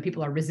have shown that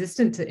people are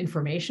resistant to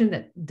information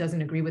that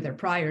doesn't agree with their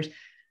priors.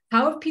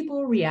 How have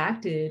people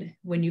reacted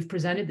when you've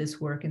presented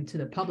this work into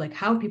the public?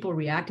 How have people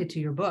reacted to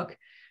your book?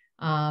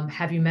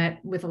 Have you met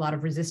with a lot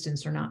of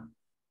resistance or not?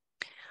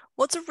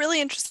 Well, it's a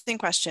really interesting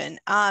question.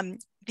 I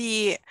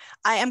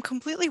am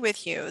completely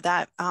with you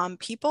that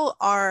people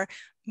are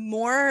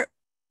more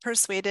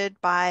persuaded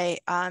by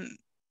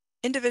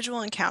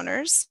individual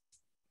encounters,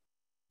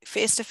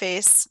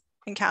 face-to-face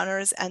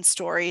encounters and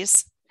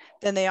stories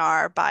than they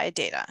are by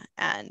data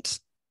and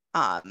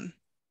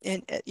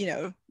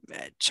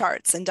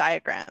charts and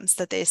diagrams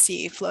that they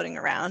see floating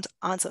around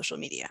on social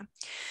media.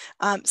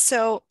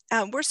 So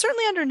we're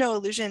certainly under no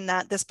illusion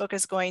that this book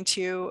is going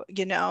to,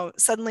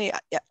 suddenly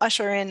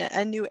usher in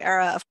a new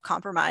era of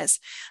compromise.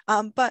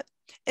 But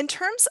in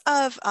terms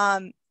of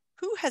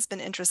who has been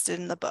interested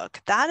in the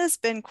book, that has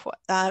been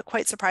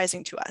quite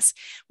surprising to us.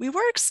 We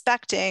were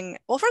expecting,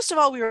 well, first of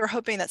all, we were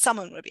hoping that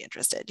someone would be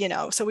interested,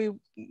 so we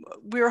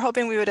were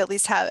hoping we would at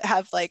least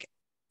have like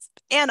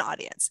an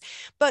audience.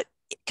 But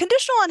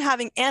conditional on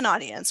having an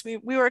audience, we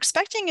were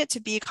expecting it to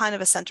be kind of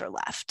a center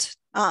left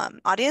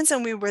audience,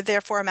 and we were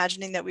therefore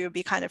imagining that we would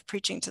be kind of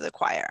preaching to the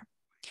choir.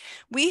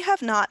 We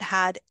have not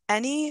had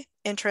any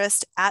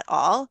interest at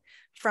all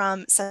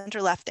from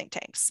center left think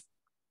tanks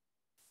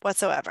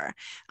whatsoever.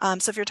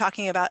 So if you're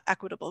talking about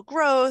equitable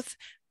growth,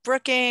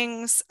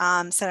 Brookings,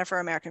 Center for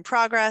American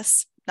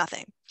Progress,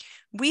 nothing.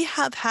 We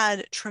have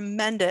had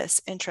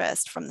tremendous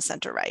interest from the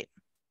center right.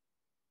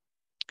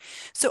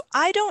 So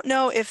I don't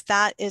know if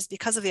that is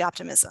because of the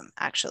optimism,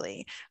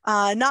 actually.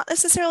 Not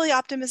necessarily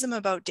optimism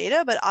about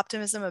data, but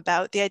optimism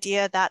about the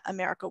idea that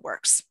America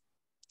works.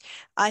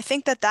 I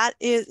think that that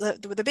is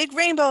the big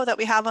rainbow that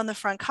we have on the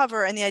front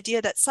cover, and the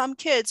idea that some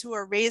kids who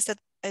are raised at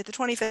the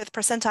 25th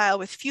percentile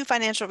with few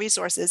financial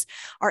resources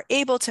are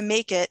able to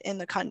make it in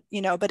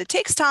the, but it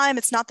takes time.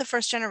 It's not the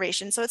first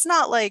generation. So it's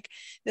not like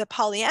the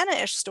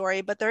Pollyanna-ish story,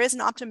 but there is an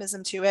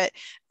optimism to it.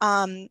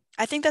 I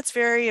think that's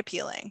very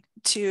appealing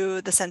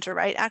to the center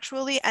right,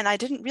 actually. And I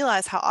didn't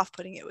realize how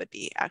off-putting it would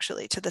be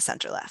actually to the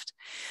center left.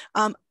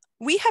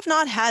 We have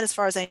not had, as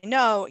far as I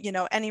know,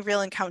 any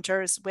real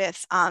encounters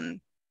with the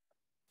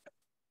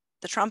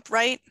Trump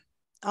right.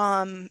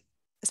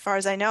 As far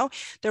as I know,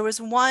 there was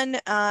one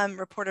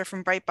reporter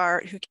from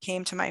Breitbart who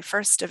came to my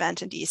first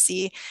event in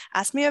DC,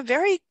 asked me a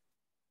very,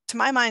 to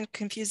my mind,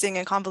 confusing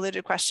and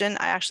convoluted question.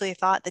 I actually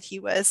thought that he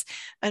was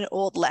an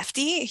old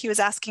lefty. He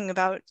was asking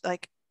about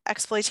like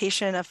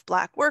exploitation of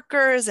Black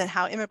workers and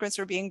how immigrants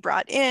were being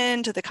brought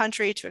into the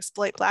country to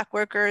exploit Black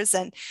workers.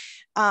 So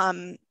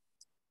I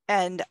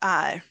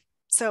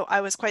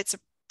was quite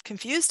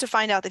confused to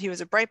find out that he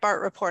was a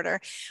Breitbart reporter.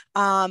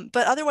 But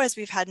otherwise,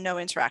 we've had no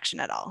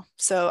interaction at all.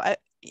 So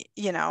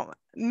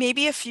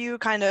maybe a few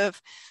kind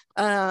of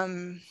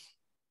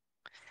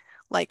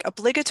like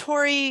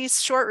obligatory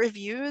short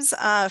reviews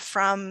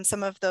from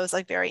some of those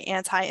like very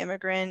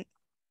anti-immigrant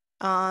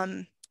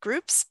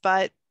groups,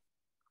 but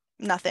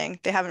nothing.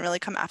 They haven't really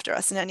come after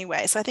us in any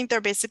way. So I think they're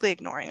basically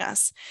ignoring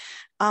us.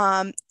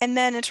 And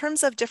then in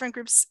terms of different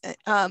groups,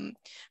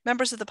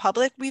 members of the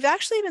public, we've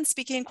actually been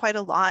speaking quite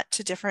a lot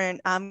to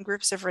different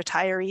groups of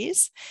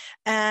retirees.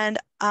 And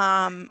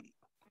I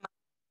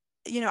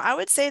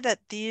would say that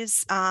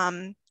these,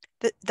 the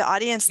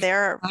audience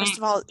there,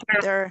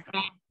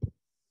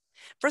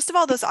 first of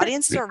all, those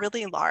audiences are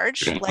really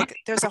large. Like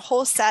there's a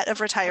whole set of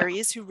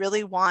retirees who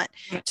really want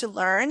to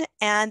learn,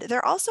 and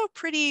they're also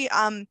pretty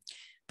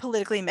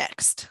politically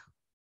mixed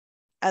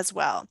as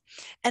well.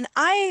 And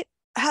I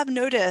have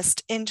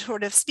noticed in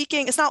sort of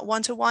speaking, it's not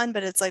one-to-one,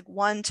 but it's like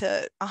 1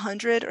 to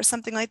 100 or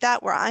something like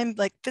that, where I'm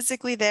like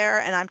physically there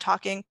and I'm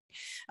talking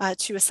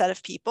to a set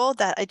of people,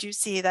 that I do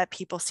see that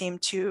people seem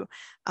to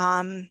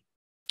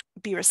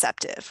be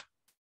receptive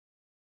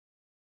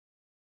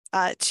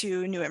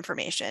to new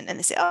information. And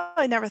they say, oh,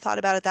 I never thought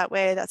about it that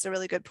way. That's a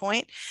really good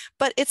point.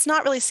 But it's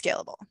not really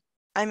scalable.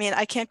 I mean,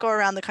 I can't go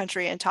around the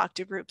country and talk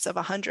to groups of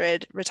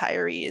 100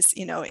 retirees,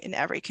 in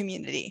every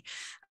community.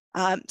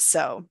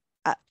 So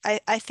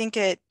I think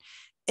it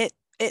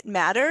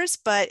matters,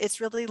 but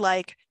it's really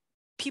like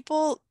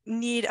people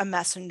need a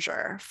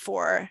messenger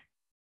for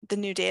the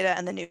new data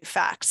and the new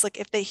facts. Like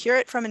if they hear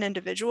it from an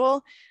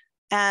individual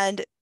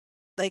and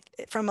like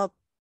from a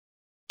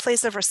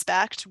place of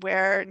respect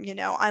where,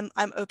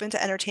 I'm open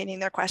to entertaining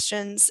their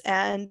questions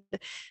and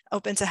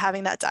open to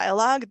having that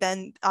dialogue,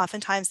 then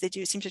oftentimes they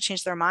do seem to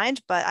change their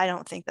mind, but I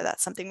don't think that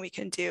that's something we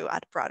can do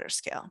at a broader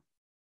scale.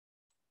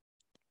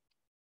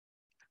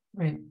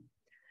 Right.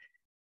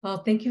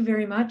 Well, thank you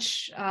very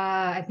much.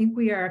 I think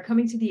we are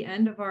coming to the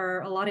end of our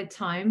allotted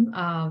time,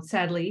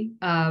 sadly,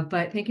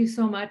 but thank you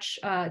so much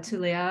to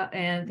Leah,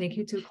 and thank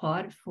you to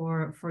Claude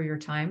for your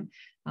time.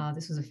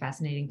 This was a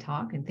fascinating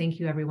talk, and thank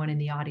you everyone in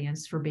the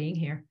audience for being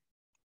here.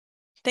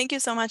 Thank you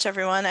so much,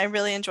 everyone. I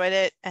really enjoyed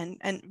it, and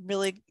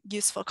really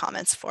useful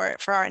comments for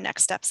our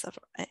next steps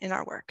in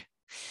our work.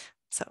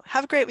 So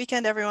have a great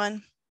weekend,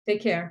 everyone.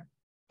 Take care.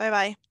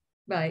 Bye-bye.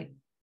 Bye.